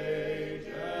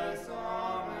ages.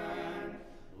 Amen.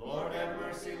 Lord have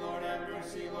mercy, Lord have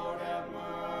mercy, Lord have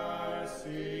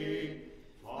mercy.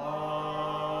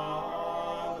 Father,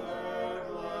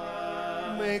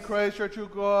 bless. May Christ, our true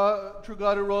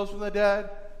God who rose from the dead,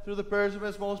 through the prayers of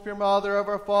his most pure mother, of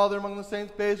our Father among the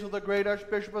saints, Basil, the great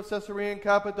Archbishop of Caesarea and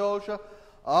Cappadocia,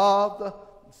 of the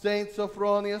Saint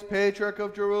Sophronius, patriarch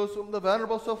of Jerusalem, the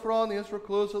Venerable Sophronius,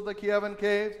 recluse of the Kiev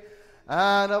Caves,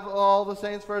 and of all the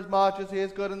saints, for as much as he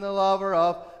is good and the lover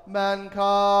of mankind.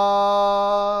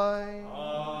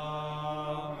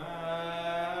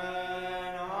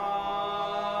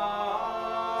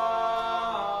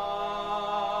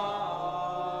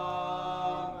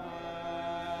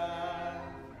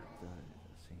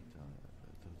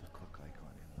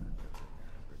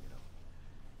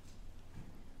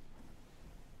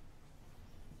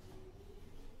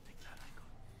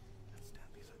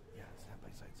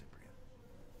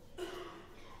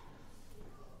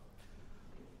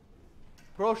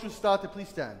 Proszę stati, please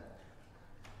stand.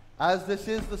 As this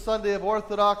is the Sunday of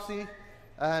Orthodoxy,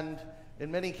 and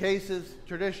in many cases,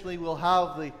 traditionally, we'll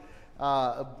have the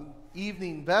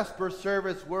evening Vesper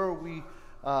service where we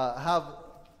have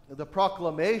the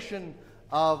proclamation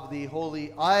of the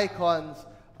holy icons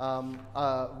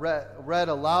read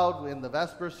aloud in the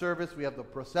Vesper service. We have the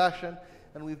procession,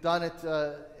 and we've done it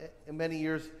in many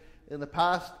years in the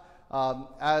past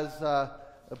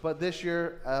but this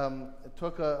year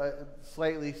took a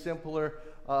slightly simpler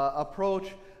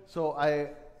approach. So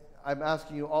I'm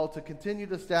asking you all to continue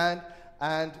to stand.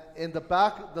 And in the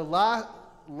back,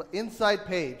 inside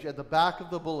page at the back of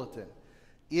the bulletin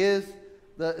is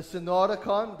the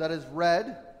Synodicon that is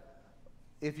red.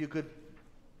 If you could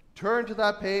turn to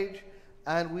that page,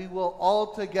 and we will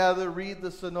all together read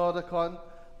the Synodicon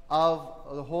of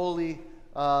the holy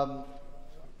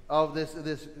of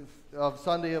this of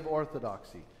Sunday of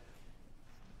Orthodoxy.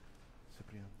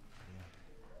 Cyprian,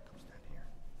 come stand here.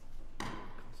 Come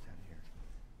stand here.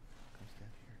 Come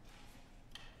stand here.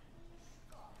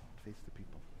 Face the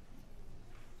people.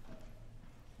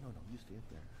 No, you stay up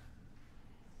there.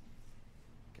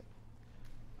 Okay.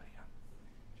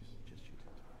 Just you two.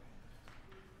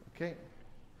 Okay.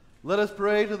 Let us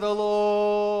pray to the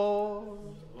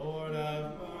Lord. Lord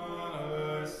have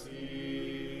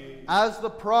mercy. As the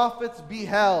prophets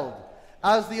beheld,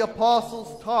 as the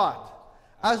apostles taught,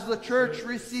 as the church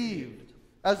received,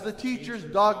 as the teachers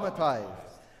dogmatized,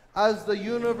 as the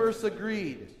universe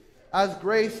agreed, as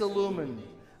grace illumined,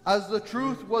 as the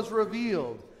truth was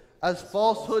revealed, as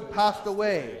falsehood passed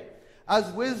away,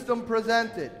 as wisdom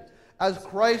presented, as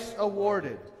Christ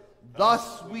awarded,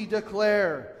 thus we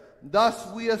declare Thus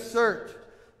we assert,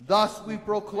 thus we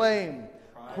proclaim,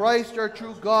 Christ our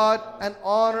true God, and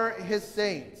honor his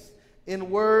saints, in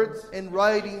words, in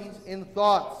writings, in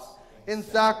thoughts, in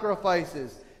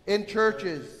sacrifices, in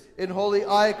churches, in holy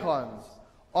icons.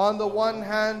 On the one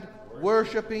hand,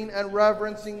 worshiping and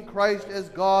reverencing Christ as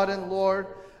God and Lord,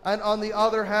 and on the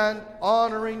other hand,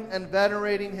 honoring and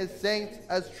venerating his saints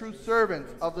as true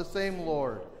servants of the same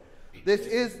Lord. This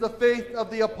is the faith of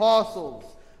the apostles.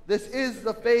 This is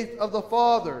the faith of the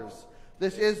fathers.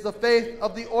 This is the faith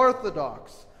of the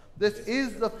Orthodox. This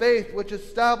is the faith which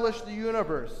established the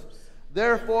universe.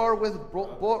 Therefore, with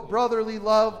brotherly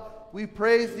love, we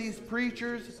praise these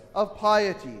preachers of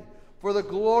piety for the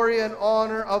glory and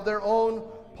honor of their own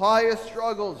pious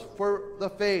struggles for the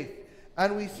faith.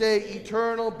 And we say,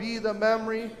 eternal be the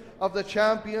memory of the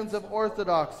champions of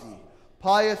orthodoxy,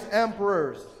 pious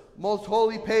emperors, most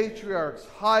holy patriarchs,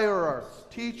 hierarchs,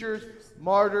 teachers,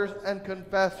 martyrs, and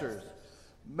confessors.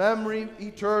 Memory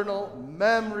eternal,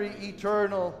 memory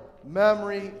eternal,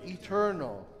 memory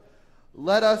eternal.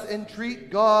 Let us entreat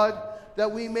God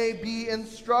that we may be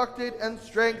instructed and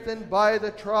strengthened by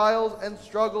the trials and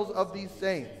struggles of these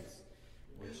saints,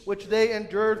 which they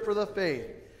endured for the faith,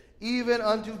 even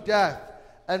unto death,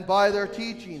 and by their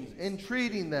teachings,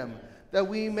 entreating them that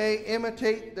we may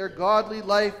imitate their godly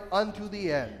life unto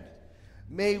the end.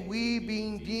 May we,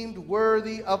 being deemed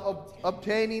worthy of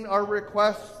obtaining our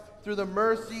requests through the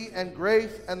mercy and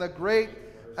grace and the great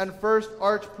and first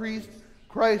archpriest,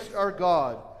 Christ our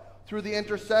God, through the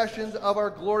intercessions of our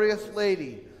glorious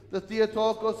Lady, the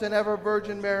Theotokos and ever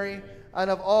Virgin Mary, and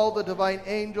of all the divine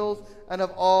angels, and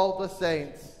of all the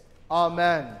saints.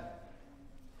 Amen.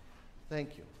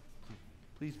 Thank you.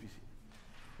 Please be seated.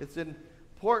 It's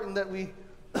important that we,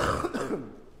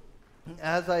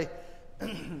 as I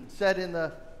said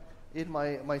in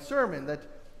my sermon, that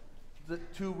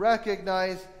to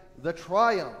recognize the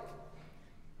triumph.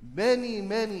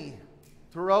 Many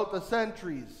throughout the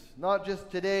centuries, not just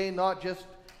today, not just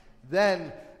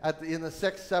then, in the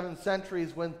 6th, 7th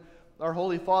centuries when our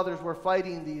holy fathers were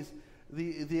fighting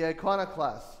the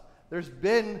iconoclasts. There's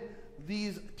been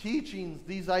these teachings,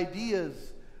 these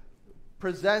ideas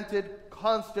presented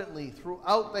constantly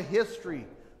throughout the history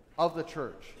of the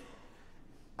church.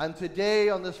 And today,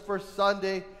 on this first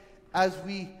Sunday, as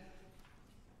we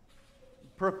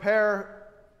prepare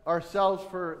ourselves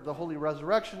for the holy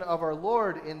resurrection of our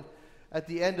Lord at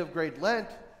the end of Great Lent,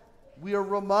 we are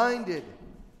reminded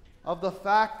of the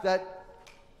fact that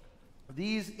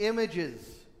these images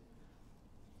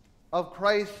of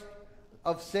Christ,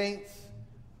 of saints,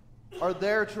 are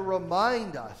there to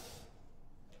remind us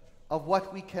of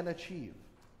what we can achieve,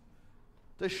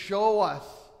 to show us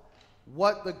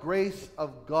what the grace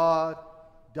of God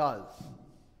does.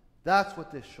 That's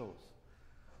what this shows.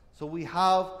 So we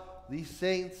have these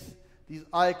saints, these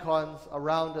icons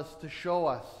around us to show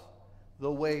us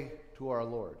the way to our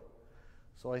Lord.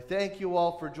 So I thank you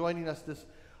all for joining us this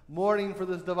morning for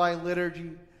this divine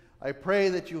liturgy. I pray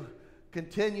that you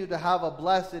continue to have a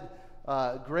blessed,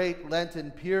 great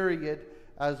Lenten period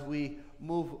as we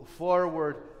move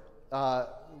forward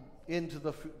into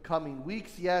the coming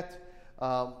weeks yet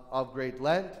of Great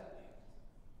Lent.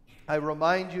 I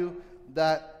remind you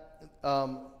that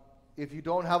if you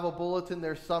don't have a bulletin,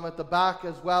 there's some at the back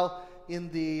as well in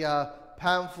the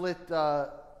pamphlet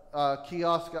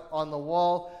kiosk on the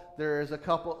wall. There's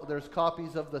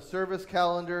copies of the service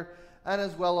calendar, and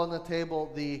as well on the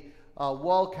table the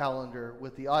wall calendar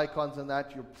with the icons and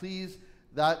that.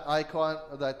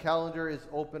 That calendar is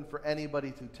open for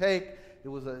anybody to take. It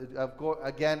was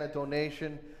again a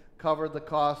donation, covered the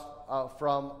cost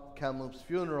from Kamloops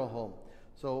Funeral Home.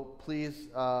 So please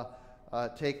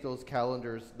take those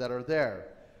calendars that are there.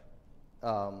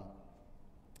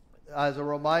 As a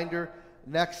reminder,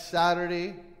 next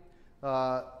Saturday,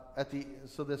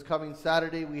 this coming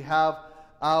Saturday, we have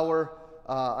our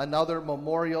another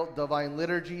memorial divine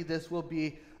liturgy. This will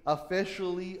be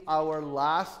officially our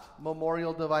last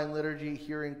memorial divine liturgy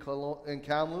here in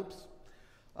Kamloops.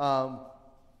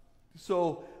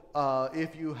 So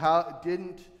if you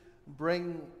didn't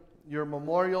bring your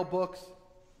memorial books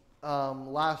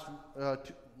last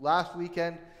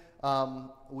weekend,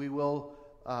 we will.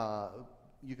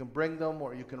 You can bring them,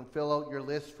 or you can fill out your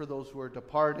list for those who are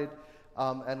departed,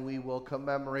 and we will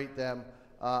commemorate them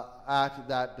at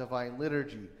that divine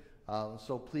liturgy.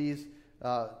 So please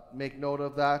make note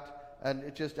of that.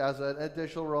 And just as an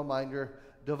additional reminder,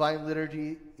 divine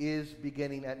liturgy is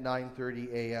beginning at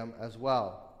 9:30 a.m. as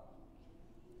well.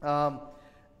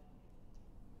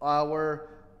 Our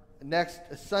next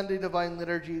Sunday divine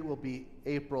liturgy will be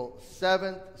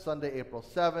Sunday, April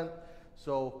 7th.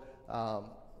 So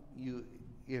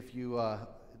if you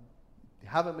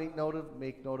haven't made note of,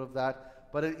 make note of that.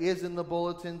 But it is in the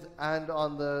bulletins and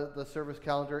on the service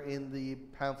calendar in the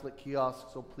pamphlet kiosk.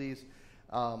 So please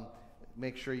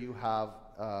make sure you have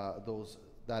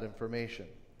that information.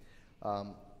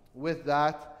 With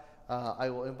that, I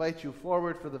will invite you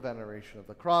forward for the veneration of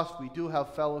the cross. We do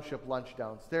have fellowship lunch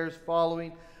downstairs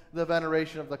following the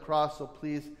veneration of the cross, so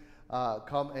please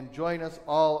come and join us.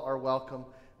 All are welcome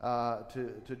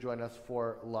to join us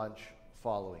for lunch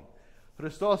following.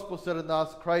 Christos posered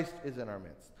nas, Christ is in our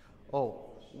midst.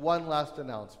 Oh, one last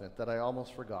announcement that I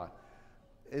almost forgot.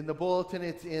 In the bulletin,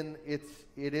 it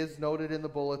is noted in the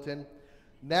bulletin.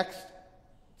 Next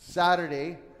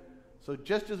Saturday, so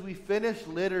just as we finish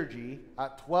liturgy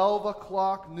at 12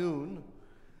 o'clock noon,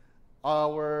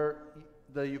 the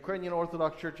Ukrainian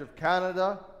Orthodox Church of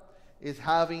Canada is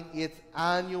having its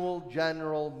annual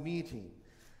general meeting.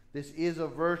 This is a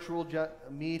virtual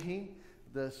meeting,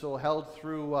 so held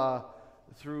through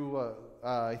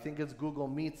I think it's Google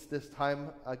Meets this time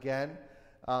again.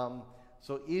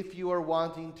 So if you are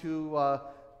wanting to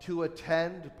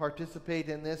attend, to participate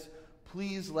in this,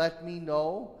 please let me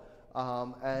know.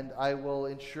 And I will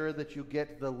ensure that you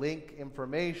get the link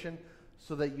information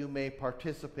so that you may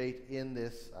participate in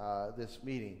this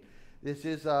meeting. This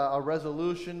is a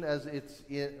resolution as it's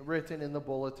written in the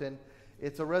bulletin.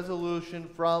 It's a resolution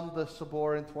from the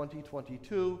Sabor in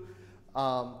 2022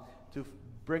 to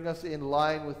bring us in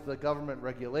line with the government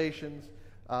regulations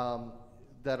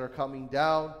that are coming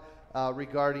down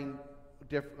regarding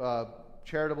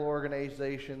charitable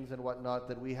organizations and whatnot,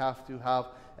 that we have to have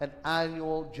an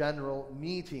annual general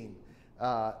meeting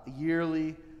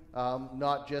yearly,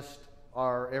 not just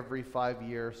our every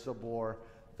 5-year Sabor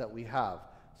that we have.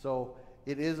 So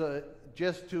it is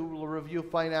just to review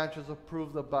financials,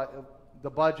 approve the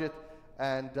budget,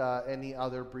 and any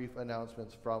other brief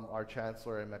announcements from our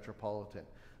Chancellor and Metropolitan.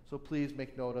 So please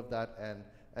make note of that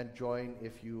and join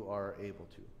if you are able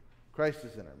to. Christ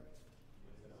is in our midst.